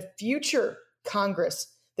interest that a future Congress,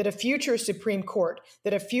 that a future Supreme Court,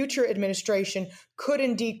 that a future administration could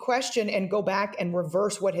indeed question and go back and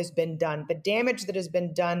reverse what has been done, the damage that has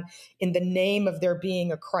been done in the name of there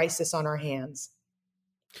being a crisis on our hands.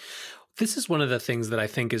 This is one of the things that I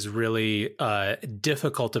think is really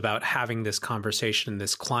difficult about having this conversation in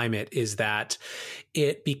this climate is that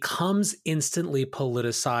it becomes instantly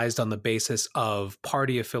politicized on the basis of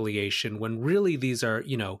party affiliation when really these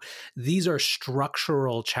are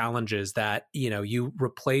structural challenges that, you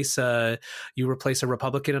replace a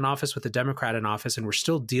Republican in office with a Democrat in office, and we're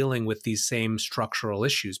still dealing with these same structural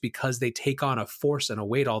issues because they take on a force and a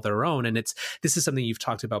weight all their own. And this is something you've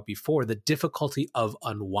talked about before, the difficulty of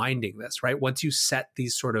unwinding this, right? Once you set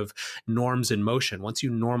these sort of norms in motion, once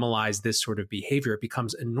you normalize this sort of behavior, it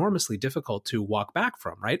becomes enormously difficult to walk back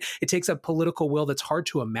from, right? It takes a political will that's hard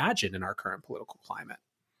to imagine in our current political climate.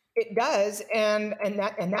 It does, and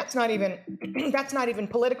that's not even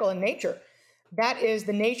political in nature. That is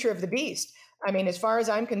the nature of the beast. I mean, as far as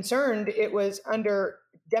I'm concerned, it was under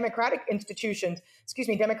democratic administrations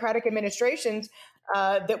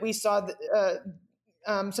that we saw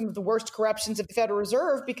some of the worst corruptions of the Federal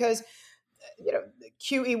Reserve because,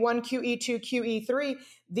 QE1, QE2, QE3,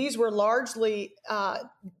 these were largely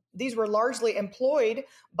employed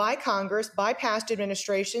by Congress, by past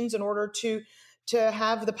administrations in order to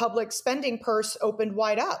have the public spending purse opened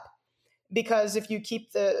wide up. Because if you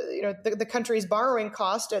keep the country's borrowing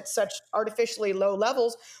cost at such artificially low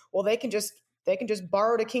levels, well, they can just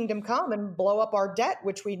borrow to kingdom come and blow up our debt,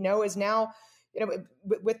 which we know is now,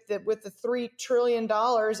 with the $3 trillion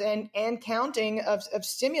and counting of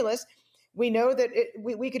stimulus, we know that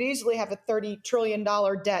we could easily have a $30 trillion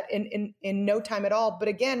debt in no time at all. But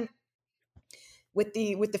again, with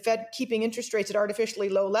the Fed keeping interest rates at artificially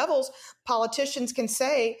low levels, politicians can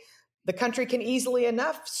say the country can easily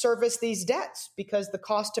enough service these debts because the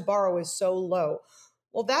cost to borrow is so low.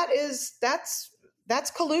 Well, that's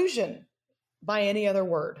collusion by any other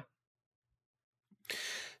word.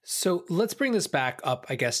 So let's bring this back up,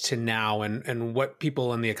 I guess, to now and what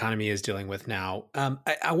people in the economy is dealing with now.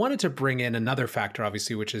 I wanted to bring in another factor,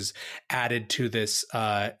 obviously, which is added to this,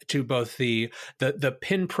 to both the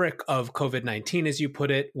pinprick of COVID-19, as you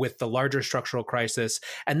put it, with the larger structural crisis,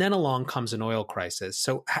 and then along comes an oil crisis.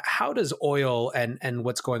 So how does oil and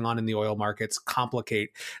what's going on in the oil markets complicate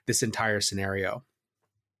this entire scenario?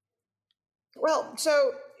 Well,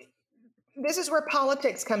 so this is where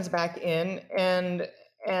politics comes back in, and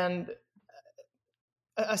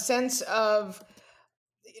a sense of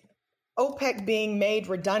OPEC being made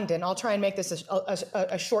redundant. I'll try and make this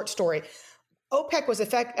a short story. OPEC was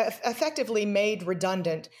effectively made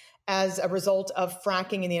redundant as a result of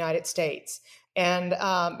fracking in the United States. And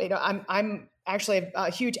I'm actually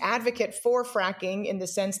a huge advocate for fracking in the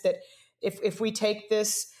sense that if we take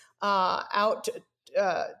this out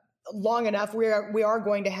long enough, we are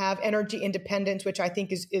going to have energy independence, which I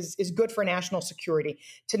think is good for national security,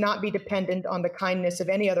 to not be dependent on the kindness of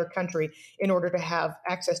any other country in order to have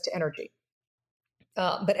access to energy.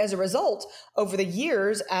 But as a result, over the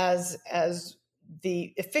years, as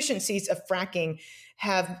the efficiencies of fracking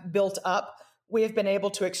have built up, we have been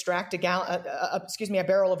able to extract a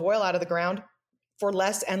barrel of oil out of the ground for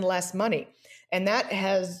less and less money. And that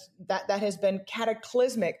has been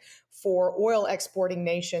cataclysmic for oil exporting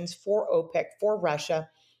nations, for OPEC, for Russia.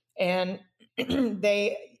 And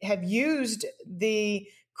they have used the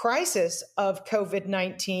crisis of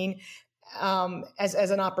COVID-19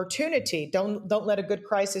 as an opportunity. Don't let a good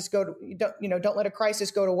crisis don't let a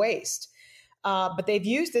crisis go to waste. But they've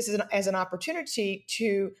used this as an opportunity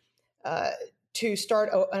to start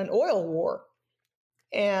an oil war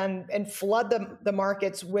and flood the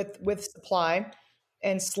markets with supply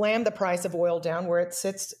and slam the price of oil down where it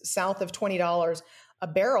sits south of $20 a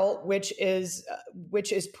barrel, which is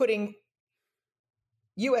putting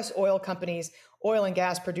U.S. oil companies, oil and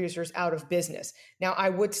gas producers out of business. Now, I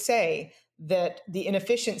would say that the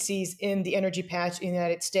inefficiencies in the energy patch in the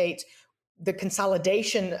United States, the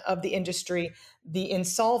consolidation of the industry, the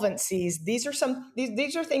insolvencies, these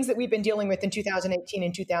are things that we've been dealing with in 2018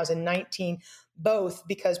 and 2019, both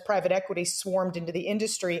because private equity swarmed into the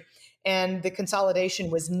industry and the consolidation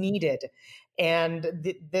was needed. And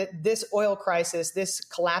this oil crisis, this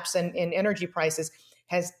collapse in energy prices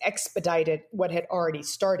has expedited what had already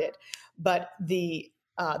started. But the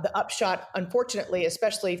upshot, unfortunately,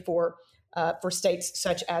 especially for states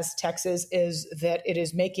such as Texas, is that it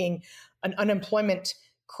is making an unemployment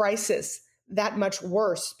crisis that much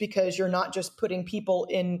worse, because you're not just putting people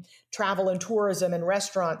in travel and tourism and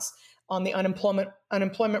restaurants on the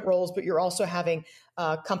unemployment rolls, but you're also having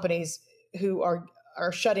companies who are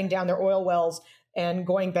shutting down their oil wells and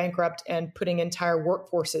going bankrupt and putting entire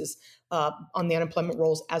workforces on the unemployment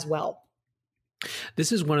rolls as well.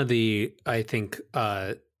 This is one of the, I think,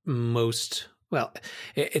 most, well,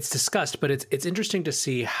 it's discussed, but it's interesting to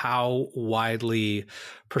see how widely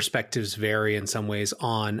perspectives vary in some ways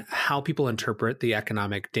on how people interpret the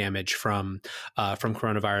economic damage from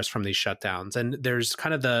coronavirus, from these shutdowns. And there's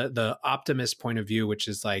kind of the optimist point of view, which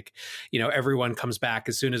is like, everyone comes back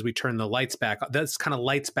as soon as we turn the lights back. That's kind of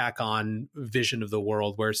lights back on vision of the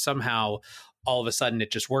world, where somehow all of a sudden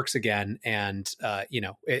it just works again. And,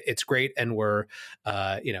 it's great. And we're,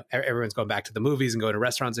 everyone's going back to the movies and going to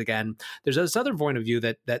restaurants again. There's this other point of view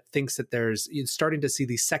that thinks that there's starting to see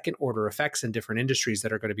these second order effects in different industries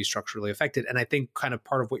that are going to be structurally affected. And I think kind of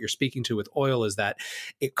part of what you're speaking to with oil is that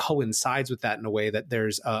it coincides with that in a way that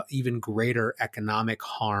there's even greater economic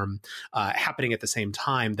harm happening at the same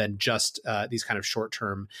time than just these kind of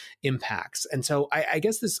short-term impacts. And so I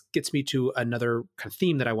guess this gets me to another kind of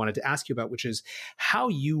theme that I wanted to ask you about, which is how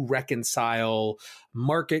you reconcile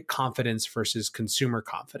market confidence versus consumer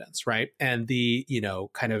confidence, right? And the,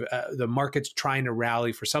 the market's trying to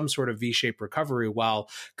rally for some sort of V-shaped recovery while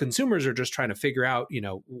consumers are just trying to figure out,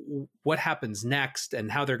 what happens next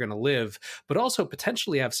and how they're going to live, but also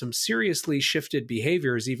potentially have some seriously shifted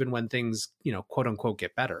behaviors even when things, quote unquote,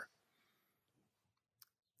 get better.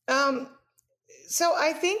 So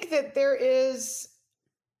I think that there is,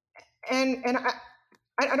 and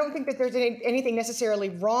I don't think that there's anything necessarily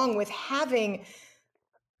wrong with having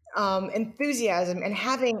enthusiasm and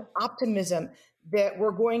having optimism that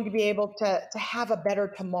we're going to be able to have a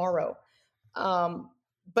better tomorrow.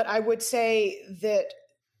 But I would say that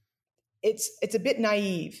it's a bit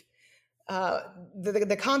naive.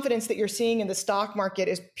 The confidence that you're seeing in the stock market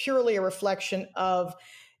is purely a reflection of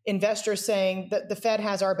investors saying that the Fed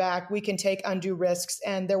has our back, we can take undue risks,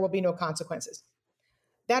 and there will be no consequences.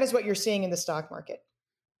 That is what you're seeing in the stock market,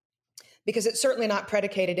 because it's certainly not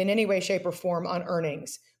predicated in any way, shape, or form on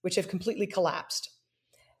earnings, which have completely collapsed.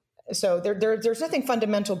 So there's nothing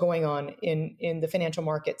fundamental going on in the financial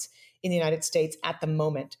markets in the United States at the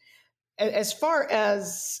moment. As far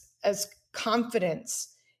as confidence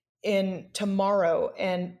in tomorrow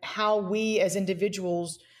and how we as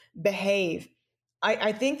individuals behave,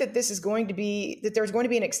 I think that there's going to be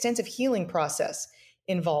an extensive healing process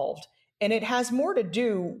involved. And it has more to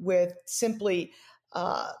do with simply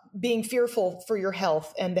being fearful for your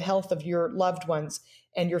health and the health of your loved ones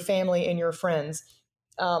and your family and your friends.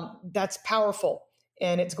 That's powerful,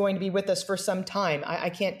 and it's going to be with us for some time.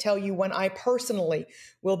 I can't tell you when I personally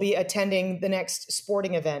will be attending the next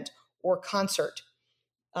sporting event or concert.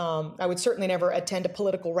 I would certainly never attend a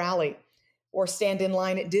political rally or stand in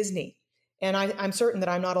line at Disney. And I'm certain that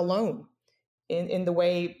I'm not alone in the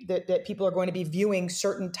way that people are going to be viewing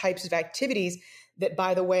certain types of activities that,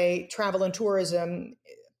 by the way, travel and tourism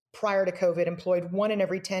prior to COVID employed 1 in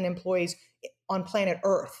every 10 employees on planet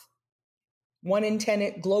Earth. 1 in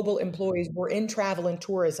 10 global employees were in travel and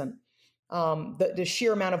tourism. The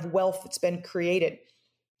sheer amount of wealth that's been created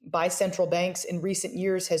by central banks in recent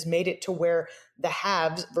years has made it to where the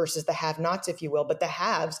haves versus the have-nots, if you will, but the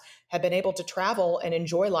haves have been able to travel and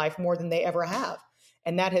enjoy life more than they ever have.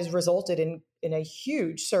 And that has resulted in a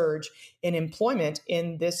huge surge in employment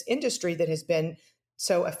in this industry that has been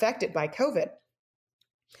so affected by COVID.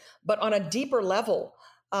 But on a deeper level,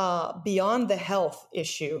 beyond the health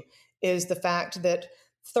issue, is the fact that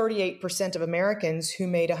 38% of Americans who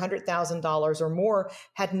made $100,000 or more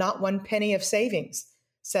had not one penny of savings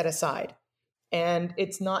set aside. And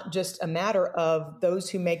it's not just a matter of those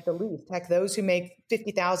who make the least. Heck, those who make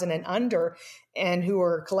 50,000 and under and who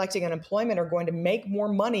are collecting unemployment are going to make more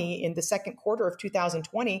money in the second quarter of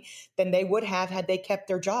 2020 than they would have had they kept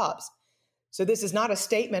their jobs. So this is not a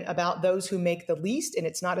statement about those who make the least, and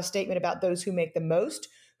it's not a statement about those who make the most,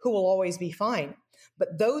 who will always be fine.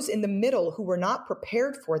 But those in the middle who were not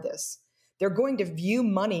prepared for this, they're going to view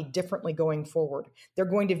money differently going forward. They're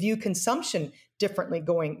going to view consumption differently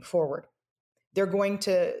going forward. They're going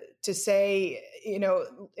to say, in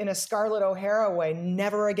a Scarlett O'Hara way,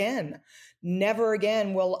 never again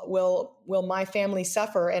will my family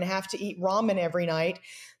suffer and have to eat ramen every night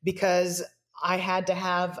because I had to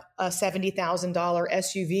have a $70,000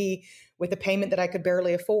 SUV with a payment that I could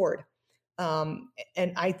barely afford. And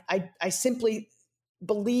I simply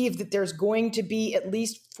believe that there's going to be, at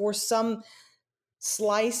least for some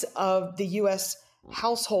slice of the U.S.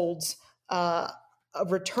 households, a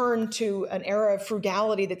return to an era of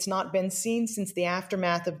frugality that's not been seen since the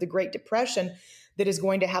aftermath of the Great Depression, that is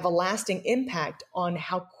going to have a lasting impact on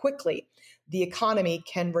how quickly the economy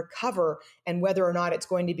can recover and whether or not it's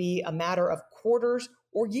going to be a matter of quarters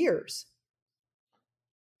or years.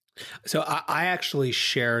 So I actually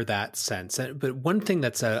share that sense. But one thing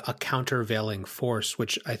that's a countervailing force,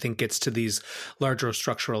 which I think gets to these larger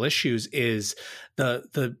structural issues, is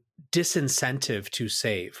the disincentive to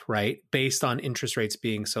save, right? Based on interest rates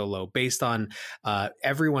being so low, based on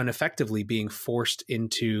everyone effectively being forced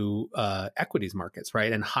into equities markets,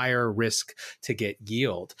 right? And higher risk to get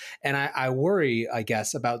yield. And I worry, I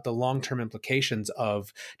guess, about the long-term implications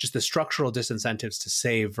of just the structural disincentives to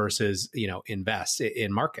save versus, invest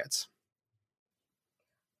in markets.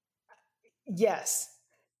 Yes.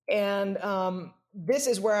 And this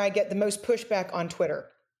is where I get the most pushback on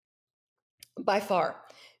Twitter, by far.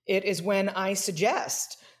 It is when I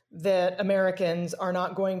suggest that Americans are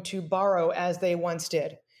not going to borrow as they once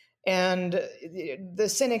did. And the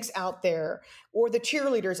cynics out there or the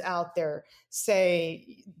cheerleaders out there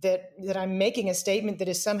say that I'm making a statement that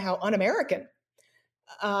is somehow un-American.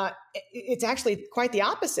 It's actually quite the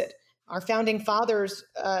opposite. Our founding fathers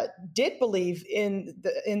did believe in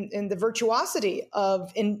the virtuosity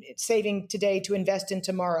of saving today to invest in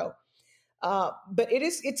tomorrow. But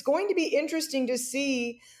it's going to be interesting to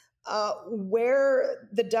see where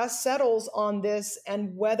the dust settles on this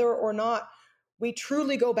and whether or not we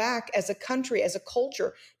truly go back as a country, as a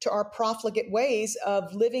culture, to our profligate ways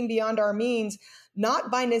of living beyond our means,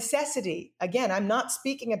 not by necessity. Again, I'm not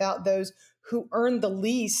speaking about those who earn the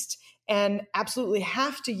least and absolutely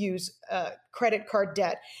have to use credit card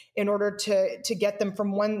debt in order to get them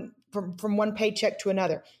from one paycheck to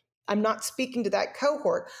another. I'm not speaking to that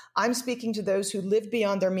cohort. I'm speaking to those who live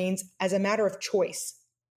beyond their means as a matter of choice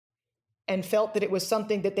and felt that it was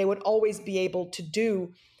something that they would always be able to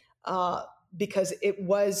do because it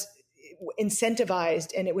was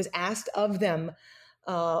incentivized and it was asked of them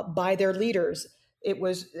by their leaders. It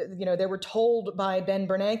was, they were told by Ben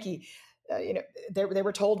Bernanke, they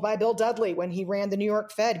were told by Bill Dudley when he ran the New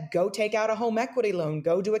York Fed, go take out a home equity loan,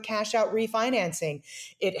 go do a cash out refinancing.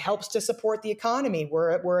 It helps to support the economy.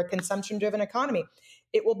 We're a consumption driven economy.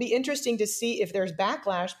 It will be interesting to see if there's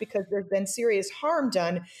backlash because there's been serious harm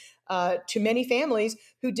done to many families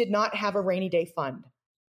who did not have a rainy day fund.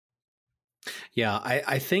 Yeah,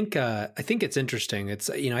 I think it's interesting. It's,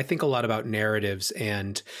 I think a lot about narratives,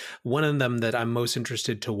 and one of them that I'm most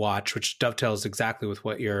interested to watch, which dovetails exactly with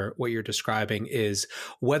what you're describing, is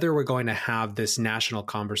whether we're going to have this national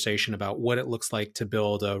conversation about what it looks like to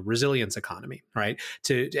build a resilience economy, right?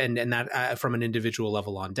 And that from an individual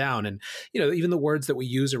level on down. And even the words that we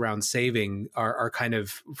use around saving are kind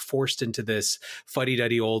of forced into this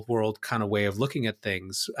fuddy-duddy old world kind of way of looking at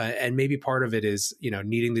things. And maybe part of it is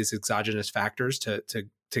needing these exogenous factors to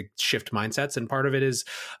shift mindsets, and part of it is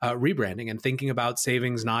rebranding and thinking about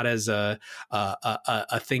savings not as a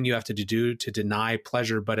thing you have to do to deny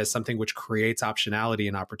pleasure, but as something which creates optionality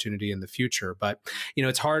and opportunity in the future. But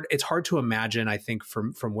it's hard to imagine, I think,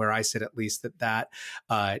 from where I sit at least, that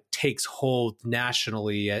takes hold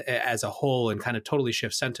nationally as a whole and kind of totally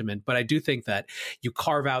shifts sentiment. But I do think that you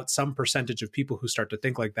carve out some percentage of people who start to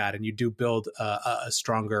think like that, and you do build a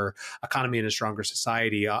stronger economy and a stronger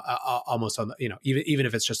society, almost on the, even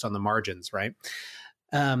if it's just on the margins, right?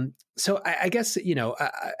 So I guess,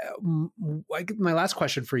 my last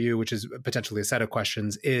question for you, which is potentially a set of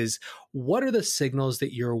questions, is what are the signals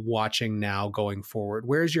that you're watching now going forward?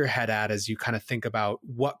 Where's your head at as you kind of think about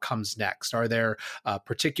what comes next? Are there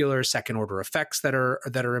particular second order effects that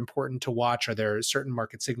are important to watch? Are there certain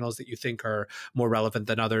market signals that you think are more relevant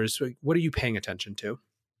than others? What are you paying attention to?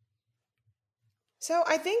 So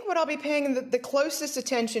I think what I'll be paying the closest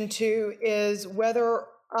attention to is whether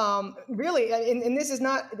really, and this is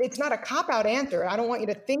it's not a cop-out answer. I don't want you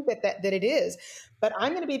to think that it is, but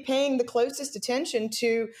I'm going to be paying the closest attention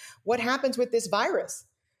to what happens with this virus.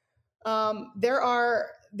 There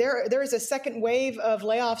is a second wave of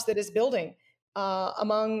layoffs that is building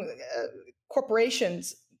among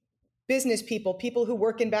corporations, business people who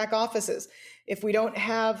work in back offices. If we don't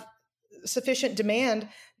have sufficient demand,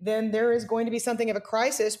 then there is going to be something of a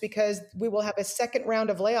crisis because we will have a second round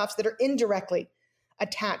of layoffs that are indirectly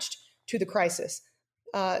attached to the crisis.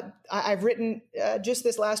 I've written just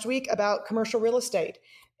this last week about commercial real estate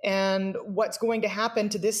and what's going to happen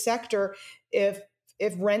to this sector if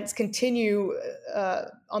rents continue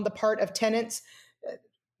on the part of tenants,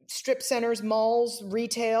 strip centers, malls,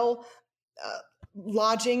 retail,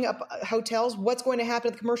 lodging, hotels. What's going to happen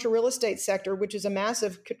to the commercial real estate sector, which is a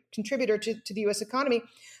massive contributor to the U.S. economy,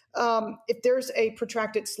 if there's a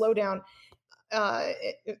protracted slowdown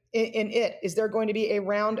in it? Is there going to be a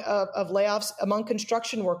round of layoffs among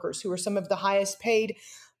construction workers, who are some of the highest paid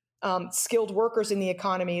skilled workers in the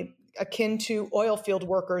economy, akin to oil field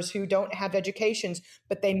workers who don't have educations,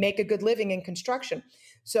 but they make a good living in construction?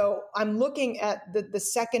 So I'm looking at the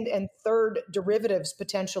second and third derivatives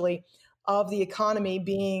potentially of the economy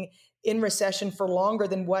being in recession for longer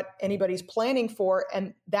than what anybody's planning for.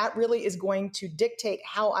 And that really is going to dictate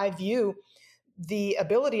how I view the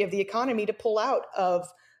ability of the economy to pull out of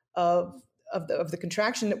the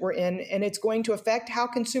contraction that we're in. And it's going to affect how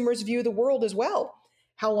consumers view the world as well,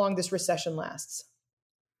 how long this recession lasts.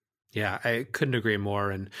 Yeah, I couldn't agree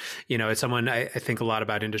more. And, as someone, I think a lot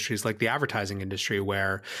about industries like the advertising industry,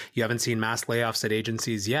 where you haven't seen mass layoffs at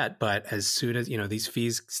agencies yet, but as soon as, these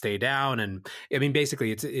fees stay down, and I mean,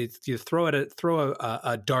 basically it's you throw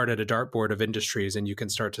a dart at a dartboard of industries and you can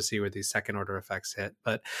start to see where these second order effects hit.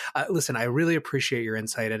 But listen, I really appreciate your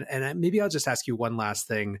insight. And maybe I'll just ask you one last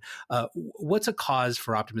thing. What's a cause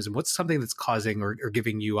for optimism? What's something that's causing or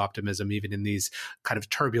giving you optimism even in these kind of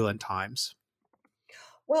turbulent times?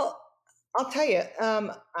 Well, I'll tell you,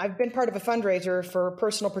 I've been part of a fundraiser for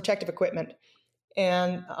personal protective equipment.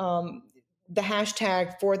 And the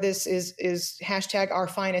hashtag for this is hashtag Our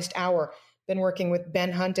Finest Hour. Been working with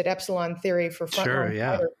Ben Hunt at Epsilon Theory for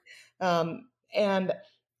Frontline Fighter. And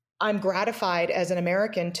I'm gratified as an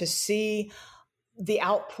American to see the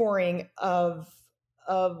outpouring of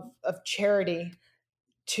charity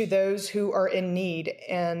to those who are in need.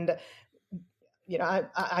 And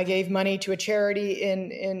I gave money to a charity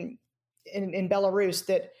in Belarus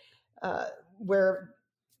that where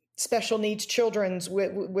special needs children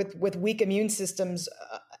with weak immune systems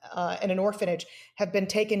in an orphanage have been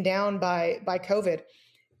taken down by COVID.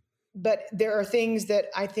 But there are things that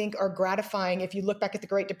I think are gratifying. If you look back at the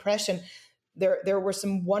Great Depression, there were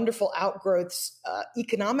some wonderful outgrowths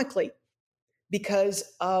economically because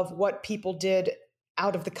of what people did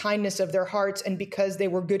out of the kindness of their hearts and because they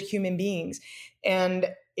were good human beings. And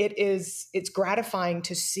it's gratifying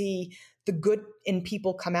to see the good in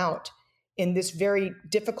people come out in this very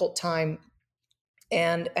difficult time.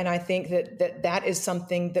 And I think that is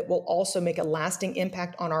something that will also make a lasting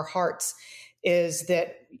impact on our hearts, is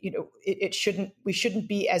that, we shouldn't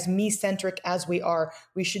be as me-centric as we are.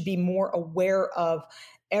 We should be more aware of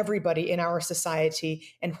everybody in our society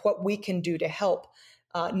and what we can do to help,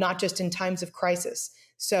 not just in times of crisis.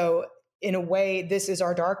 So in a way, this is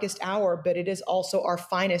our darkest hour, but it is also our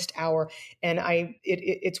finest hour. And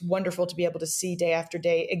it's wonderful to be able to see day after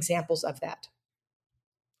day examples of that.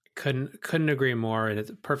 Couldn't agree more. And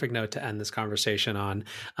it's a perfect note to end this conversation on.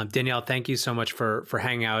 Danielle, thank you so much for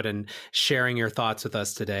hanging out and sharing your thoughts with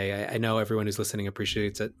us today. I know everyone who's listening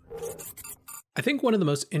appreciates it. I think one of the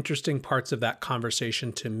most interesting parts of that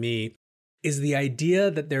conversation to me is the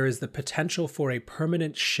idea that there is the potential for a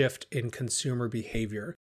permanent shift in consumer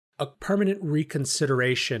behavior, a permanent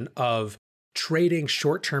reconsideration of trading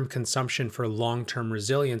short-term consumption for long-term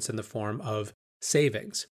resilience in the form of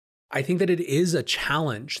savings. I think that it is a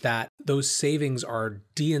challenge that those savings are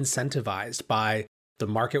de-incentivized by the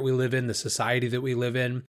market we live in, the society that we live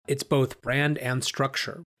in. It's both brand and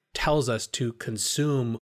structure. It tells us to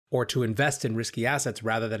consume or to invest in risky assets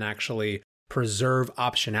rather than actually preserve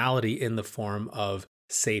optionality in the form of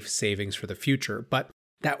safe savings for the future. But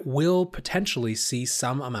that will potentially see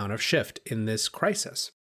some amount of shift in this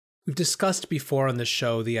crisis. We've discussed before on this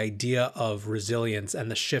show the idea of resilience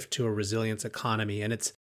and the shift to a resilience economy, and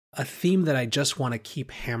it's a theme that I just want to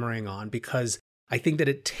keep hammering on because I think that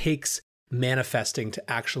it takes manifesting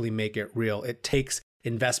to actually make it real. It takes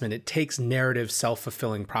investment. It takes narrative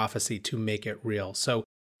self-fulfilling prophecy to make it real. So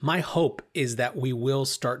my hope is that we will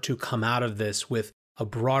start to come out of this with a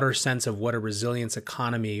broader sense of what a resilience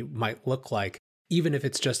economy might look like, even if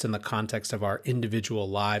it's just in the context of our individual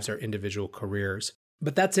lives, our individual careers.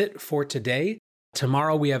 But that's it for today.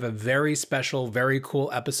 Tomorrow we have a very special, very cool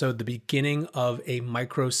episode, the beginning of a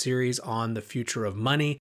micro series on the future of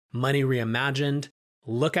money, Money Reimagined.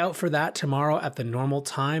 Look out for that tomorrow at the normal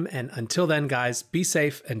time. And until then, guys, be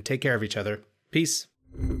safe and take care of each other. Peace.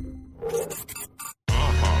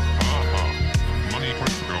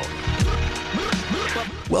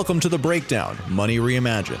 Welcome to The Breakdown, Money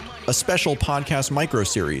Reimagined, a special podcast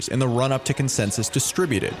micro-series in the run-up to Consensus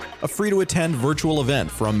Distributed, a free-to-attend virtual event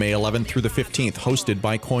from May 11th through the 15th hosted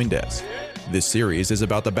by CoinDesk. This series is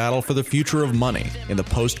about the battle for the future of money in the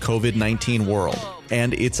post-COVID-19 world,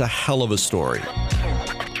 and it's a hell of a story.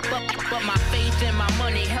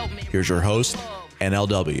 Here's your host,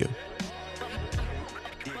 NLW.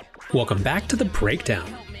 Welcome back to The Breakdown.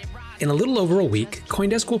 In a little over a week,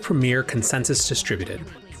 CoinDesk will premiere Consensus Distributed.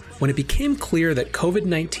 When it became clear that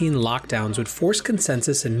COVID-19 lockdowns would force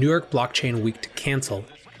Consensus and New York Blockchain Week to cancel,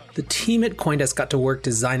 the team at CoinDesk got to work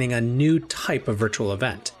designing a new type of virtual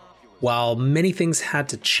event. While many things had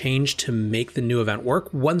to change to make the new event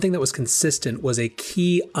work, one thing that was consistent was a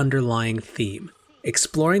key underlying theme: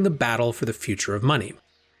 exploring the battle for the future of money.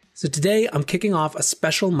 So today, I'm kicking off a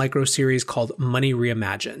special micro-series called Money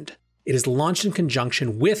Reimagined. It is launched in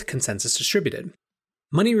conjunction with Consensus Distributed.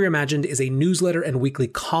 Money Reimagined is a newsletter and weekly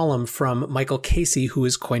column from Michael Casey, who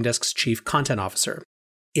is CoinDesk's chief content officer.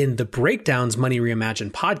 In the Breakdown's Money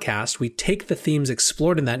Reimagined podcast, we take the themes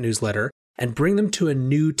explored in that newsletter and bring them to a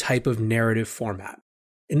new type of narrative format.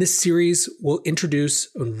 In this series, we'll introduce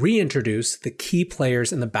and reintroduce the key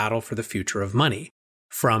players in the battle for the future of money,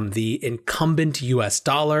 from the incumbent US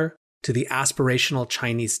dollar to the aspirational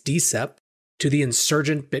Chinese DCEP to the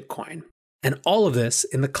insurgent Bitcoin. And all of this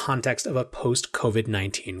in the context of a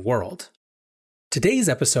post-COVID-19 world. Today's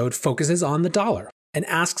episode focuses on the dollar and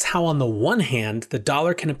asks how, on the one hand, the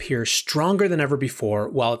dollar can appear stronger than ever before,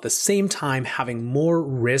 while at the same time having more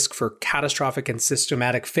risk for catastrophic and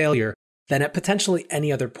systematic failure than at potentially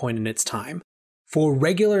any other point in its time. For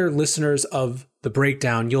regular listeners of The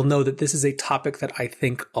Breakdown, you'll know that this is a topic that I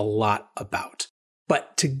think a lot about.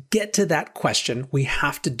 But to get to that question, we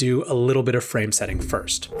have to do a little bit of frame setting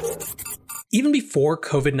first. Even before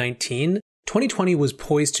COVID-19, 2020 was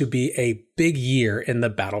poised to be a big year in the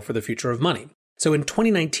battle for the future of money. So in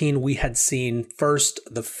 2019, we had seen first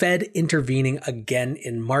the Fed intervening again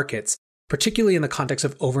in markets, particularly in the context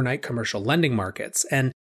of overnight commercial lending markets.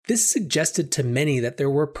 And this suggested to many that there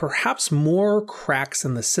were perhaps more cracks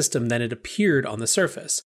in the system than it appeared on the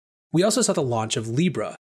surface. We also saw the launch of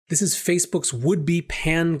Libra. This is Facebook's would-be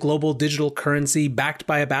pan-global digital currency backed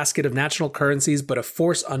by a basket of national currencies, but a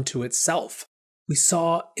force unto itself. We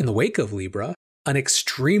saw, in the wake of Libra, an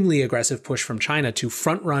extremely aggressive push from China to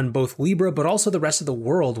front-run both Libra, but also the rest of the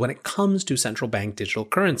world when it comes to central bank digital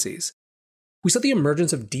currencies. We saw the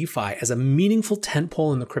emergence of DeFi as a meaningful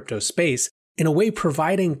tentpole in the crypto space, in a way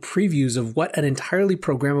providing previews of what an entirely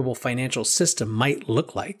programmable financial system might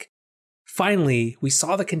look like. Finally, we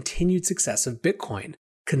saw the continued success of Bitcoin,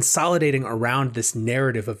 consolidating around this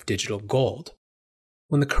narrative of digital gold.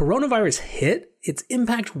 When the coronavirus hit, its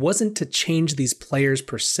impact wasn't to change these players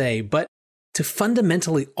per se, but to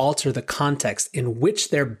fundamentally alter the context in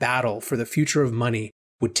which their battle for the future of money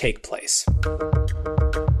would take place.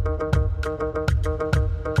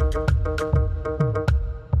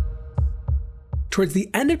 Towards the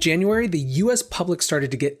end of January, the US public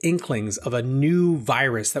started to get inklings of a new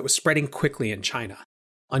virus that was spreading quickly in China.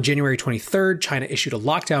 On January 23rd, China issued a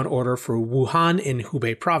lockdown order for Wuhan in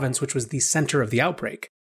Hubei province, which was the center of the outbreak.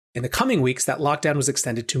 In the coming weeks, that lockdown was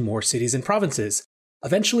extended to more cities and provinces.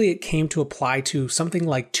 Eventually, it came to apply to something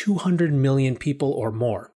like 200 million people or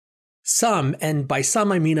more. Some, and by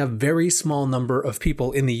some I mean a very small number of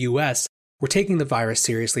people in the US, were taking the virus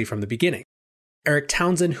seriously from the beginning. Eric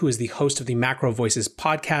Townsend, who is the host of the Macro Voices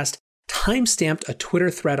podcast, timestamped a Twitter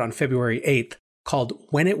thread on February 8th called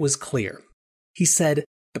 "When It Was Clear." He said,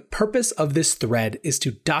 "The purpose of this thread is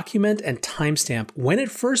to document and timestamp when it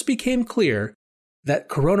first became clear that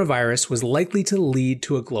coronavirus was likely to lead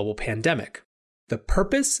to a global pandemic. The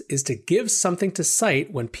purpose is to give something to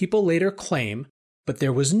cite when people later claim, but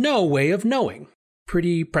there was no way of knowing."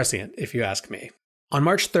 Pretty prescient, if you ask me. On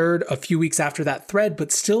March 3rd, a few weeks after that thread,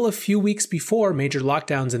 but still a few weeks before major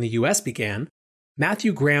lockdowns in the US began,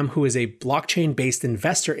 Matthew Graham, who is a blockchain-based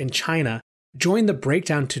investor in China, joined the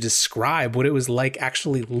breakdown to describe what it was like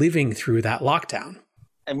actually living through that lockdown.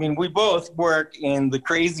 I mean, we both work in the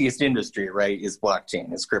craziest industry, right, is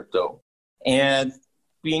blockchain, is crypto. And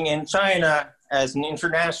being in China as an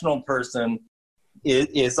international person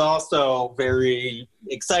is also very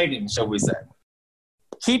exciting, shall we say.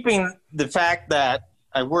 Keeping the fact that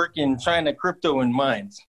I work in China crypto in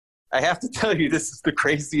mind, I have to tell you, this is the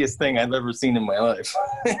craziest thing I've ever seen in my life.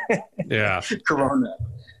 Yeah. Corona.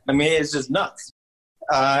 I mean, it's just nuts.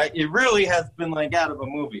 It really has been like out of a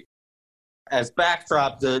movie. As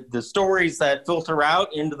backdrop, the stories that filter out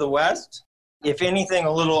into the West, if anything,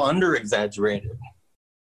 a little under-exaggerated.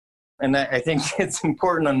 And I think it's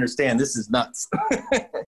important to understand this is nuts.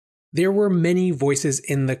 There were many voices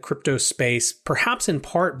in the crypto space, perhaps in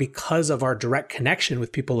part because of our direct connection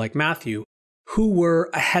with people like Matthew, who were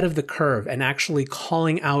ahead of the curve and actually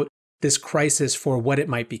calling out this crisis for what it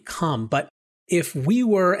might become. But if we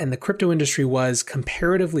were, and the crypto industry was,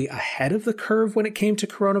 comparatively ahead of the curve when it came to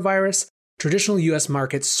coronavirus, traditional US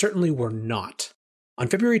markets certainly were not. On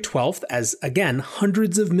February 12th, as again,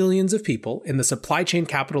 hundreds of millions of people in the supply chain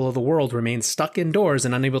capital of the world remained stuck indoors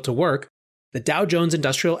and unable to work, the Dow Jones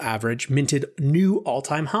Industrial Average minted new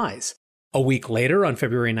all-time highs. A week later, on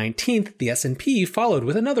February 19th, the S&P followed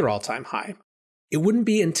with another all-time high. It wouldn't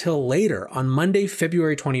be until later, on Monday,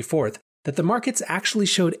 February 24th, that the markets actually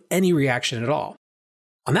showed any reaction at all.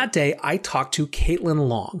 On that day, I talked to Caitlin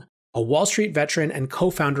Long, a Wall Street veteran and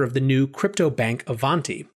co-founder of the new crypto bank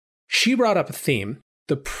Avanti. She brought up a theme,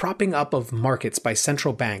 the propping up of markets by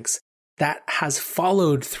central banks, that has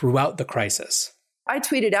followed throughout the crisis. I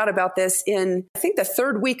tweeted out about this in, I think, the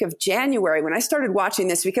third week of January when I started watching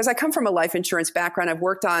this, because I come from a life insurance background. I've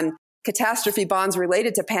worked on catastrophe bonds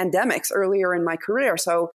related to pandemics earlier in my career.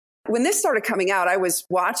 So when this started coming out, I was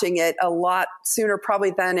watching it a lot sooner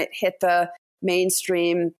probably than it hit the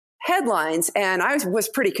mainstream headlines. And I was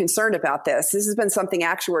pretty concerned about this. This has been something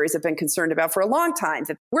actuaries have been concerned about for a long time,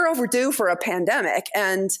 that we're overdue for a pandemic.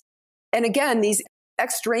 And again, these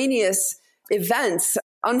extraneous events,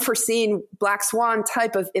 unforeseen black swan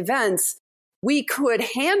type of events, we could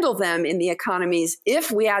handle them in the economies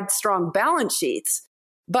if we had strong balance sheets.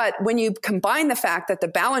 But when you combine the fact that the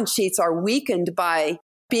balance sheets are weakened by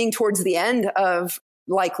being towards the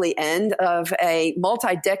likely end of a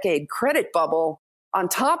multi-decade credit bubble on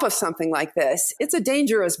top of something like this, it's a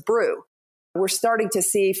dangerous brew. We're starting to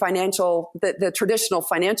see the traditional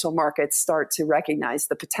financial markets start to recognize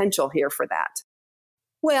the potential here for that.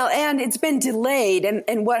 Well, and it's been delayed.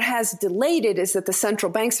 And what has delayed it is that the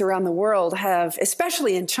central banks around the world have,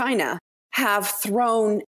 especially in China, have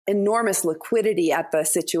thrown enormous liquidity at the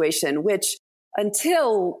situation, which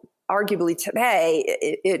until arguably today,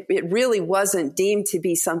 it really wasn't deemed to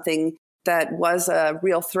be something that was a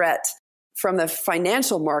real threat from the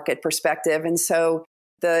financial market perspective. And so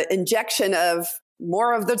the injection of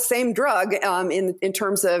more of the same drug in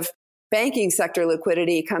terms of banking sector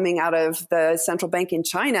liquidity coming out of the central bank in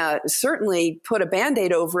China certainly put a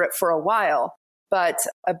Band-Aid over it for a while. But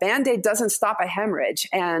a Band-Aid doesn't stop a hemorrhage.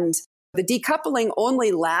 And the decoupling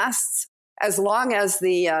only lasts as long as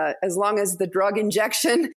the drug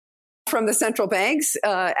injection from the central banks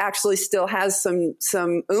actually still has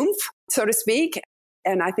some oomph, so to speak.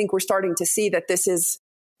 And I think we're starting to see that this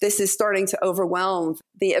is starting to overwhelm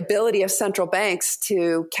the ability of central banks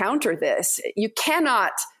to counter this. You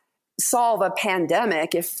cannot solve a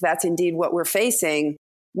pandemic, if that's indeed what we're facing,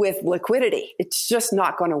 with liquidity. It's just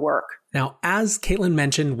not going to work. Now, as Caitlin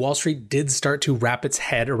mentioned, Wall Street did start to wrap its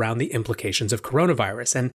head around the implications of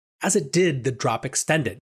coronavirus. And as it did, the drop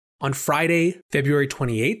extended. On Friday, February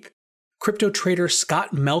 28th, crypto trader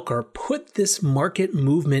Scott Melker put this market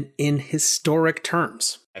movement in historic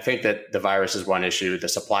terms. I think that the virus is one issue. The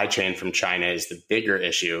supply chain from China is the bigger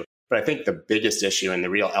issue. But I think the biggest issue and the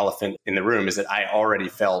real elephant in the room is that I already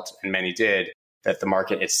felt, and many did, that the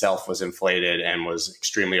market itself was inflated and was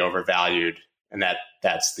extremely overvalued. And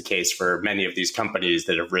that's the case for many of these companies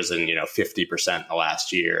that have risen, 50% in the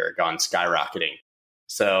last year, gone skyrocketing.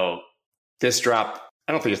 So this drop,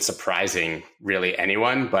 I don't think it's surprising really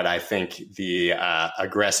anyone, but I think the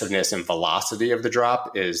aggressiveness and velocity of the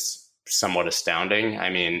drop is somewhat astounding. I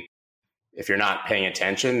mean, if you're not paying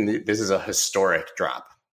attention, this is a historic drop.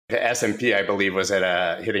 The S&P, I believe, was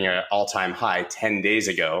hitting an all-time high 10 days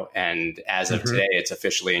ago. And as of today, it's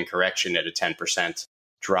officially in correction at a 10%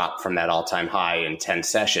 drop from that all-time high in 10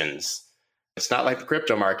 sessions. It's not like the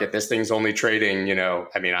crypto market. This thing's only trading,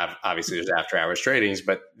 obviously there's after hours tradings,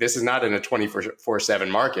 but this is not in a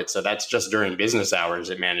 24/7 market. So that's just during business hours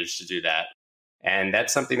it managed to do that. And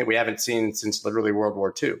that's something that we haven't seen since literally World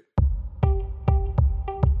War II.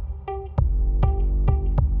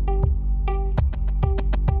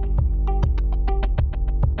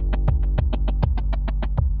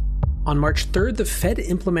 On March 3rd, the Fed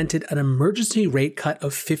implemented an emergency rate cut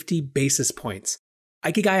of 50 basis points.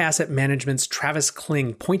 Ikigai Asset Management's Travis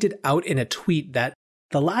Kling pointed out in a tweet that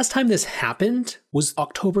the last time this happened was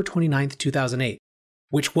October 29th, 2008,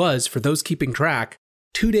 which was, for those keeping track,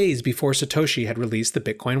 2 days before Satoshi had released the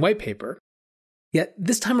Bitcoin white paper. Yet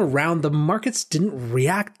this time around, the markets didn't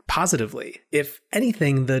react positively. If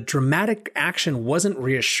anything, the dramatic action wasn't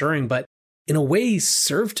reassuring, but in a way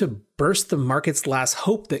served to burst the market's last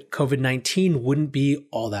hope that COVID-19 wouldn't be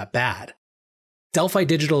all that bad. Delphi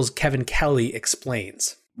Digital's Kevin Kelly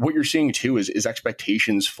explains. What you're seeing, too, is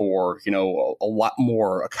expectations for, a lot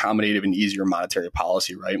more accommodative and easier monetary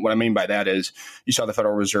policy, right? What I mean by that is you saw the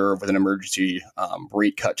Federal Reserve with an emergency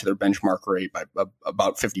rate cut to their benchmark rate by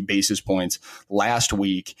about 50 basis points last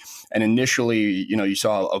week. And initially, you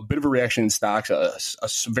saw a bit of a reaction in stocks, a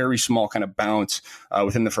very small kind of bounce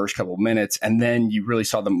within the first couple of minutes. And then you really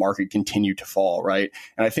saw the market continue to fall, right?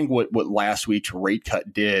 And I think what last week's rate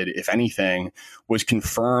cut did, if anything, was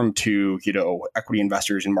confirm to, equity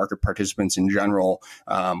investors and market participants in general,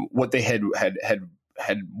 what they had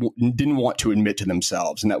didn't want to admit to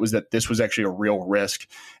themselves. And that was that this was actually a real risk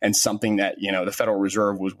and something that, the Federal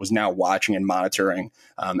Reserve was now watching and monitoring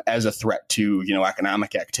as a threat to,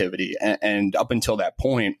 economic activity. And up until that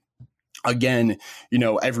point, again,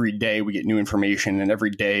 every day we get new information and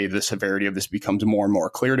every day the severity of this becomes more and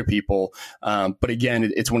more clear to people. But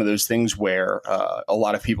again, it's one of those things where a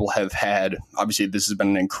lot of people have had, obviously, this has been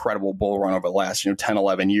an incredible bull run over the last 10,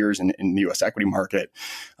 11 years in the U.S. equity market.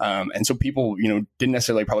 And so people, didn't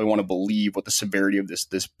necessarily probably want to believe what the severity of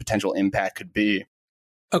this potential impact could be.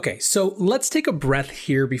 Okay, so let's take a breath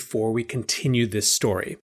here before we continue this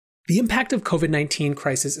story. The impact of COVID-19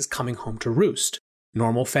 crisis is coming home to roost.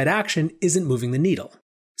 Normal Fed action isn't moving the needle.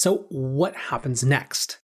 So what happens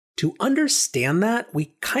next? To understand that,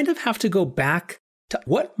 we kind of have to go back to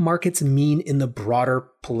what markets mean in the broader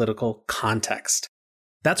political context.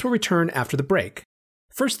 That's where we turn after the break.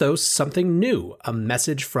 First, though, something new, a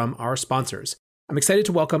message from our sponsors. I'm excited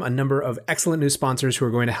to welcome a number of excellent new sponsors who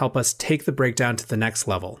are going to help us take the breakdown to the next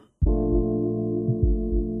level.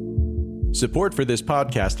 Support for this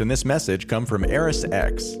podcast and this message come from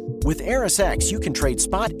ErisX. With ErisX, you can trade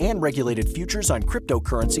spot and regulated futures on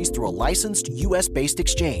cryptocurrencies through a licensed U.S.-based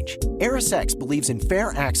exchange. ErisX believes in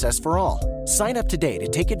fair access for all. Sign up today to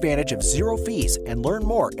take advantage of zero fees and learn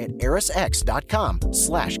more at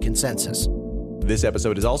erisx.com/consensus. This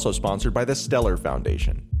episode is also sponsored by the Stellar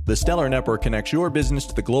Foundation. The Stellar Network connects your business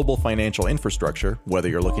to the global financial infrastructure, whether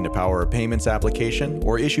you're looking to power a payments application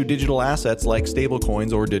or issue digital assets like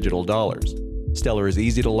stablecoins or digital dollars. Stellar is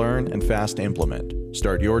easy to learn and fast to implement.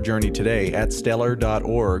 Start your journey today at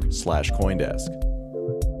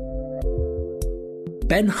stellar.org/Coindesk.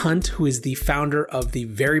 Ben Hunt, who is the founder of the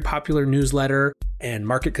very popular newsletter and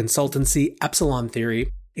market consultancy Epsilon Theory,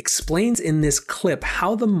 explains in this clip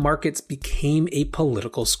how the markets became a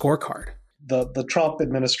political scorecard. The Trump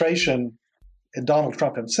administration and Donald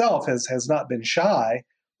Trump himself has not been shy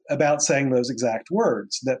about saying those exact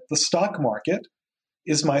words, that the stock market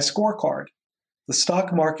is my scorecard. The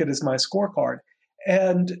stock market is my scorecard.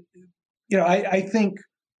 And, I think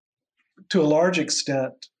to a large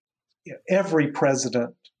extent, every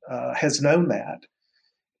president has known that.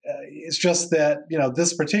 It's just that,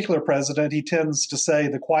 this particular president, he tends to say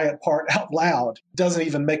the quiet part out loud, doesn't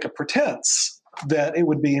even make a pretense that it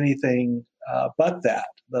would be anything but that,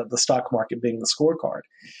 the stock market being the scorecard.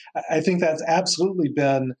 I think that's absolutely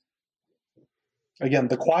been, again,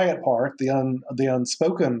 the quiet part, the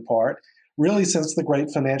unspoken part, really since the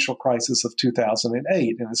great financial crisis of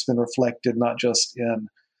 2008. And it's been reflected not just in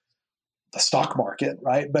the stock market,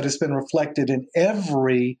 right, but it's been reflected in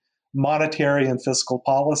every monetary and fiscal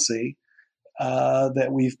policy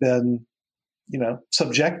that we've been,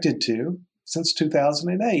 subjected to since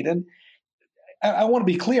 2008. And I want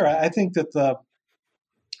to be clear. I think that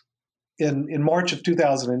in March of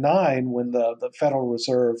 2009, when the Federal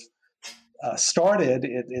Reserve started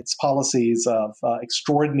its policies of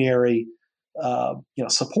extraordinary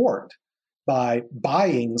support by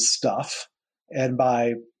buying stuff and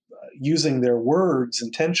by using their words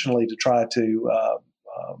intentionally to try to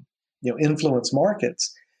influence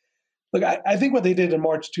markets. Look, I think what they did in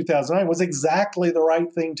March 2009 was exactly the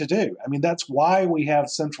right thing to do. I mean, that's why we have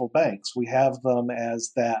central banks. We have them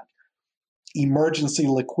as that emergency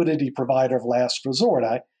liquidity provider of last resort.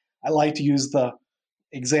 I like to use the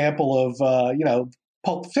example of,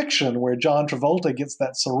 Pulp Fiction, where John Travolta gets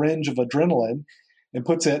that syringe of adrenaline and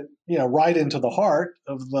puts it, right into the heart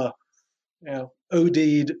of the,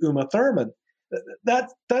 OD'd Uma Thurman.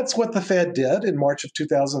 That's what the Fed did in March of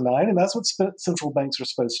 2009, and that's what central banks are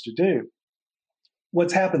supposed to do.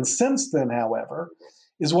 What's happened since then, however,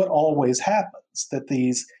 is what always happens, that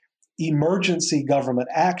these emergency government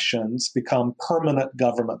actions become permanent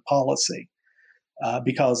government policy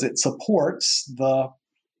because it supports the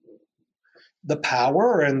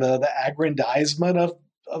power and the aggrandizement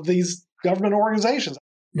of these government organizations.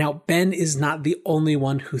 Now, Ben is not the only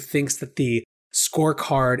one who thinks that the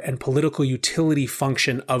scorecard and political utility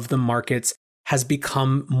function of the markets has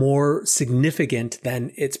become more significant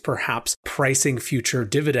than its perhaps pricing future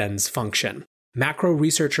dividends function. Macro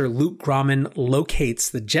researcher Luke Grauman locates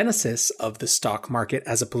the genesis of the stock market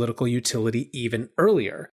as a political utility even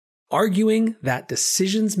earlier, arguing that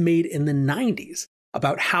decisions made in the 90s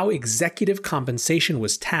about how executive compensation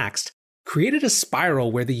was taxed created a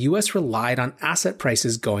spiral where the US relied on asset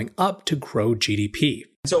prices going up to grow GDP.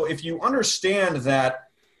 So if you understand that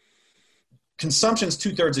consumption is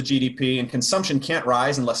 2/3 of GDP and consumption can't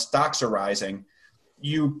rise unless stocks are rising,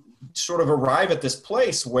 you sort of arrive at this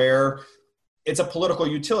place where it's a political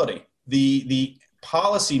utility. The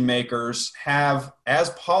policymakers have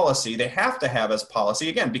as policy, they have to have as policy,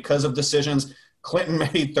 again, because of decisions Clinton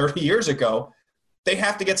made 30 years ago, they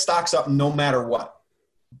have to get stocks up no matter what.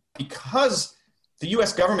 Because the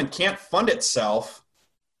US government can't fund itself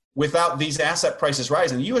without these asset prices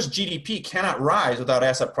rising. The US GDP cannot rise without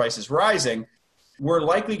asset prices rising. We're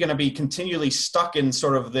likely going to be continually stuck in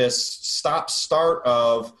sort of this stop-start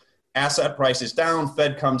of asset prices down,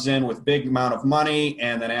 Fed comes in with big amount of money,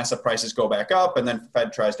 and then asset prices go back up, and then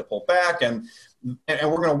Fed tries to pull back. And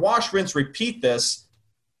we're going to wash, rinse, repeat this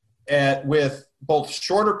with both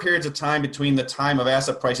shorter periods of time between the time of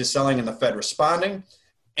asset prices selling and the Fed responding,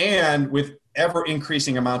 and with ever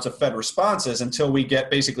increasing amounts of Fed responses until we get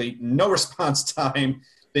basically no response time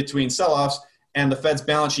between sell-offs and the Fed's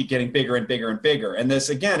balance sheet getting bigger and bigger and bigger. And this,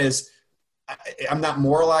 again, is, I'm not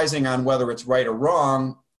moralizing on whether it's right or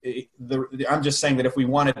wrong. I'm just saying that if we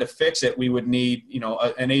wanted to fix it, we would need,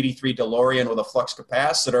 an 83 DeLorean with a flux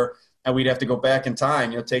capacitor, and we'd have to go back in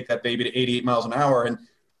time, take that baby to 88 miles an hour. And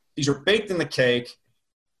these are baked in the cake.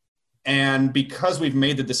 And because we've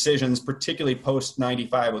made the decisions, particularly post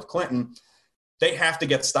 95 with Clinton, they have to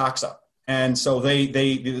get stocks up. And so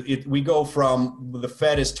we go from the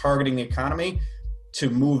Fed is targeting the economy to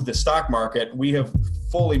move the stock market. We have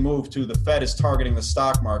fully moved to the Fed is targeting the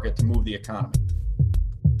stock market to move the economy.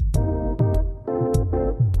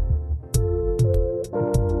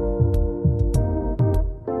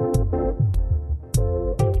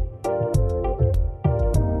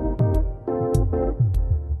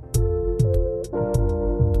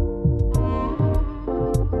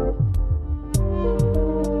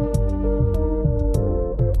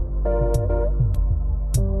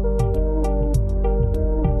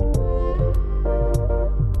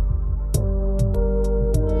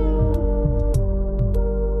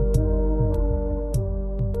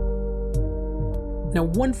 Now,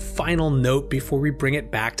 one final note before we bring it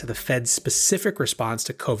back to the Fed's specific response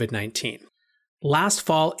to COVID-19. Last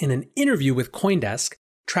fall, in an interview with CoinDesk,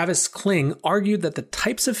 Travis Kling argued that the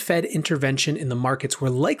types of Fed intervention in the markets were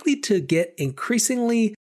likely to get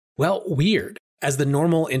increasingly, weird as the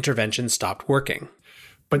normal intervention stopped working.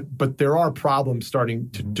 But there are problems starting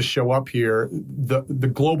to show up here.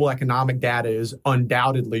 The global economic data is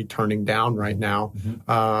undoubtedly turning down right now,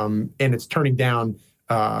 and it's turning down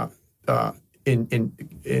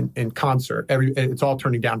in concert. It's all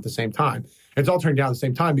turning down at the same time. It's all turning down at the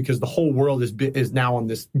same time because the whole world is now on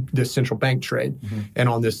this central bank trade and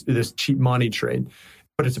on this cheap money trade.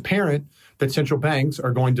 But it's apparent that central banks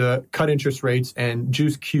are going to cut interest rates and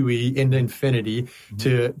juice QE into infinity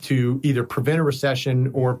to either prevent a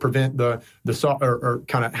recession or prevent the or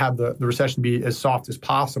kind of have the recession be as soft as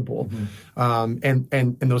possible.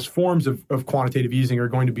 And those forms of quantitative easing are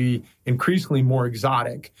going to be increasingly more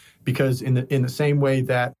exotic. Because in the same way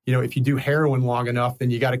that, if you do heroin long enough,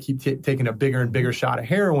 then you got to keep taking a bigger and bigger shot of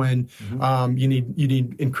heroin. You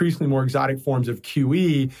need increasingly more exotic forms of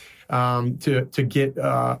QE to get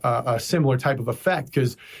a similar type of effect.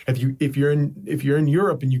 Because if you're in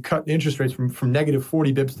Europe and you cut interest rates from negative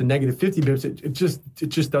 40 bips to negative 50 bips, it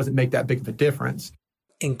just doesn't make that big of a difference.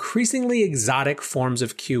 Increasingly exotic forms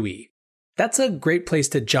of QE. That's a great place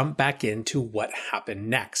to jump back into what happened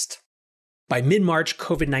next. By mid-March,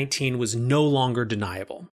 COVID-19 was no longer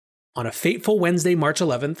deniable. On a fateful Wednesday, March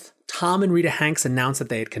 11th, Tom and Rita Hanks announced that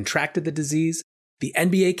they had contracted the disease, the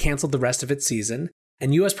NBA canceled the rest of its season,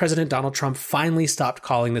 and US President Donald Trump finally stopped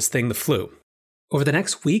calling this thing the flu. Over the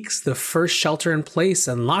next weeks, the first shelter-in-place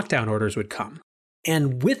and lockdown orders would come.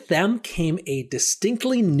 And with them came a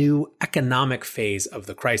distinctly new economic phase of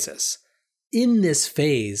the crisis. In this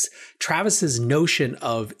phase, Travis's notion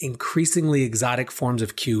of increasingly exotic forms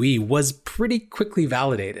of QE was pretty quickly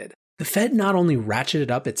validated. The Fed not only ratcheted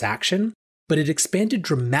up its action, but it expanded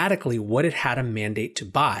dramatically what it had a mandate to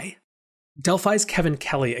buy. Delphi's Kevin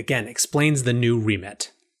Kelly again explains the new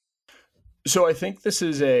remit. So I think this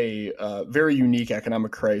is a very unique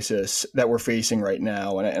economic crisis that we're facing right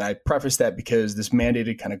now. And I preface that because this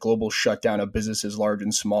mandated kind of global shutdown of businesses large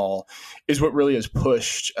and small is what really has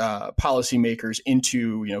pushed policymakers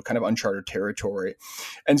into, kind of uncharted territory.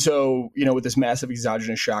 And so, with this massive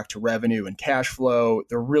exogenous shock to revenue and cash flow,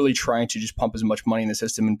 they're really trying to just pump as much money in the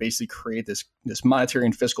system and basically create this monetary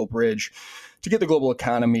and fiscal bridge to get the global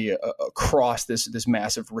economy across this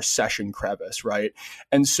massive recession crevice, right?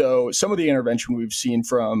 And so some of the intervention we've seen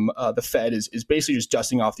from the Fed is basically just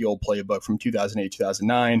dusting off the old playbook from 2008,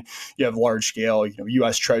 2009. You have large scale,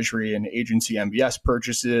 U.S. Treasury and agency MBS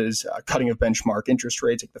purchases, cutting of benchmark interest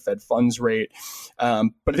rates, like the Fed funds rate.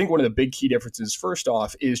 But I think one of the big key differences, first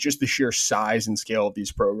off, is just the sheer size and scale of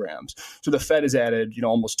these programs. So the Fed has added,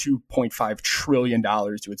 almost $2.5 trillion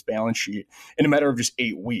to its balance sheet in a matter of just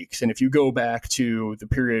 8 weeks. And if you go back to the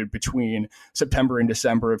period between September and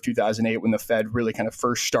December of 2008, when the Fed really kind of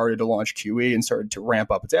first started to launch QE and started to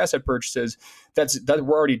ramp up its asset purchases,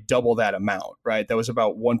 we're already double that amount, right? That was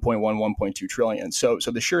about 1.2 trillion. So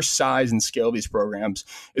the sheer size and scale of these programs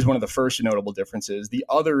is one of the first notable differences. The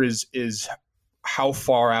other is how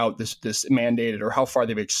far out this mandated, or how far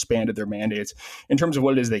they've expanded their mandates in terms of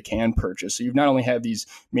what it is they can purchase. So you've not only have these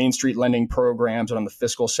Main Street lending programs, but on the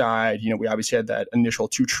fiscal side, we obviously had that initial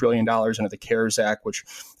 $2 trillion under the CARES Act, which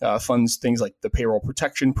funds things like the payroll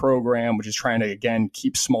protection program, which is trying to, again,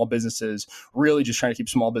 keep small businesses, really just trying to keep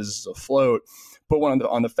small businesses afloat. But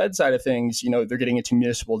on the Fed side of things, they're getting into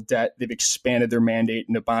municipal debt. They've expanded their mandate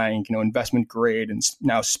into buying, investment grade and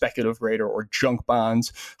now speculative grade or junk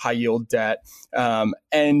bonds, high yield debt.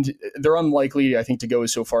 And they're unlikely, I think, to go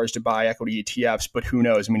so far as to buy equity ETFs. But who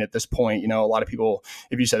knows? I mean, at this point, a lot of people,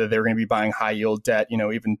 if you said that they were going to be buying high yield debt,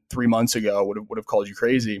 even 3 months ago would have called you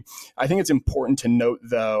crazy. I think it's important to note,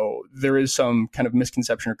 though, there is some kind of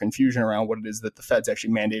misconception or confusion around what it is that the Fed's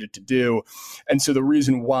actually mandated to do. And so the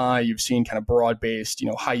reason why you've seen kind of broad-based,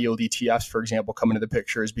 high yield ETFs, for example, come into the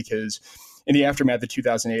picture is because in the aftermath of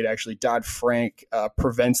 2008, actually, Dodd-Frank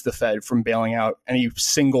prevents the Fed from bailing out any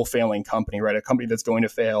single failing company, right? A company that's going to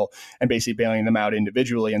fail and basically bailing them out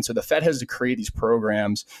individually. And so the Fed has to create these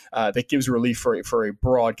programs that gives relief for a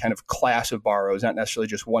broad kind of class of borrowers, not necessarily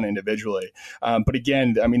just one individually. But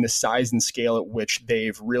again, I mean, the size and scale at which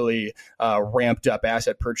they've really ramped up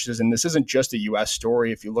asset purchases, and this isn't just a U.S.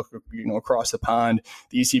 story. If you look, across the pond,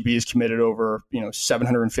 the ECB has committed over,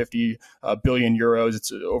 750 billion euros.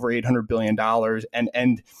 It's over $800 billion.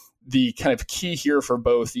 And the kind of key here for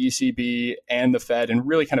both the ECB and the Fed, and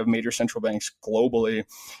really kind of major central banks globally,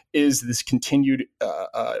 is this continued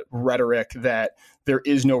rhetoric that there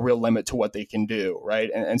is no real limit to what they can do, right?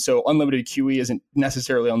 And so unlimited QE isn't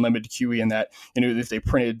necessarily unlimited QE in that, if they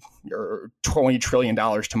printed $20 trillion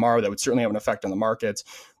tomorrow, that would certainly have an effect on the markets.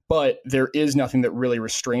 But there is nothing that really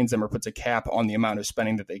restrains them or puts a cap on the amount of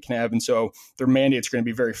spending that they can have. And so their mandates are going to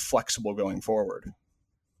be very flexible going forward.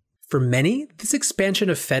 For many, this expansion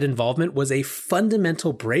of Fed involvement was a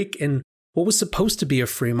fundamental break in what was supposed to be a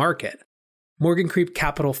free market. Morgan Creek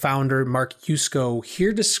Capital founder Mark Yusko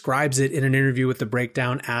here describes it in an interview with The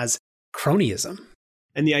Breakdown as cronyism.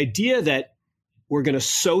 And the idea that we're going to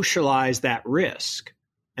socialize that risk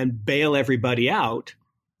and bail everybody out,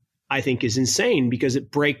 I think, is insane, because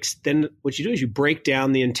it breaks, then what you do is you break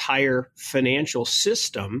down the entire financial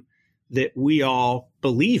system that we all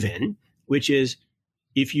believe in, which is,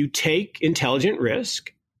 if you take intelligent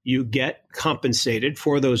risk, you get compensated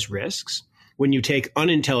for those risks. When you take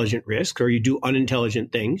unintelligent risk or you do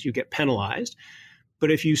unintelligent things, you get penalized.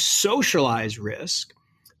 But if you socialize risk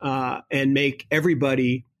and make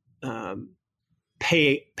everybody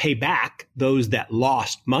pay back those that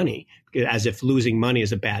lost money, as if losing money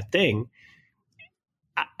is a bad thing,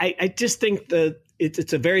 I just think that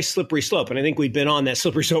it's a very slippery slope. And I think we've been on that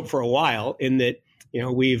slippery slope for a while, in that,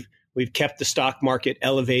 We've kept the stock market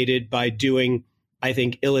elevated by doing, I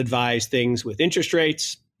think, ill-advised things with interest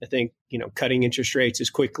rates. I think, cutting interest rates as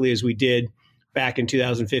quickly as we did back in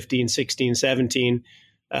 2015, 16, 17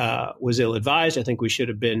 was ill-advised. I think we should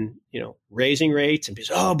have been, raising rates, and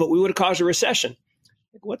people say, but we would have caused a recession.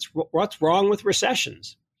 What's wrong with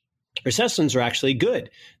recessions? Recessions are actually good.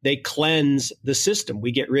 They cleanse the system.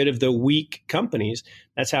 We get rid of the weak companies.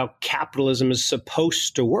 That's how capitalism is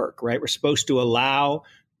supposed to work, right? We're supposed to allow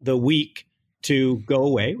the weak to go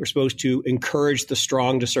away. We're supposed to encourage the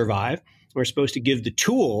strong to survive. We're supposed to give the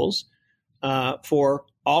tools for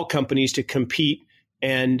all companies to compete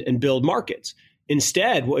and build markets.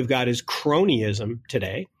 Instead, what we've got is cronyism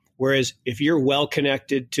today. Whereas if you're well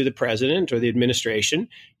connected to the president or the administration,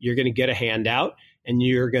 you're going to get a handout and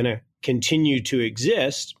you're going to continue to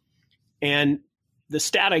exist. And the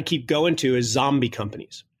stat I keep going to is zombie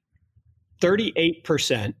companies.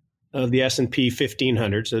 38% of the S&P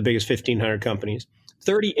 1500, so the biggest 1,500 companies,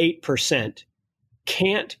 38%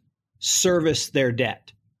 can't service their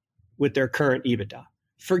debt with their current EBITDA.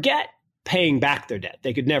 Forget paying back their debt.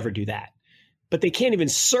 They could never do that. But they can't even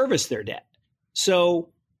service their debt.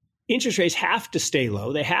 So interest rates have to stay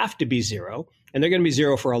low. They have to be zero, and they're going to be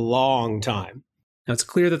zero for a long time. Now, it's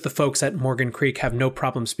clear that the folks at Morgan Creek have no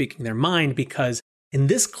problem speaking their mind because in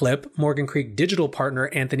this clip, Morgan Creek digital partner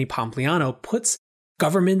Anthony Pompliano puts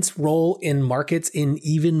government's role in markets in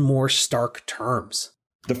even more stark terms.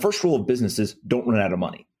 The first rule of business is don't run out of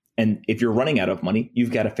money. And if you're running out of money,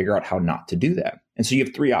 you've got to figure out how not to do that. And so you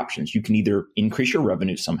have three options. You can either increase your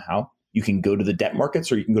revenue somehow, you can go to the debt markets,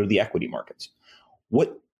 or you can go to the equity markets.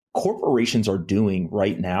 What corporations are doing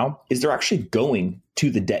right now is they're actually going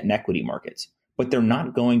to the debt and equity markets, but they're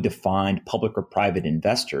not going to find public or private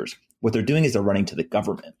investors. What they're doing is they're running to the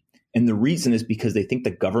government. And the reason is because they think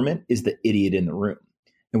the government is the idiot in the room.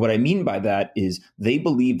 And what I mean by that is they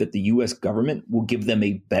believe that the US government will give them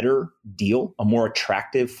a better deal, a more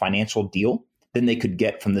attractive financial deal than they could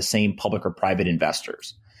get from the same public or private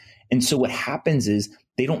investors. And so what happens is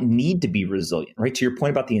they don't need to be resilient, right? To your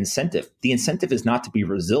point about the incentive is not to be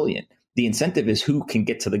resilient. The incentive is who can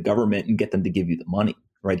get to the government and get them to give you the money,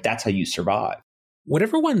 right? That's how you survive.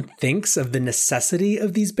 Whatever one thinks of the necessity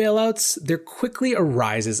of these bailouts, there quickly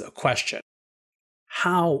arises a question.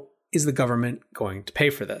 How is the government going to pay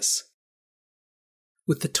for this?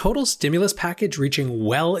 With the total stimulus package reaching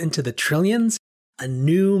well into the trillions, a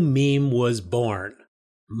new meme was born.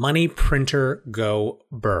 Money printer go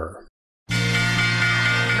burr.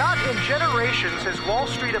 Not in generations has Wall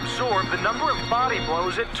Street absorbed the number of body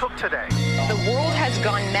blows it took today. The world has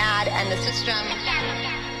gone mad and the system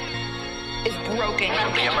is broken.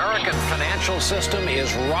 The American financial system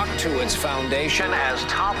is rocked to its foundation as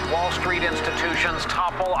top Wall Street institutions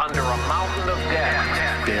topple under a mountain of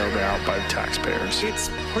debt. Bailed out by the taxpayers. It's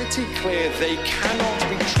pretty clear they cannot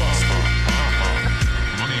be trusted.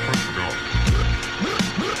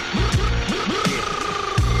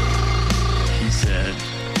 He said,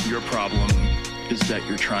 your problem is that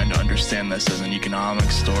you're trying to understand this as an economic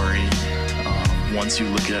story. Once you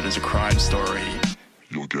look at it as a crime story,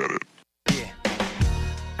 you'll get it.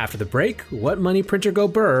 After the break, what money printer go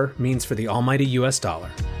burr means for the almighty US dollar.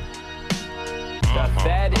 The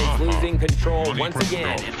Fed is losing control once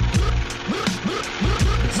again. In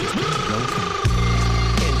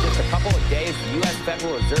just a couple of days, the U.S.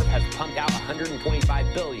 Federal Reserve has pumped out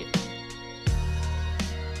 $125 billion.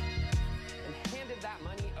 And handed that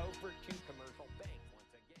money over to commercial banks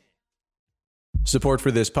once again. Support for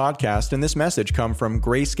this podcast and this message come from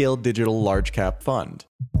Grayscale Digital Large Cap Fund.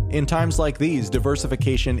 In times like these,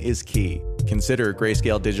 diversification is key. Consider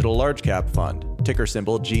Grayscale Digital Large Cap Fund, ticker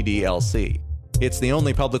symbol GDLC. It's the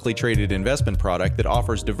only publicly traded investment product that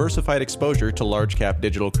offers diversified exposure to large cap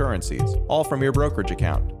digital currencies, all from your brokerage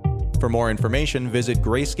account. For more information, visit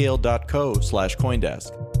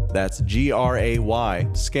grayscale.co/Coindesk. That's GRAY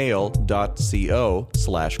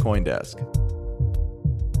scale.co/Coindesk.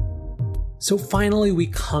 So finally, we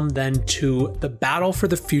come then to the battle for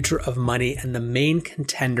the future of money and the main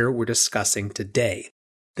contender we're discussing today,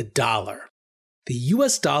 the dollar. The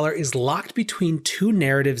US dollar is locked between two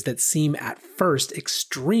narratives that seem at first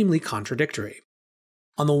extremely contradictory.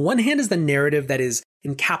 On the one hand is the narrative that is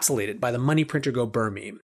encapsulated by the money printer go burr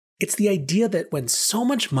meme. It's the idea that when so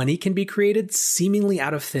much money can be created seemingly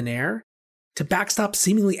out of thin air, to backstop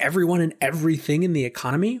seemingly everyone and everything in the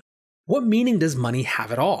economy, what meaning does money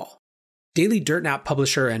have at all? Daily Dirtnap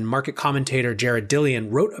publisher and market commentator Jared Dillian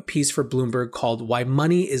wrote a piece for Bloomberg called Why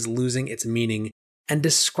Money is Losing Its Meaning and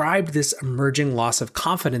described this emerging loss of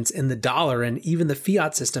confidence in the dollar and even the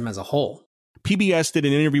fiat system as a whole. PBS did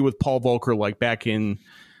an interview with Paul Volcker like back in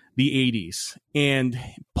the 80s. And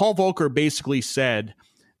Paul Volcker basically said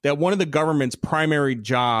that one of the government's primary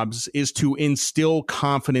jobs is to instill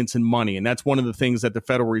confidence in money. And that's one of the things that the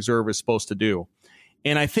Federal Reserve is supposed to do.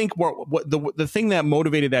 And I think what the thing that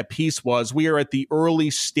motivated that piece was we are at the early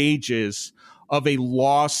stages of a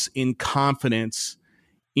loss in confidence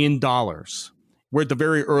in dollars. We're at the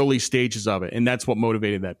very early stages of it, and that's what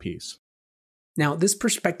motivated that piece. Now, this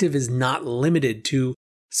perspective is not limited to,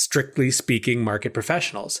 strictly speaking, market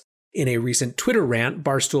professionals. In a recent Twitter rant,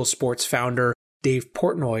 Barstool Sports founder Dave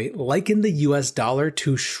Portnoy likened the US dollar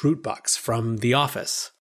to Schrute-bucks from The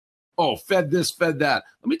Office. Oh, Fed this, Fed that.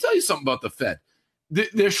 Let me tell you something about the Fed.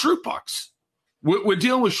 They're Schrute-bucks. We're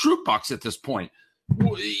dealing with Schrute-bucks at this point.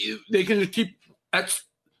 They can just keep...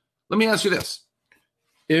 Let me ask you this.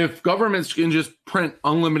 If governments can just print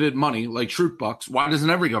unlimited money like Schrute-bucks, why doesn't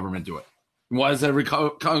every government do it? Why does every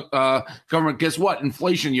government? Guess what?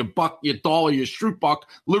 Inflation, your buck, your dollar, your Schrute-buck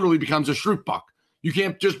literally becomes a Schrute-buck. You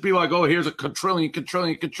can't just be like, oh, here's a quadrillion.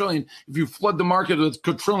 If you flood the market with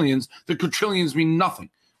quadrillions, the quadrillions mean nothing.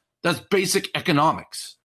 That's basic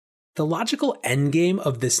economics. The logical endgame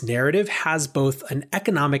of this narrative has both an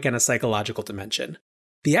economic and a psychological dimension.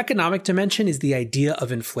 The economic dimension is the idea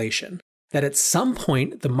of inflation, that at some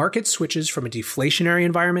point the market switches from a deflationary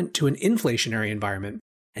environment to an inflationary environment,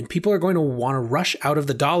 and people are going to want to rush out of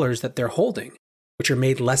the dollars that they're holding, which are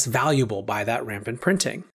made less valuable by that rampant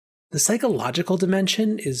printing. The psychological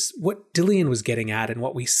dimension is what Dillian was getting at and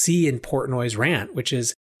what we see in Portnoy's rant, which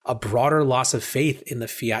is a broader loss of faith in the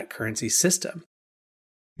fiat currency system.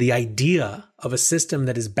 The idea of a system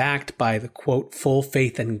that is backed by the, quote, full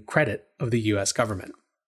faith and credit of the US government.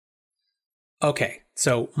 Okay,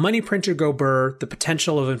 so money printer go burr, the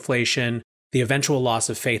potential of inflation, the eventual loss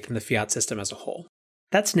of faith in the fiat system as a whole.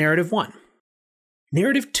 That's narrative 1.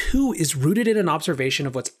 Narrative 2 is rooted in an observation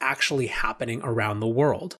of what's actually happening around the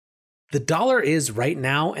world. The dollar is right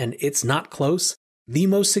now, and it's not close, the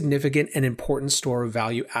most significant and important store of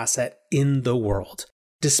value asset in the world.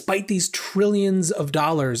 Despite these trillions of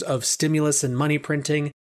dollars of stimulus and money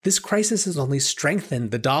printing, this crisis has only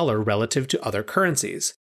strengthened the dollar relative to other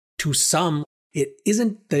currencies. To some, it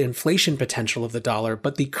isn't the inflation potential of the dollar,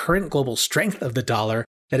 but the current global strength of the dollar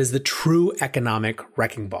that is the true economic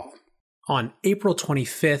wrecking ball. On April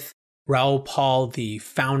 25th, Raoul Pal, the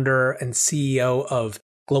founder and CEO of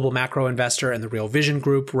Global Macro Investor and the Real Vision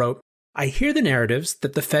Group, wrote, "I hear the narratives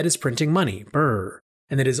that the Fed is printing money,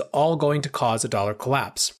 and that it is all going to cause a dollar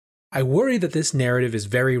collapse. I worry that this narrative is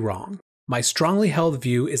very wrong. My strongly held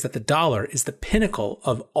view is that the dollar is the pinnacle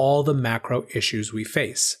of all the macro issues we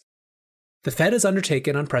face. The Fed has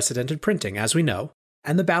undertaken unprecedented printing, as we know,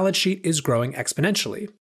 and the balance sheet is growing exponentially.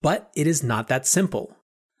 But it is not that simple.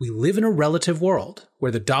 We live in a relative world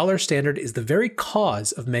where the dollar standard is the very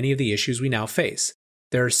cause of many of the issues we now face.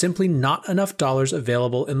 There are simply not enough dollars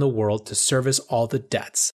available in the world to service all the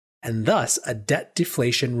debts, and thus a debt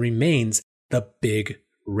deflation remains the big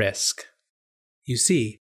risk." You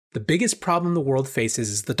see, the biggest problem the world faces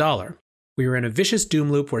is the dollar. We are in a vicious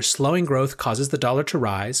doom loop where slowing growth causes the dollar to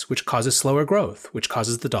rise, which causes slower growth, which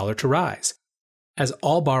causes the dollar to rise, as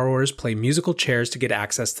all borrowers play musical chairs to get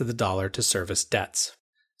access to the dollar to service debts.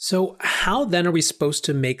 So how then are we supposed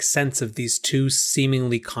to make sense of these two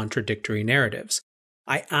seemingly contradictory narratives?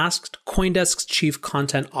 I asked CoinDesk's chief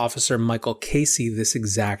content officer, Michael Casey, this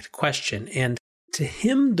exact question, and to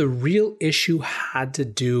him, the real issue had to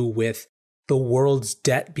do with the world's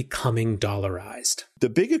debt becoming dollarized. The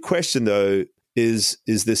bigger question, though, is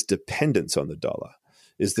this dependence on the dollar,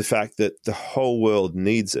 is the fact that the whole world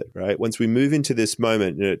needs it, right? Once we move into this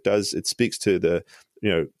moment, it speaks to the,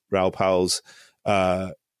 Raoul Pal's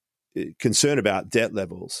concern about debt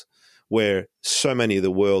levels, where so many of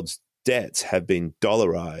the world's debts have been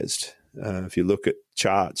dollarized. If you look at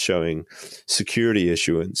charts showing security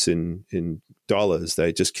issuance in dollars,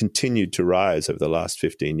 they just continued to rise over the last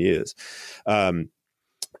 15 years.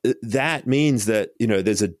 That means that,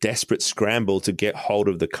 there's a desperate scramble to get hold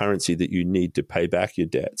of the currency that you need to pay back your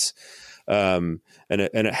debts. And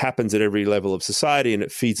it happens at every level of society, and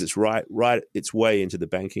it feeds its way into the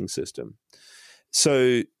banking system.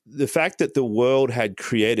 So the fact that the world had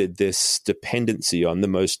created this dependency on the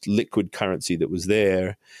most liquid currency that was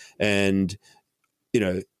there, and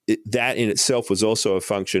that in itself was also a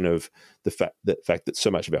function of the fact that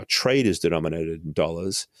so much of our trade is denominated in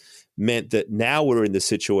dollars, meant that now we're in the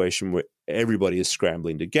situation where everybody is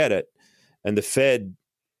scrambling to get it, and the Fed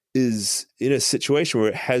is in a situation where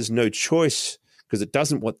it has no choice, because it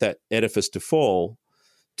doesn't want that edifice to fall,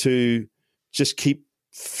 to just keep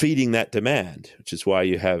feeding that demand, which is why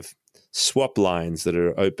you have swap lines that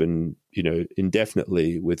are open,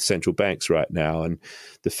 indefinitely with central banks right now, and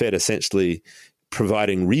the Fed essentially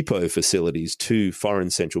providing repo facilities to foreign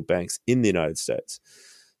central banks in the United States.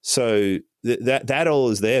 So that all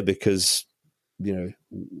is there because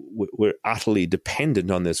we're utterly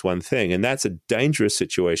dependent on this one thing, and that's a dangerous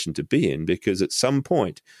situation to be in, because at some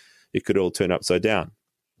point it could all turn upside down.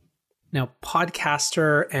 Now,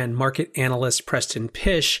 podcaster and market analyst Preston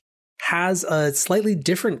Pish has a slightly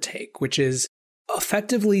different take, which is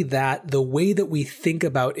effectively that the way that we think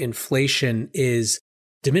about inflation is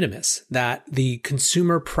de minimis, that the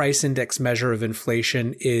consumer price index measure of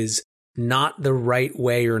inflation is not the right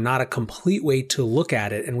way or not a complete way to look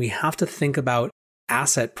at it. And we have to think about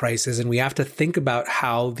asset prices, and we have to think about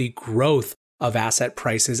how the growth of asset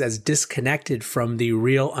prices as disconnected from the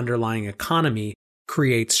real underlying economy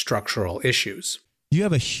creates structural issues. You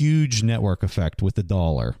have a huge network effect with the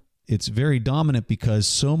dollar. It's very dominant because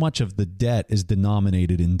so much of the debt is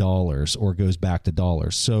denominated in dollars or goes back to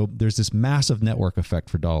dollars. So there's this massive network effect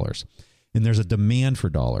for dollars, and there's a demand for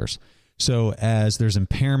dollars. So as there's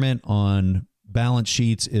impairment on balance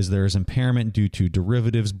sheets, as there's impairment due to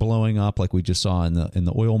derivatives blowing up, like we just saw in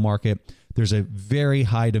the oil market, there's a very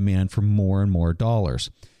high demand for more and more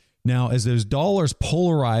dollars. Now, as those dollars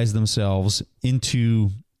polarize themselves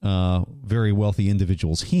into very wealthy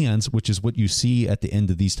individuals' hands, which is what you see at the end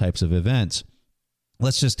of these types of events.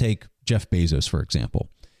 Let's just take Jeff Bezos, for example,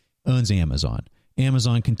 owns Amazon.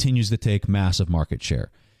 Amazon continues to take massive market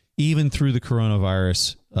share, even through the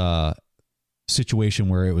coronavirus situation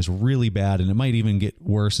where it was really bad, and it might even get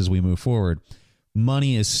worse as we move forward.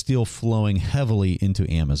 Money is still flowing heavily into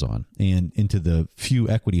Amazon and into the few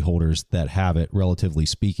equity holders that have it, relatively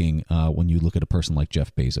speaking, when you look at a person like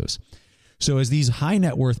Jeff Bezos. So as these high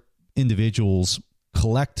net worth individuals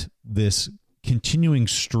collect this continuing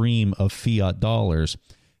stream of fiat dollars,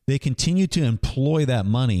 they continue to employ that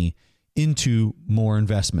money into more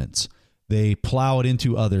investments. They plow it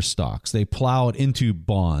into other stocks. They plow it into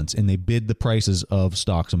bonds, and they bid the prices of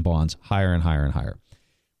stocks and bonds higher and higher and higher.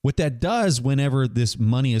 What that does whenever this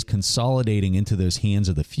money is consolidating into those hands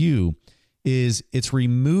of the few is it's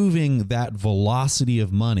removing that velocity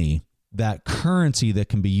of money, that currency that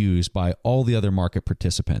can be used by all the other market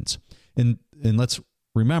participants. And let's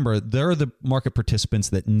remember, they're the market participants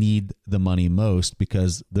that need the money most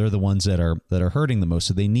because they're the ones that are hurting the most.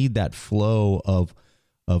 So they need that flow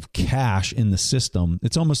of cash in the system.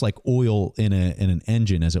 It's almost like oil in an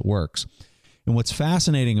engine as it works. And what's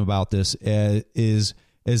fascinating about this is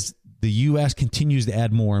as the U.S. continues to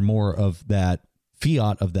add more and more of that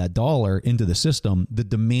fiat, of that dollar into the system, the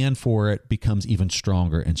demand for it becomes even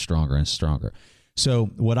stronger and stronger and stronger. So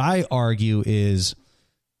what I argue is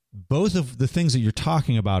both of the things that you're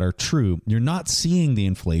talking about are true. You're not seeing the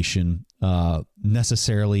inflation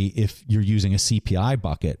necessarily if you're using a CPI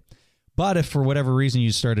bucket. But if for whatever reason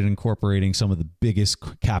you started incorporating some of the biggest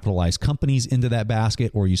capitalized companies into that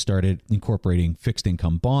basket, or you started incorporating fixed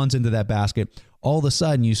income bonds into that basket, all of a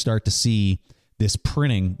sudden you start to see this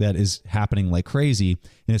printing that is happening like crazy,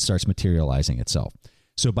 and it starts materializing itself.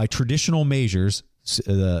 So by traditional measures,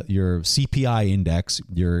 your CPI index,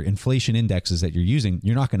 your inflation indexes that you're using,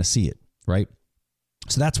 you're not going to see it, right?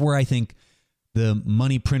 So that's where I think the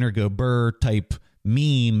money printer go burr type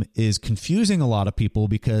meme is confusing a lot of people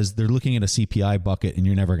because they're looking at a CPI bucket and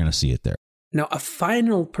you're never going to see it there. Now, a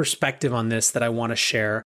final perspective on this that I want to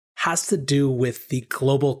share has to do with the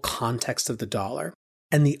global context of the dollar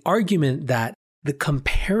and the argument that the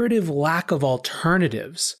comparative lack of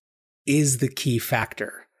alternatives is the key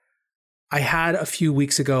factor. I had a few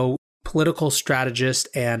weeks ago political strategist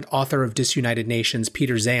and author of Disunited Nations,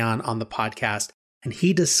 Peter Zeihan, on the podcast, and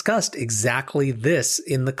he discussed exactly this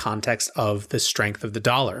in the context of the strength of the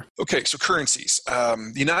dollar. Okay, so currencies.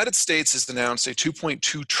 The United States has announced a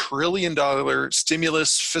 $2.2 trillion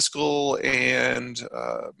stimulus, fiscal, and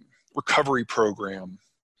recovery program,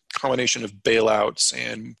 combination of bailouts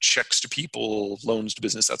and checks to people, loans to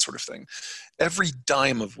business, that sort of thing, every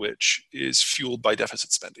dime of which is fueled by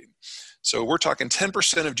deficit spending. So we're talking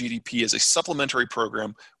 10% of GDP as a supplementary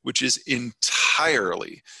program, which is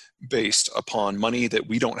entirely based upon money that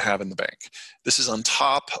we don't have in the bank. This is on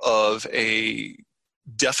top of a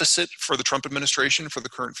deficit for the Trump administration for the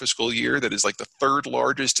current fiscal year that is like the third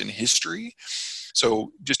largest in history.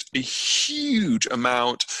 So just a huge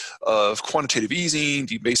amount of quantitative easing,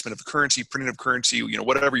 debasement of the currency, printing of currency,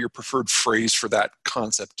 whatever your preferred phrase for that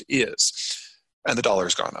concept is. And the dollar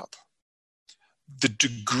has gone up. The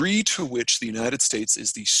degree to which the United States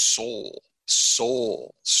is the sole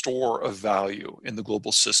store of value in the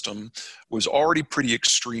global system was already pretty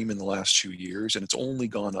extreme in the last 2 years, and it's only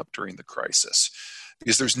gone up during the crisis.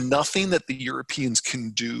 Because there's nothing that the Europeans can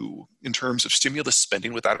do in terms of stimulus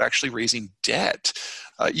spending without actually raising debt.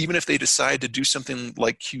 Even if they decide to do something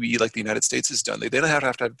like QE, like the United States has done, they then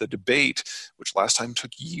have to have the debate, which last time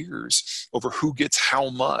took years, over who gets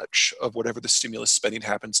how much of whatever the stimulus spending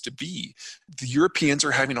happens to be. The Europeans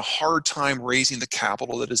are having a hard time raising the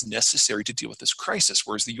capital that is necessary to deal with this crisis,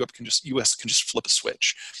 whereas the U.S. can just flip a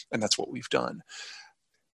switch, and that's what we've done.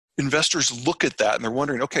 Investors look at that and they're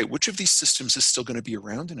wondering, okay, which of these systems is still going to be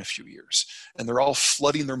around in a few years? And they're all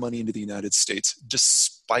flooding their money into the United States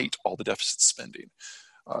despite all the deficit spending.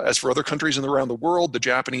 As for other countries around the world, the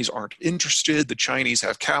Japanese aren't interested, the Chinese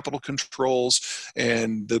have capital controls,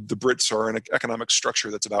 and the Brits are in an economic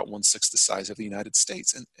structure that's about 1/6 the size of the United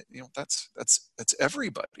States. And that's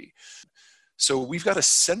everybody. So we've got a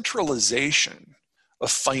centralization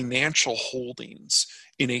of financial holdings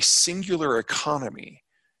in a singular economy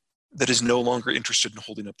that is no longer interested in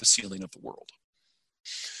holding up the ceiling of the world.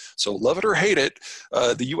 So love it or hate it,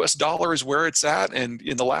 the US dollar is where it's at. And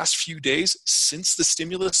in the last few days, since the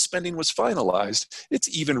stimulus spending was finalized, it's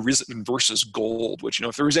even risen versus gold, which,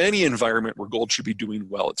 if there was any environment where gold should be doing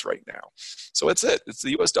well, it's right now. So it's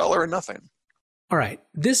the US dollar and nothing. All right,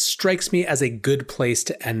 this strikes me as a good place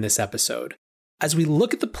to end this episode. As we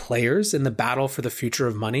look at the players in the battle for the future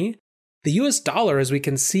of money, the US dollar, as we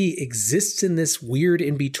can see, exists in this weird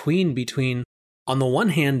in-between, on the one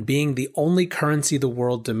hand, being the only currency the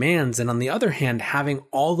world demands, and on the other hand, having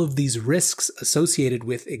all of these risks associated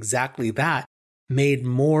with exactly that, made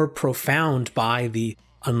more profound by the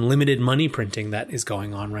unlimited money printing that is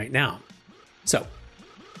going on right now. So,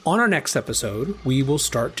 on our next episode, we will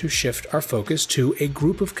start to shift our focus to a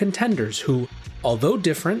group of contenders who, although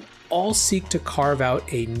different, all seek to carve out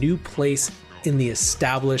a new place in the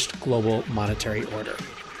established global monetary order.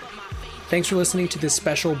 Thanks for listening to this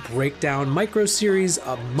special breakdown micro series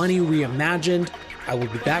of Money Reimagined. I will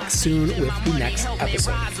be back soon with the next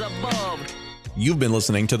episode. You've been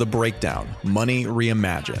listening to The Breakdown, Money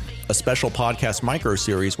Reimagined, a special podcast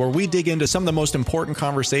micro-series where we dig into some of the most important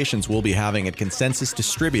conversations we'll be having at Consensus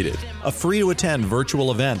Distributed, a free-to-attend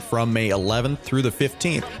virtual event from May 11th through the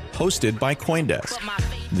 15th, hosted by CoinDesk.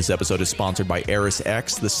 This episode is sponsored by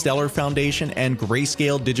ErisX, the Stellar Foundation, and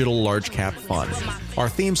Grayscale Digital Large Cap Fund. Our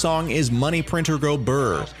theme song is Money Printer Go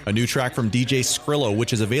Burr, a new track from DJ Skrillo,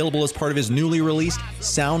 which is available as part of his newly released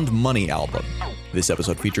Sound Money album. This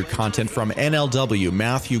episode featured content from NLW,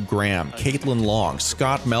 Matthew Graham, Caitlin Long,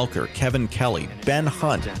 Scott Melker, Kevin Kelly, Ben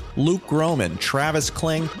Hunt, Luke Groman, Travis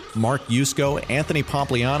Kling, Mark Yusko, Anthony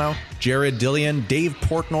Pompliano, Jared Dillian, Dave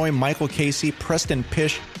Portnoy, Michael Casey, Preston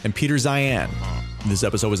Pish, and Peter Zayan. This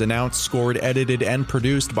episode was announced, scored, edited, and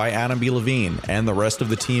produced by Adam B. Levine and the rest of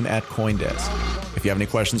the team at CoinDesk. If you have any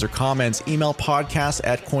questions or comments, email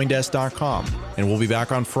podcast@coindesk.com. And we'll be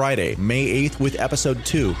back on Friday, May 8th with episode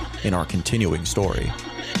 2 in our continuing story.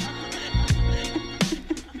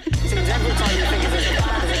 Seems every time you think of it as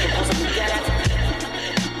bad as it could possibly get,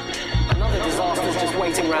 another disaster is just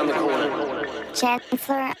waiting around the corner.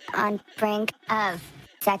 Chancellor on brink of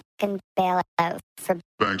second bailout for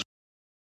banks.